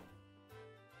chat.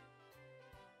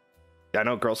 Yeah, I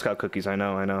know Girl Scout cookies. I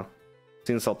know.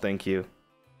 Seen Salt, thank you.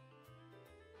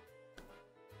 All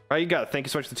right, you got it. Thank you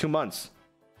so much for 2 months.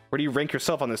 Where do you rank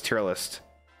yourself on this tier list?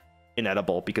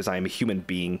 Inedible, because I am a human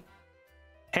being.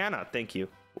 Hannah, thank you.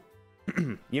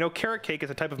 You know, carrot cake is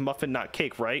a type of muffin, not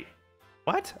cake, right?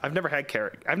 What? I've never had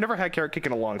carrot cake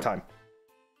in a long time.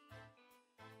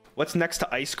 What's next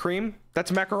to ice cream?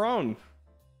 That's macaron.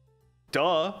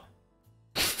 Duh.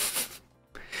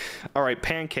 All right,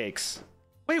 pancakes.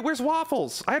 Wait, where's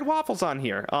waffles? I had waffles on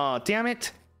here. Aw, damn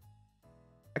it.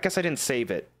 I guess I didn't save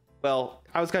it. Well,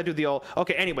 I was gonna do the old...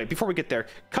 Okay, anyway, before we get there,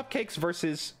 cupcakes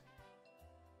versus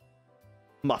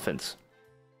muffins.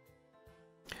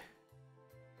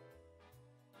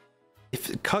 If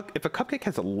a cupcake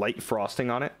has a light frosting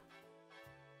on it,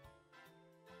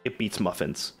 it beats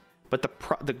muffins. But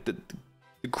the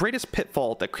greatest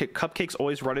pitfall that cupcakes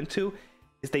always run into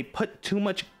is they put too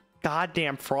much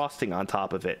goddamn frosting on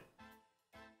top of it.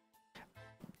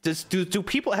 Do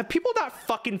people not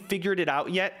fucking figured it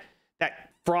out yet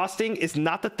that frosting is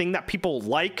not the thing that people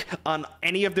like on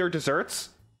any of their desserts?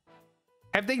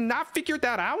 Have they not figured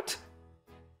that out?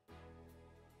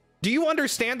 Do you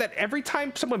understand that every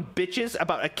time someone bitches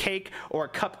about a cake or a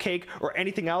cupcake or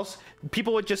anything else,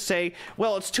 people would just say,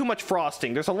 well, it's too much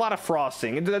frosting. There's a lot of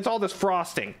frosting. And there's all this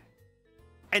frosting.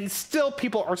 And still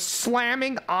people are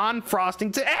slamming on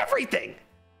frosting to everything.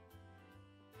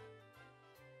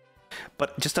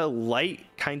 But just a light,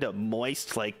 kind of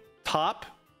moist, like, top.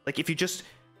 Like, if you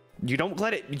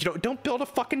don't build a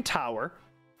fucking tower.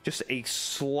 Just a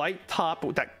slight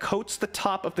top that coats the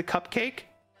top of the cupcake.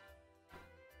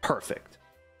 Perfect.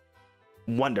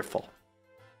 Wonderful.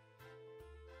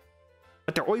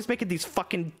 But they're always making these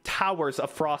fucking towers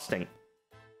of frosting.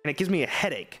 And it gives me a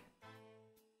headache.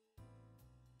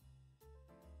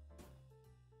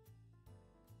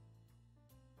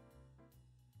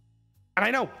 And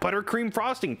I know, buttercream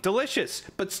frosting, delicious,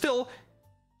 but still,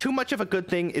 too much of a good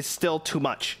thing is still too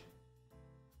much.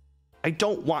 I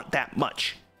don't want that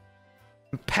much.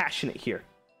 I'm passionate here.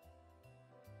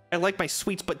 I like my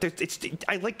sweets, but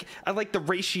I like the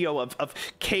ratio of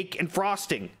cake and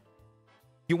frosting.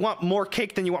 You want more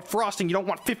cake than you want frosting. You don't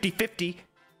want 50-50,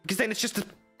 because then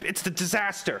it's the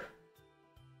disaster.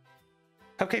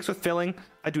 Cupcakes with filling?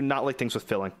 I do not like things with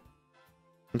filling.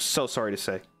 I'm so sorry to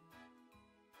say.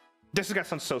 This is gonna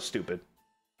sound so stupid.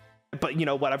 But you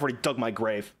know what? I've already dug my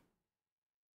grave.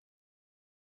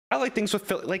 I like things with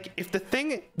filling. Like, if the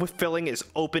thing with filling is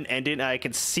open-ended and I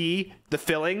can see the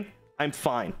filling, I'm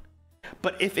fine.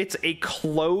 But if it's a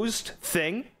closed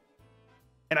thing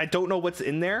and I don't know what's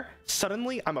in there,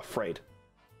 suddenly I'm afraid.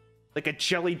 Like a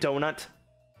jelly donut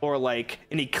or like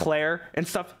an eclair and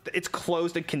stuff, it's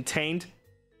closed and contained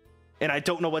and I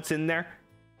don't know what's in there.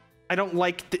 I don't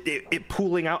like it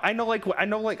pooling out. I like what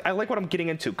I'm getting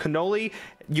into. Cannoli,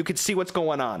 you can see what's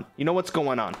going on. You know what's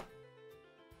going on.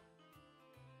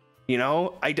 You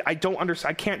know, I don't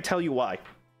understand. I can't tell you why.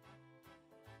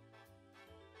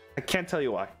 I can't tell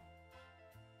you why.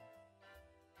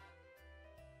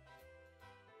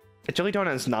 A jelly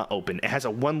donut is not open. It has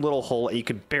a one little hole and you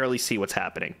can barely see what's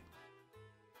happening.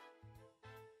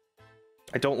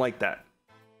 I don't like that.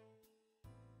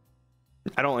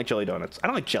 I don't like jelly donuts. I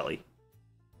don't like jelly.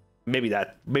 Maybe I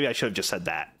should have just said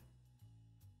that.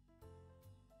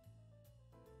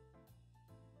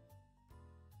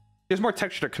 There's more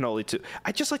texture to cannoli too.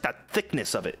 I just like that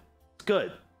thickness of it. It's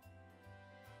good.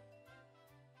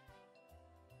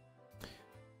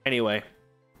 Anyway,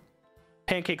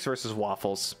 pancakes versus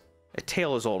waffles. A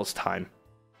tale as old as time.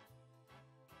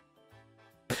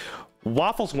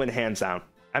 Waffles win hands down.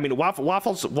 I mean,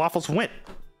 waffles win.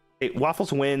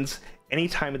 Waffles wins any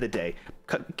time of the day.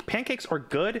 Pancakes are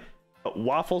good, but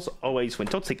waffles always win.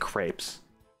 Don't say crepes.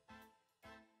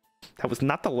 That was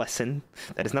not the lesson.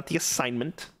 That is not the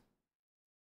assignment.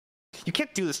 You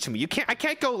can't do this to me. I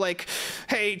can't go like,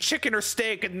 hey, chicken or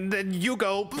steak, and then you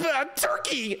go,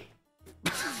 turkey.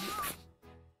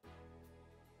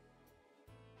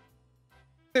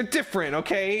 They're different,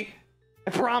 okay?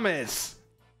 I promise.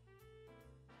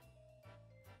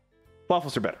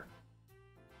 Waffles are better.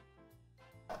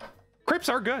 Crepes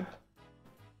are good.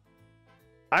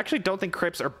 I actually don't think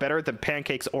crepes are better than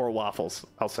pancakes or waffles,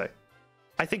 I'll say.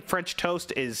 I think French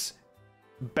toast is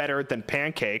better than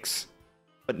pancakes,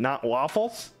 but not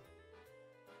waffles.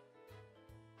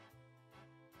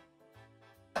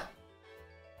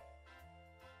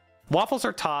 Waffles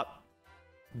are top.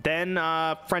 Then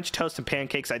French toast and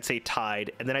pancakes, I'd say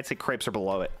tied, and then I'd say crepes are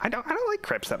below it. I don't like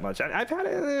crepes that much. I've had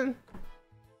it.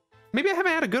 Maybe I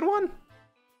haven't had a good one.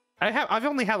 I've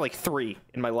only had like 3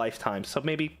 in my lifetime, so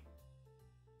maybe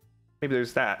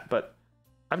there's that. But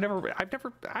I've never. I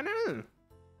don't know.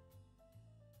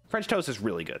 French toast is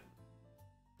really good.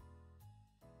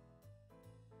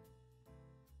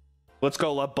 Let's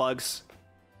go, love bugs.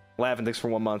 Lavin, thanks for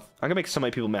 1 month. I'm gonna make so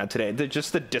many people mad today.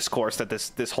 Just the discourse that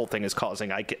this whole thing is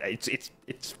causing.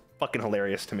 It's fucking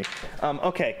hilarious to me.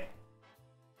 Okay.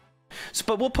 So,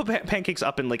 but we'll put pancakes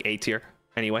up in like A tier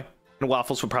anyway, and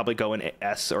waffles would probably go in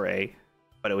S or A,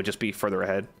 but it would just be further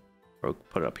ahead. We'll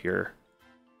put it up here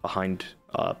behind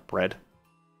bread.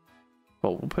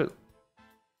 Well, we'll put it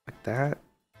like that.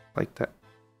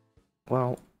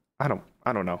 Well, I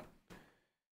don't know.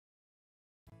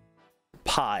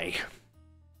 Pie.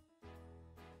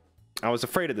 I was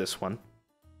afraid of this one.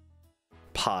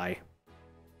 Pie.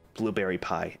 Blueberry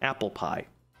pie. Apple pie.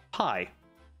 Pie.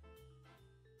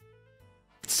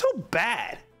 It's so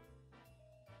bad.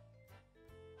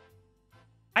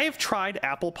 I have tried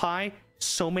apple pie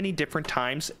so many different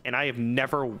times, and I have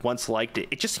never once liked it.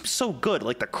 It just seems so good.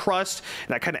 Like the crust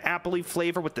and that kind of appley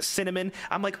flavor with the cinnamon.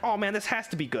 I'm like, oh man, this has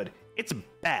to be good. It's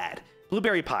bad.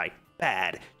 Blueberry pie.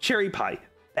 Bad. Cherry pie.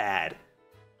 Bad.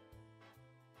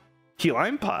 Key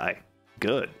lime pie.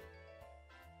 Good.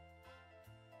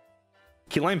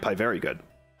 Key lime pie, very good.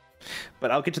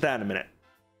 But I'll get to that in a minute.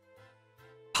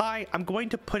 Pie, I'm going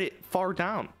to put it far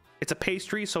down. It's a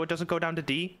pastry, so it doesn't go down to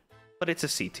D, but it's a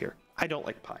C tier. I don't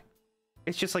like pie.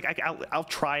 It's just like, I'll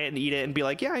try it and eat it and be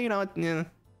like, yeah, you know, yeah.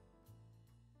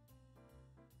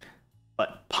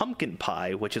 But pumpkin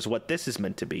pie, which is what this is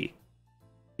meant to be,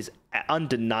 is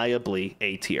undeniably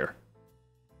A tier.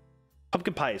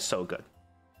 Pumpkin pie is so good.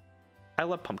 I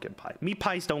love pumpkin pie. Meat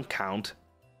pies don't count.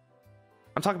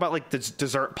 I'm talking about like the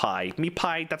dessert pie. Meat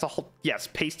pie, that's a whole, yes,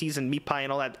 pasties and meat pie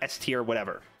and all that, S tier,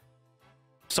 whatever.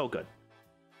 So good.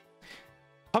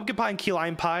 Pumpkin pie and key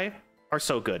lime pie are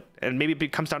so good. And maybe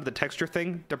it comes down to the texture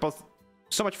thing. They're both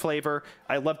so much flavor.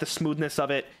 I love the smoothness of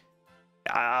it.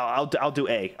 I'll do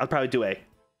A. I'll probably do A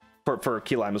for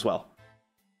key lime as well.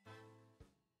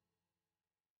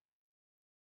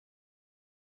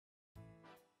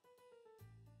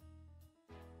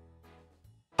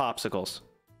 Popsicles.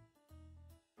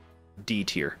 D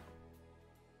tier.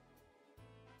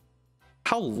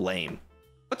 How lame.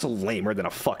 What's lamer than a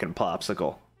fucking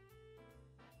popsicle?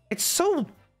 It's so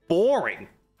boring.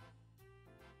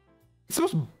 It's the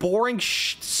most boring,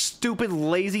 stupid,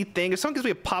 lazy thing. If someone gives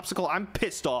me a popsicle, I'm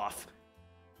pissed off.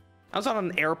 I was on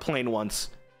an airplane once,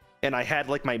 and I had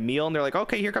like my meal, and they're like,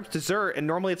 okay, here comes dessert. And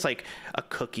normally it's like a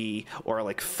cookie or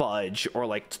like fudge or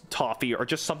like toffee or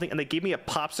just something. And they gave me a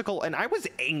popsicle, and I was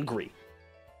angry.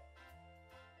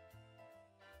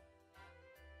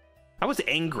 I was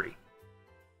angry.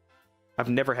 I've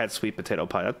never had sweet potato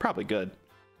pie. That's probably good.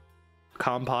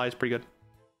 Con pie is pretty good.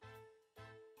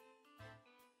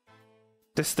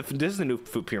 This is the new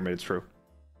food pyramid. It's true.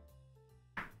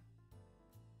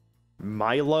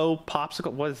 Milo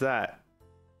popsicle. What is that?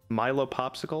 Milo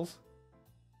popsicles.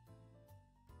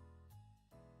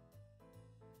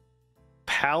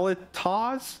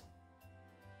 Paletas.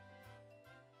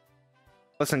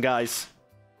 Listen, guys.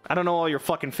 I don't know all your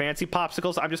fucking fancy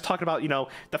popsicles. I'm just talking about, you know,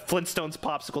 the Flintstones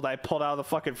popsicle that I pulled out of the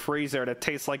fucking freezer that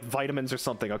tastes like vitamins or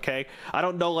something, okay? I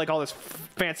don't know, like, all this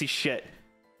fancy shit.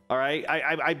 All right?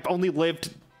 I only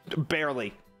lived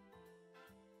barely.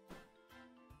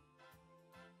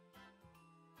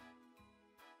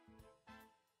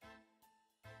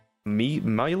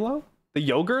 Milo? The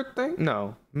yogurt thing?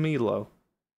 No. Milo.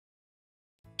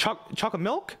 Chocolate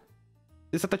milk?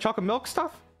 Is that the chocolate milk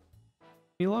stuff?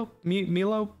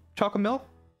 Milo chocolate milk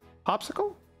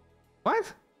popsicle?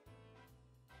 What?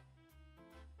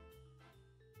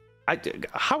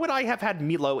 How would I have had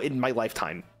Milo in my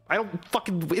lifetime? I don't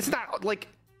fucking... Isn't that like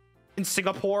in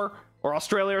Singapore or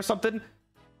Australia or something?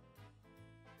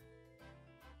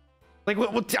 Like,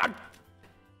 what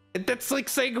that's like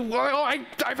saying, well,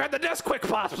 I've had the Nesquik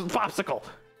popsicle.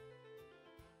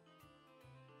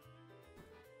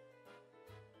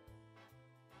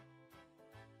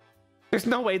 There's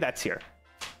no way that's here.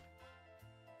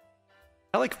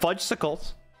 I like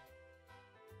fudgesicles.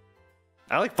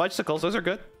 I like fudgesicles. Those are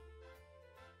good.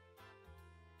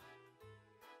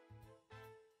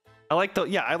 I like the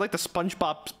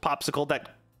SpongeBob popsicle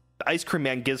that the ice cream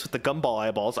man gives with the gumball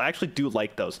eyeballs. I actually do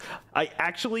like those. I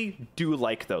actually do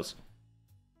like those.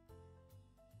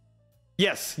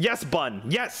 Yes, yes, Bun.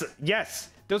 Yes, yes.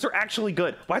 Those are actually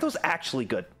good. Why are those actually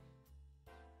good?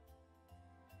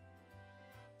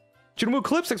 Junamu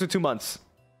Clips, thanks for 2 months.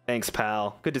 Thanks,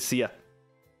 pal. Good to see ya.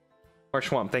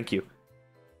 Marshwam, thank you.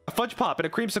 A fudge pop and a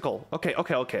creamsicle. Okay.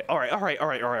 All right.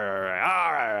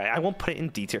 I won't put it in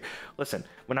D tier. Listen,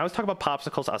 when I was talking about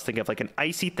popsicles, I was thinking of like an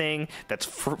icy thing that's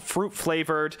fruit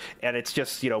flavored, and it's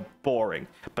just, you know, boring.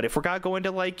 But if we're gonna go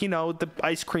into like, you know, the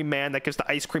ice cream man that gives the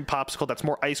ice cream popsicle that's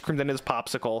more ice cream than his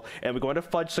popsicle, and we go into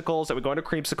fudgesicles, and we go into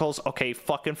creamsicles, okay,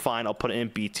 fucking fine. I'll put it in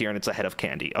B tier, and it's ahead of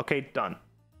candy. Okay, done.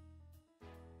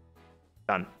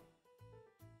 Done.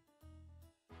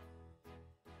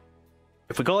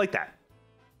 If we go like that,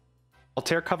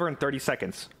 Altair cover in 30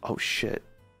 seconds. Oh shit.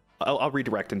 I'll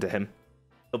redirect into him.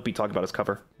 He'll be talking about his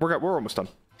cover. We're almost done.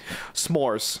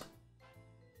 S'mores.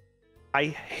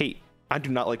 I do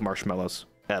not like marshmallows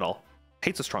at all.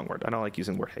 Hate's a strong word. I don't like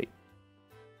using the word hate.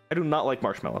 I do not like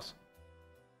marshmallows.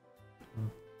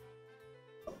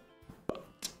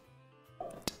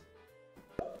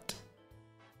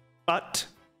 But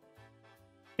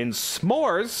in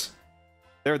s'mores,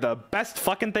 they're the best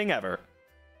fucking thing ever.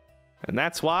 And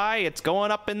that's why it's going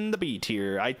up in the B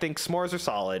tier. I think s'mores are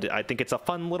solid. I think it's a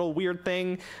fun little weird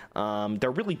thing.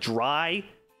 They're really dry.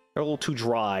 They're a little too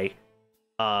dry.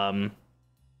 I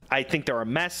think they're a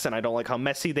mess, and I don't like how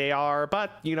messy they are. But,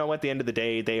 you know, at the end of the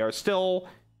day, they are still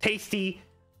tasty.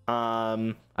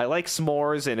 I like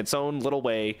s'mores in its own little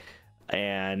way.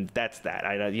 And that's that.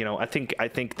 I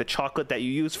think the chocolate that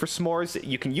you use for s'mores,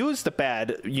 you can use the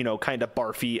bad, you know, kind of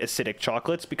barfy acidic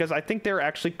chocolates, because I think they're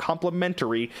actually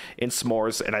complementary in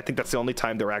s'mores, and I think that's the only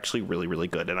time they're actually really, really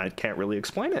good, and I can't really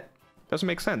explain it. Doesn't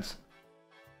make sense.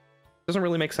 Doesn't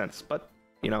really make sense, but,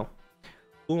 you know,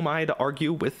 who am I to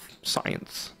argue with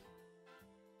science?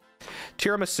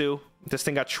 Tiramisu. This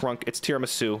thing got shrunk. It's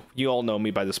tiramisu. You all know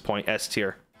me by this point. S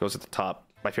tier goes at the top.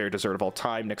 My favorite dessert of all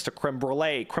time, next to creme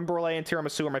brulee. Creme brulee and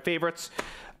tiramisu are my favorites.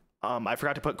 I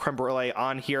forgot to put creme brulee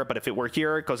on here, but if it were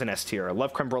here, it goes in S tier. I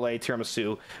love creme brulee,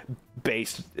 tiramisu,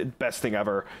 best thing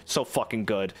ever. So fucking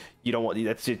good. You don't want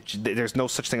that's it. There's no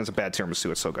such thing as a bad tiramisu.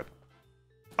 It's so good.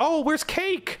 Oh, where's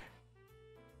cake?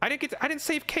 I didn't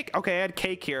save cake. Okay, I had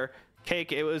cake here.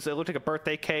 Cake, it looked like a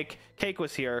birthday cake. Cake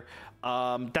was here.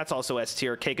 That's also S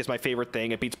tier. Cake is my favorite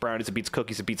thing. It beats brownies, it beats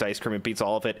cookies, it beats ice cream, it beats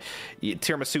all of it.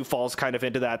 Tiramisu falls kind of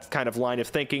into that kind of line of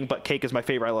thinking, but cake is my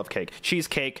favorite. I love cake.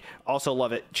 Cheesecake, also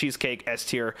love it. Cheesecake, S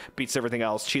tier, beats everything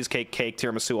else. Cheesecake, cake,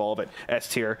 tiramisu, all of it. S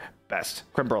tier, best.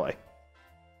 Creme brulee.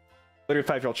 Literally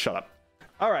 5-year-old, shut up.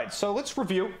 All right, so let's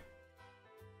review.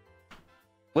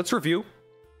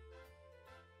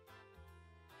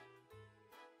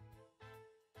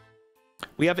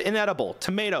 We have inedible,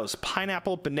 tomatoes,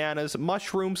 pineapple, bananas,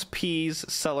 mushrooms, peas,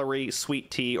 celery, sweet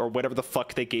tea, or whatever the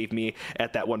fuck they gave me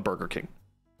at that one Burger King.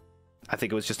 I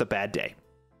think it was just a bad day.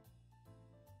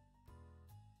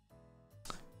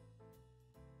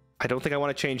 I don't think I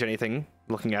want to change anything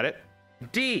looking at it.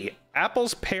 D,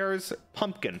 apples, pears,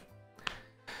 pumpkin.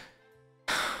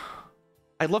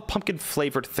 I love pumpkin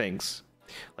flavored things.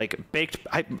 Like baked,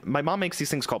 my mom makes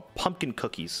these things called pumpkin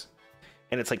cookies.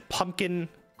 And it's like pumpkin...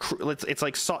 It's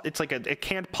like a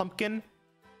canned pumpkin,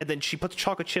 and then she puts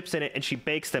chocolate chips in it and she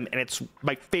bakes them, and it's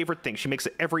my favorite thing. She makes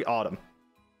it every autumn.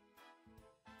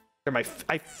 I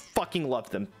fucking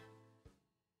love them.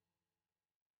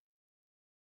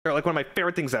 They're like one of my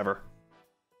favorite things ever.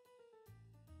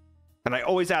 And I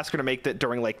always ask her to make that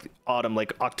during like autumn,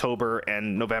 like October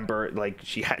and November.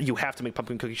 Like you have to make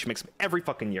pumpkin cookies. She makes them every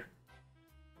fucking year.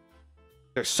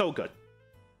 They're so good.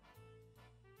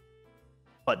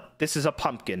 But this is a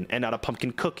pumpkin and not a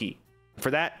pumpkin cookie. For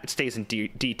that, it stays in D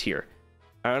tier.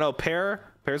 I don't know,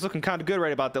 pear's looking kind of good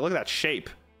right about that. Look at that shape.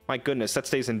 My goodness, that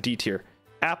stays in D tier.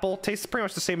 Apple tastes pretty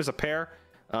much the same as a pear,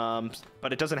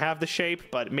 but it doesn't have the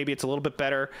shape, but maybe it's a little bit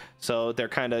better. So they're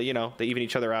kind of, you know, they even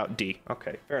each other out. D.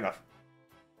 Okay, fair enough.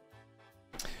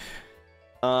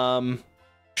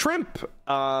 Shrimp.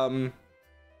 Oh,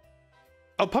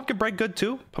 pumpkin bread good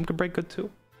too. Pumpkin bread good too.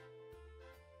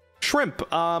 Shrimp.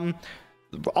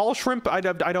 All shrimp I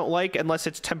don't like unless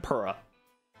it's tempura.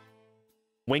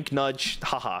 Wink, nudge,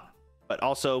 haha. But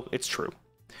also, it's true.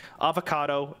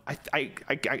 Avocado. I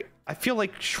feel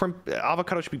like shrimp,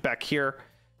 avocado should be back here.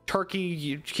 Turkey,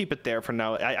 you keep it there for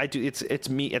now. I do. It's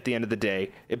meat at the end of the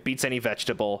day. It beats any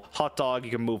vegetable. Hot dog,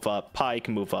 you can move up. Pie, you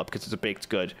can move up because it's a baked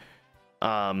good.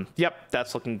 Yep,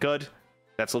 that's looking good.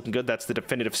 That's looking good. That's the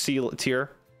definitive C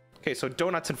tier. Okay, so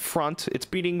donuts in front. It's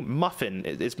beating muffin.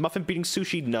 Is muffin beating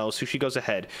sushi? No, sushi goes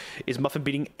ahead. Is muffin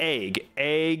beating egg?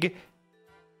 Egg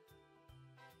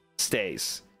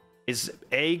stays. Is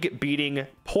egg beating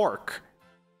pork?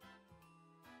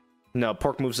 No,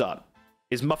 pork moves up.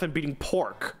 Is muffin beating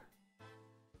pork?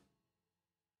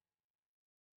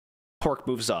 Pork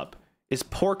moves up. Is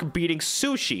pork beating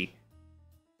sushi?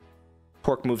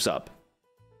 Pork moves up.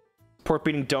 Pork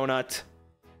beating donut?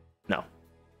 No.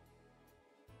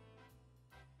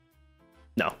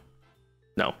 No.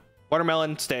 No.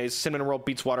 Watermelon stays. Cinnamon roll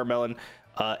beats watermelon.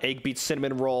 Egg beats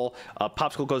cinnamon roll.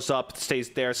 Popsicle goes up,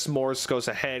 stays there. S'mores goes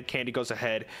ahead. Candy goes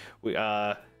ahead.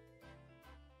 Yep.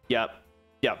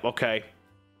 Yep, okay.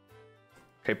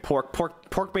 Okay,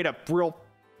 pork made a real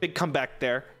big comeback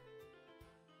there.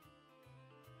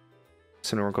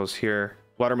 Cinnamon roll goes here.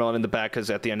 Watermelon in the back, because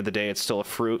at the end of the day, it's still a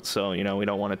fruit, so, you know, we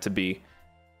don't want it to be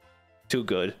too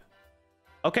good.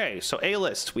 Okay, so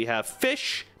A-list. We have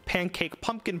fish, pancake,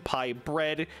 pumpkin pie,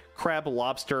 bread, crab,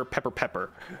 lobster,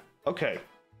 pepper. Okay.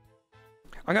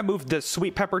 I'm gonna move the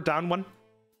sweet pepper down one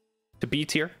to B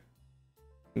tier.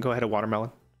 And go ahead and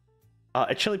watermelon.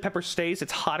 A chili pepper stays.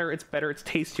 It's hotter, it's better, it's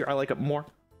tastier. I like it more.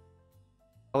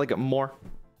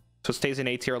 So it stays in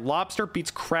A tier. Lobster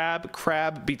beats crab.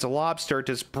 Crab beats lobster.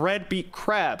 Does bread beat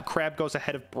crab? Crab goes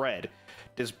ahead of bread.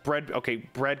 Does bread... Okay,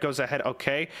 bread goes ahead.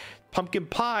 Okay. Pumpkin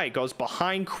pie goes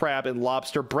behind crab and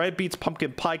lobster. Bread beats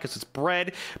pumpkin pie because it's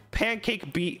bread.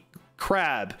 Pancake beat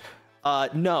crab.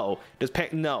 No.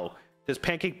 No. Does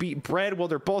pancake beat bread? Well,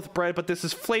 they're both bread, but this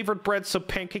is flavored bread, so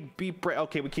pancake beat bread.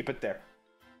 Okay, we keep it there.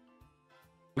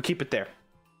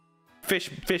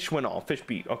 Fish win all. Fish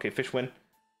beat. Okay, fish win.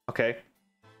 Okay.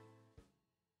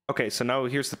 Okay, so now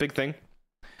here's the big thing.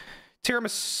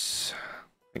 Tiramisu.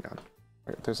 Hang on.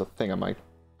 There's a thing on my...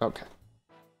 Okay.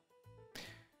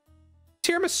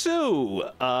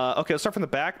 Tiramisu. Okay, let's start from the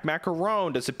back.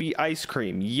 Macaron. Does it beat ice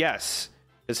cream? Yes.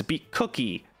 Does it beat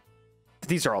cookie?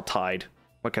 These are all tied.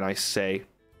 What can I say?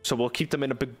 So we'll keep them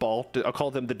in a big ball. I'll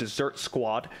call them the dessert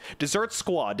squad. Dessert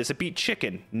squad. Does it beat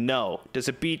chicken? No. Does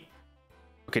it beat...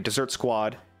 Okay, dessert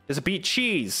squad. Does it beat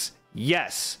cheese?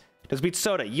 Yes. Does it beat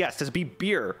soda? Yes. Does it beat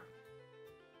beer?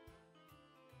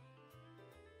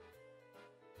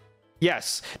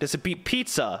 Yes. Does it beat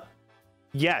pizza?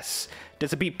 Yes.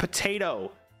 Does it beat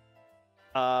potato?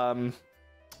 I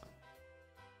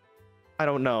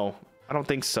don't know. I don't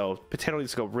think so. Potato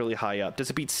needs to go really high up. Does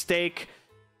it beat steak?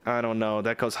 I don't know.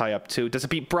 That goes high up too. Does it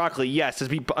beat broccoli? Yes. Does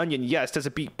it beat onion? Yes. Does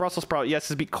it beat Brussels sprout? Yes.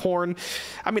 Does it beat corn?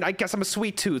 I mean, I guess I'm a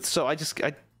sweet tooth, so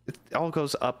it all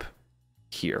goes up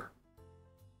here.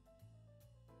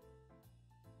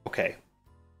 Okay.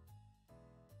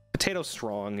 Potato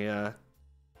strong, yeah.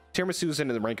 Tiramisu's in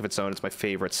the rank of its own. It's my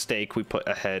favorite. Steak we put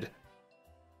ahead.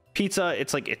 Pizza,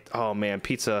 it's like it. Oh man,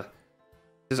 pizza.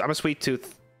 I'm a sweet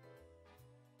tooth.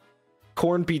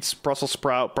 Corn beats Brussels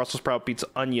sprout. Brussels sprout beats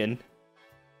onion.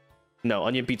 No,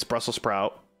 onion beats Brussels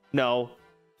sprout. No,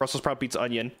 Brussels sprout beats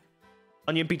onion.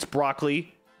 Onion beats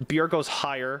broccoli. Beer goes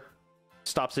higher.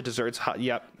 Stops at desserts.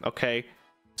 Yep, okay.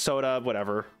 Soda,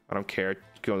 whatever. I don't care.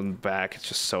 Going back, it's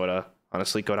just soda.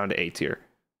 Honestly, go down to A tier.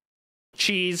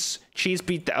 Cheese. Cheese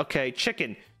beat that. Okay,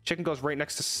 chicken. Chicken goes right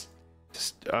next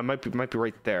to... might be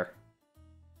right there.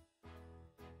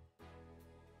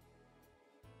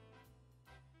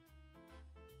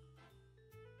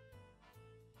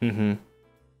 Mm-hmm.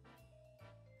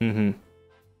 Mm-hmm.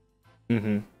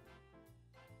 Mm-hmm.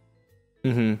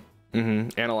 Mm-hmm.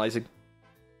 Mm-hmm. Analyzing.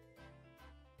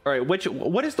 All right,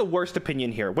 what is the worst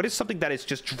opinion here? What is something that is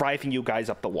just driving you guys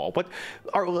up the wall?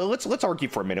 Let's argue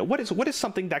for a minute. What is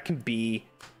something that can be,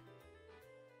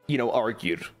 you know,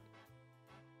 argued?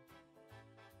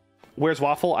 Where's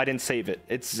waffle? I didn't save it.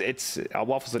 It's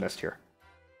waffle's an S tier.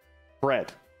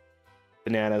 Bread.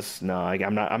 Bananas. No,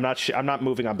 I'm not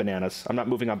moving on bananas. I'm not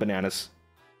moving on bananas.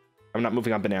 I'm not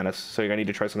moving on bananas. So you're gonna need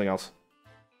to try something else.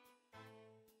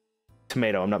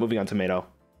 Tomato. I'm not moving on tomato.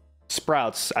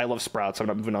 Sprouts. I love sprouts. I'm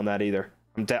not moving on that either.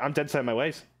 I'm dead set in my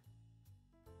ways.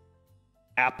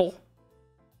 Apple.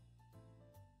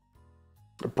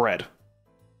 Bread.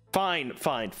 Fine.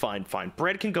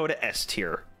 Bread can go to S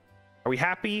tier. Are we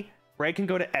happy? Bread can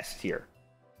go to S tier.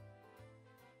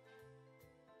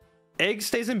 Egg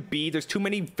stays in B. There's too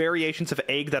many variations of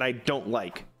egg that I don't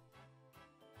like.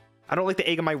 I don't like the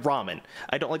egg in my ramen.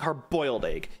 I don't like hard-boiled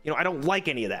egg. You know, I don't like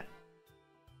any of that.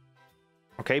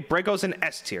 Okay, bread goes in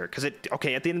S tier, because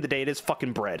okay, at the end of the day, it is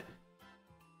fucking bread.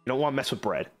 You don't want to mess with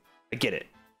bread. I get it.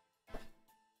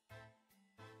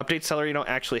 Update celery, you don't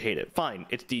actually hate it. Fine,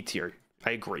 it's D tier.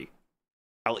 I agree.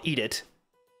 I'll eat it.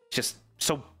 It's just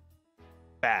so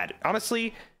bad.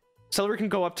 Honestly, celery can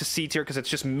go up to C tier because it's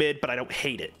just mid, but I don't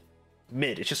hate it.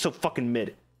 Mid, it's just so fucking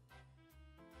mid.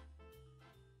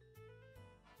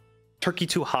 Turkey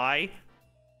too high?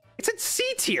 It's in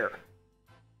C tier.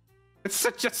 It's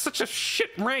such a shit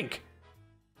rank.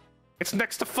 It's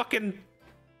next to fucking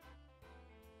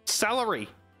celery.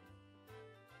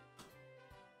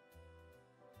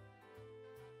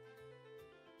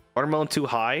 Watermelon too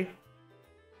high?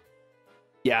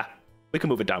 Yeah, we can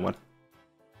move it down one.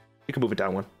 We can move it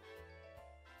down one.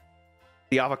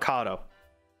 The avocado.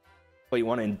 What, you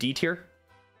want it in D tier?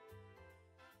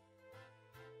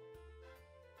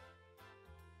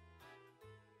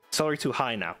 Celery too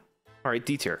high now. All right,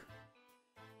 D tier.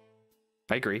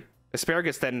 I agree.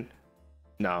 Asparagus, then...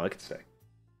 No, I could say.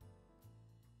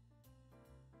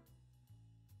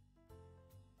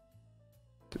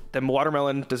 Then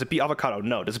watermelon, does it beat avocado?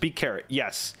 No. Does it beat carrot?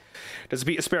 Yes. Does it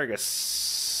beat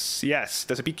asparagus? Yes.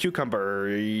 Does it beat cucumber?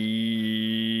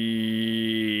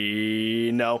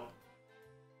 No.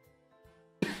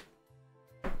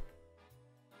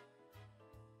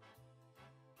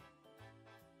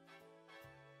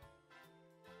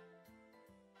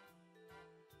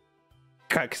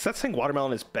 God, because that's saying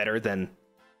watermelon is better than...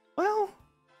 Well,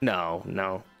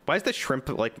 no. Why is the shrimp,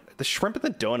 like, the shrimp and the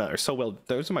donut are so well...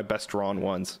 Those are my best drawn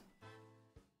ones.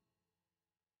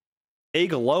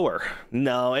 Egg lower.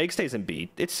 No, egg stays in B.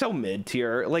 It's so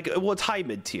mid-tier. Like, well, it's high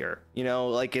mid-tier. You know,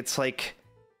 like, it's like...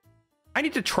 I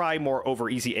need to try more over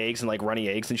easy eggs and, like, runny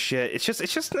eggs and shit. It's just...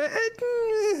 It's not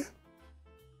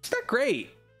great.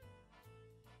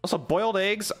 Also, boiled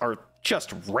eggs are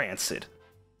just rancid.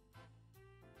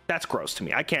 That's gross to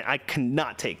me. I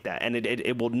cannot take that, and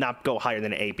it will not go higher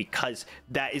than an A because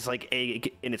that is like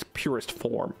egg in its purest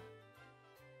form.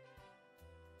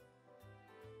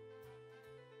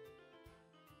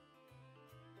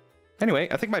 Anyway,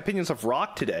 I think my opinions have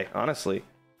rocked today, honestly.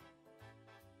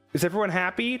 Is everyone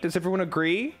happy? Does everyone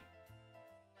agree?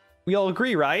 We all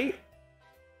agree, right?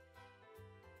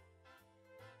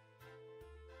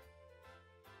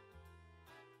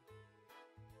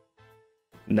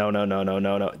 No.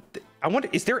 I wonder,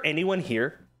 is there anyone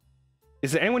here?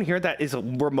 Is there anyone here that is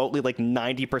remotely like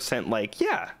 90% like,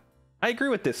 yeah, I agree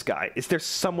with this guy? Is there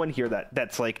someone here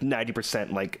that's like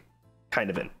 90% like kind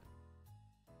of in?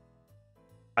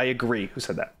 I agree. Who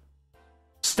said that?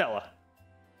 Stella.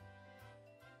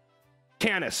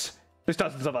 Canis. There's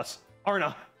dozens of us.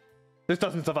 Arna. There's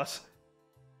dozens of us.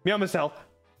 Meow Michelle.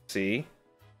 See?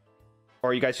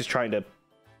 Or are you guys just trying to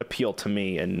appeal to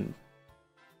me, and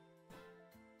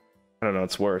I don't know,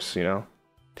 it's worse, you know?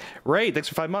 Ray, thanks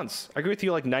for 5 months. I agree with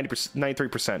you like 90%,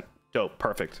 93%. Dope,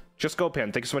 perfect. Just go,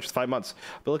 Pan. Thank you so much for 5 months.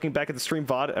 But looking back at the stream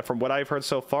VOD, and from what I've heard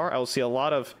so far, I will see a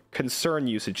lot of concern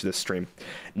usage this stream.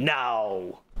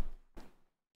 No!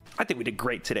 I think we did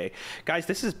great today. Guys,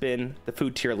 this has been the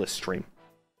food tier list stream.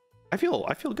 I feel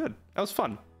good. That was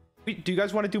fun. Do you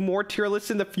guys want to do more tier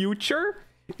lists in the future?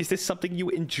 Is this something you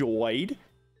enjoyed?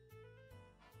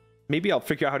 Maybe I'll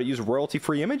figure out how to use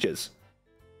royalty-free images.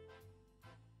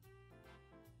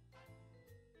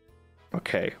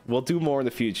 Okay, we'll do more in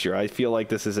the future. I feel like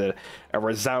this is a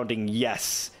resounding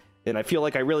yes, and I feel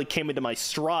like I really came into my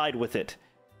stride with it.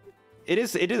 It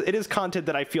is content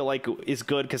that I feel like is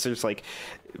good because there's like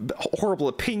horrible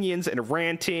opinions and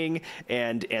ranting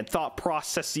and thought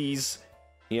processes,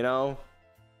 you know.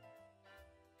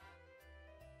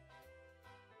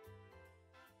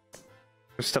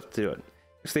 There's stuff to do it.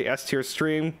 It's the S tier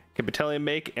stream. Can Bettel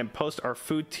make and post our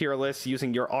food tier list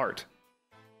using your art?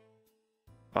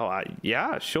 Oh,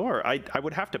 yeah, sure. I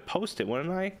would have to post it,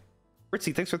 wouldn't I?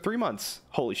 Ritzy, thanks for 3 months.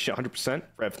 Holy shit, 100%.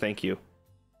 Rev, thank you.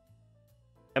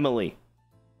 Emily,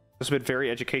 this has been very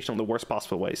educational in the worst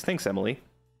possible ways. Thanks, Emily.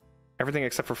 Everything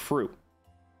except for fruit.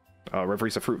 Oh,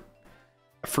 Reverie's a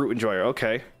fruit enjoyer.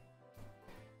 Okay.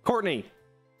 Courtney,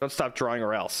 don't stop drawing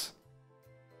or else.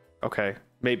 Okay,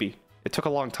 maybe. It took a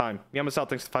long time. Yama's out,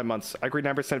 thanks for 5 months. I agree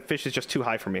 9% fish is just too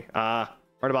high for me.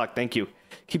 Artabach, thank you.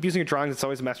 Keep using your drawings. It's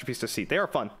always a masterpiece to see. They are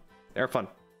fun. They are fun.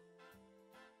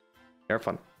 They are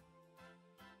fun.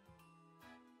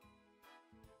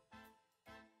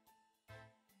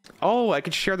 Oh, I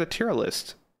could share the tier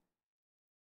list.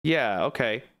 Yeah,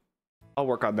 okay. I'll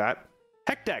work on that.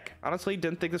 Heckdeck. Honestly,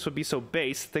 didn't think this would be so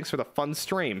base. Thanks for the fun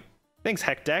stream. Thanks,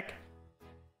 Heckdeck.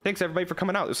 Thanks, everybody, for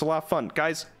coming out. It was a lot of fun.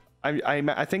 Guys,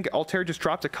 I think Altair just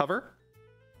dropped a cover.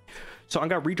 So I'm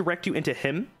going to redirect you into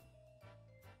him.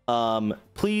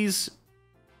 Please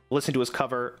listen to his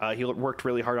cover. He worked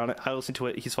really hard on it. I listened to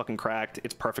it. He's fucking cracked.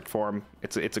 It's perfect for him.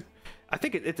 I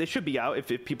think it should be out if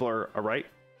people are right.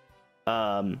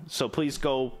 So please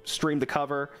go stream the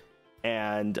cover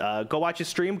and go watch his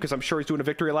stream because I'm sure he's doing a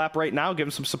victory lap right now. Give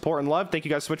him some support and love. Thank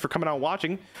you guys so much for coming out and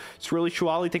watching. It's really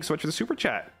Shuali. Thanks so much for the super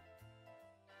chat.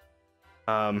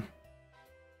 Oh,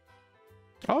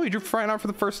 you drew Frying out for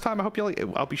the first time. I hope you like it.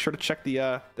 I'll be sure to check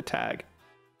the tag.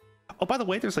 Oh, by the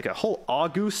way, there's like a whole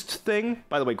August thing.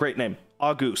 By the way, great name,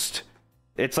 August.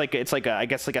 It's like a, I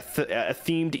guess like a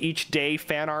themed each day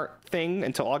fan art thing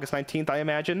until August 19th, I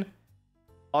imagine.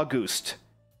 August,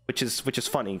 which is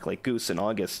funny, like goose in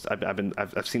August.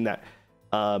 I've seen that.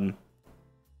 Right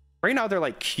now they're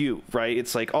like cute, right?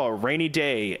 It's like, oh, rainy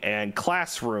day and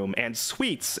classroom and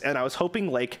sweets, and I was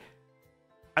hoping like,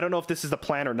 I don't know if this is the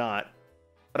plan or not,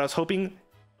 but I was hoping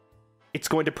it's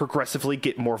going to progressively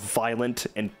get more violent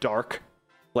and dark.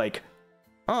 Like,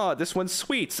 oh, this one's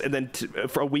sweets. And then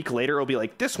for a week later, it'll be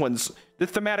like, the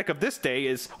thematic of this day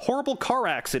is horrible car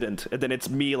accident. And then it's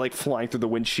me like flying through the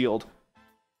windshield.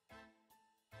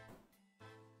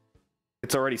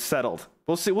 It's already settled.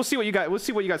 We'll see what you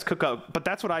guys cook up. But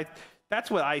that's what I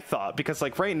thought. Because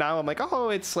like right now I'm like,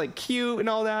 oh, it's like cute and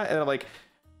all that. And I'm like,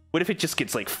 what if it just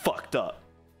gets like fucked up?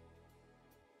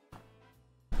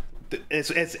 As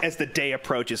the day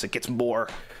approaches, it gets more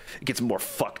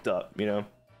fucked up, you know.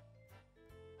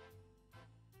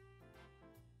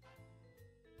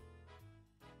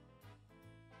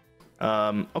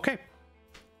 Okay,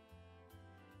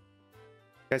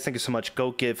 guys, thank you so much.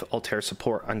 Go give Altair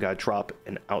support. I'm gonna drop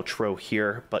an outro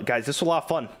here, but guys, this was a lot of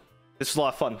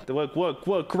fun. What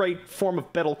a great form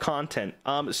of Bettel content.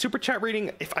 Super chat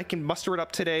reading, if I can muster it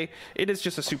up today, it is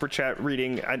just a super chat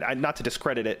reading. Not to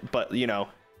discredit it, but you know.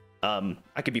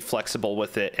 I could be flexible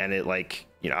with it, and it like,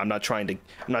 you know, I'm not trying to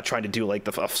do like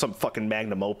some fucking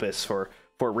magnum opus for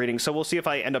reading. So we'll see if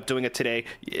I end up doing it today.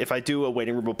 If I do, a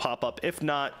waiting room will pop up. If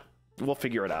not, we'll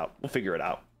figure it out.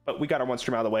 But we got our one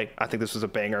stream out of the way. I think this was a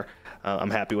banger.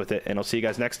 I'm happy with it, and I'll see you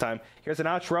guys next time. Here's an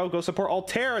outro. Go support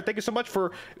Altair. Thank you so much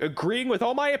for agreeing with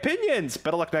all my opinions.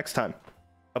 Better luck next time.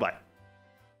 Bye-bye.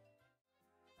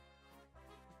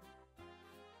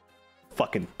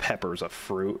 Fucking pepper's a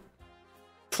fruit.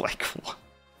 Like,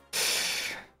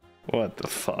 what the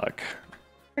fuck?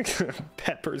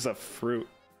 Pepper's a fruit.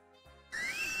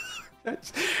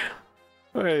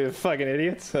 What are you, fucking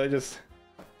idiots? I don't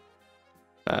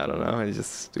know. It's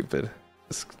just stupid.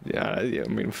 Yeah, I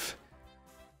mean,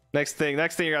 next thing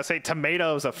you're gonna say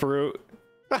tomato's a fruit.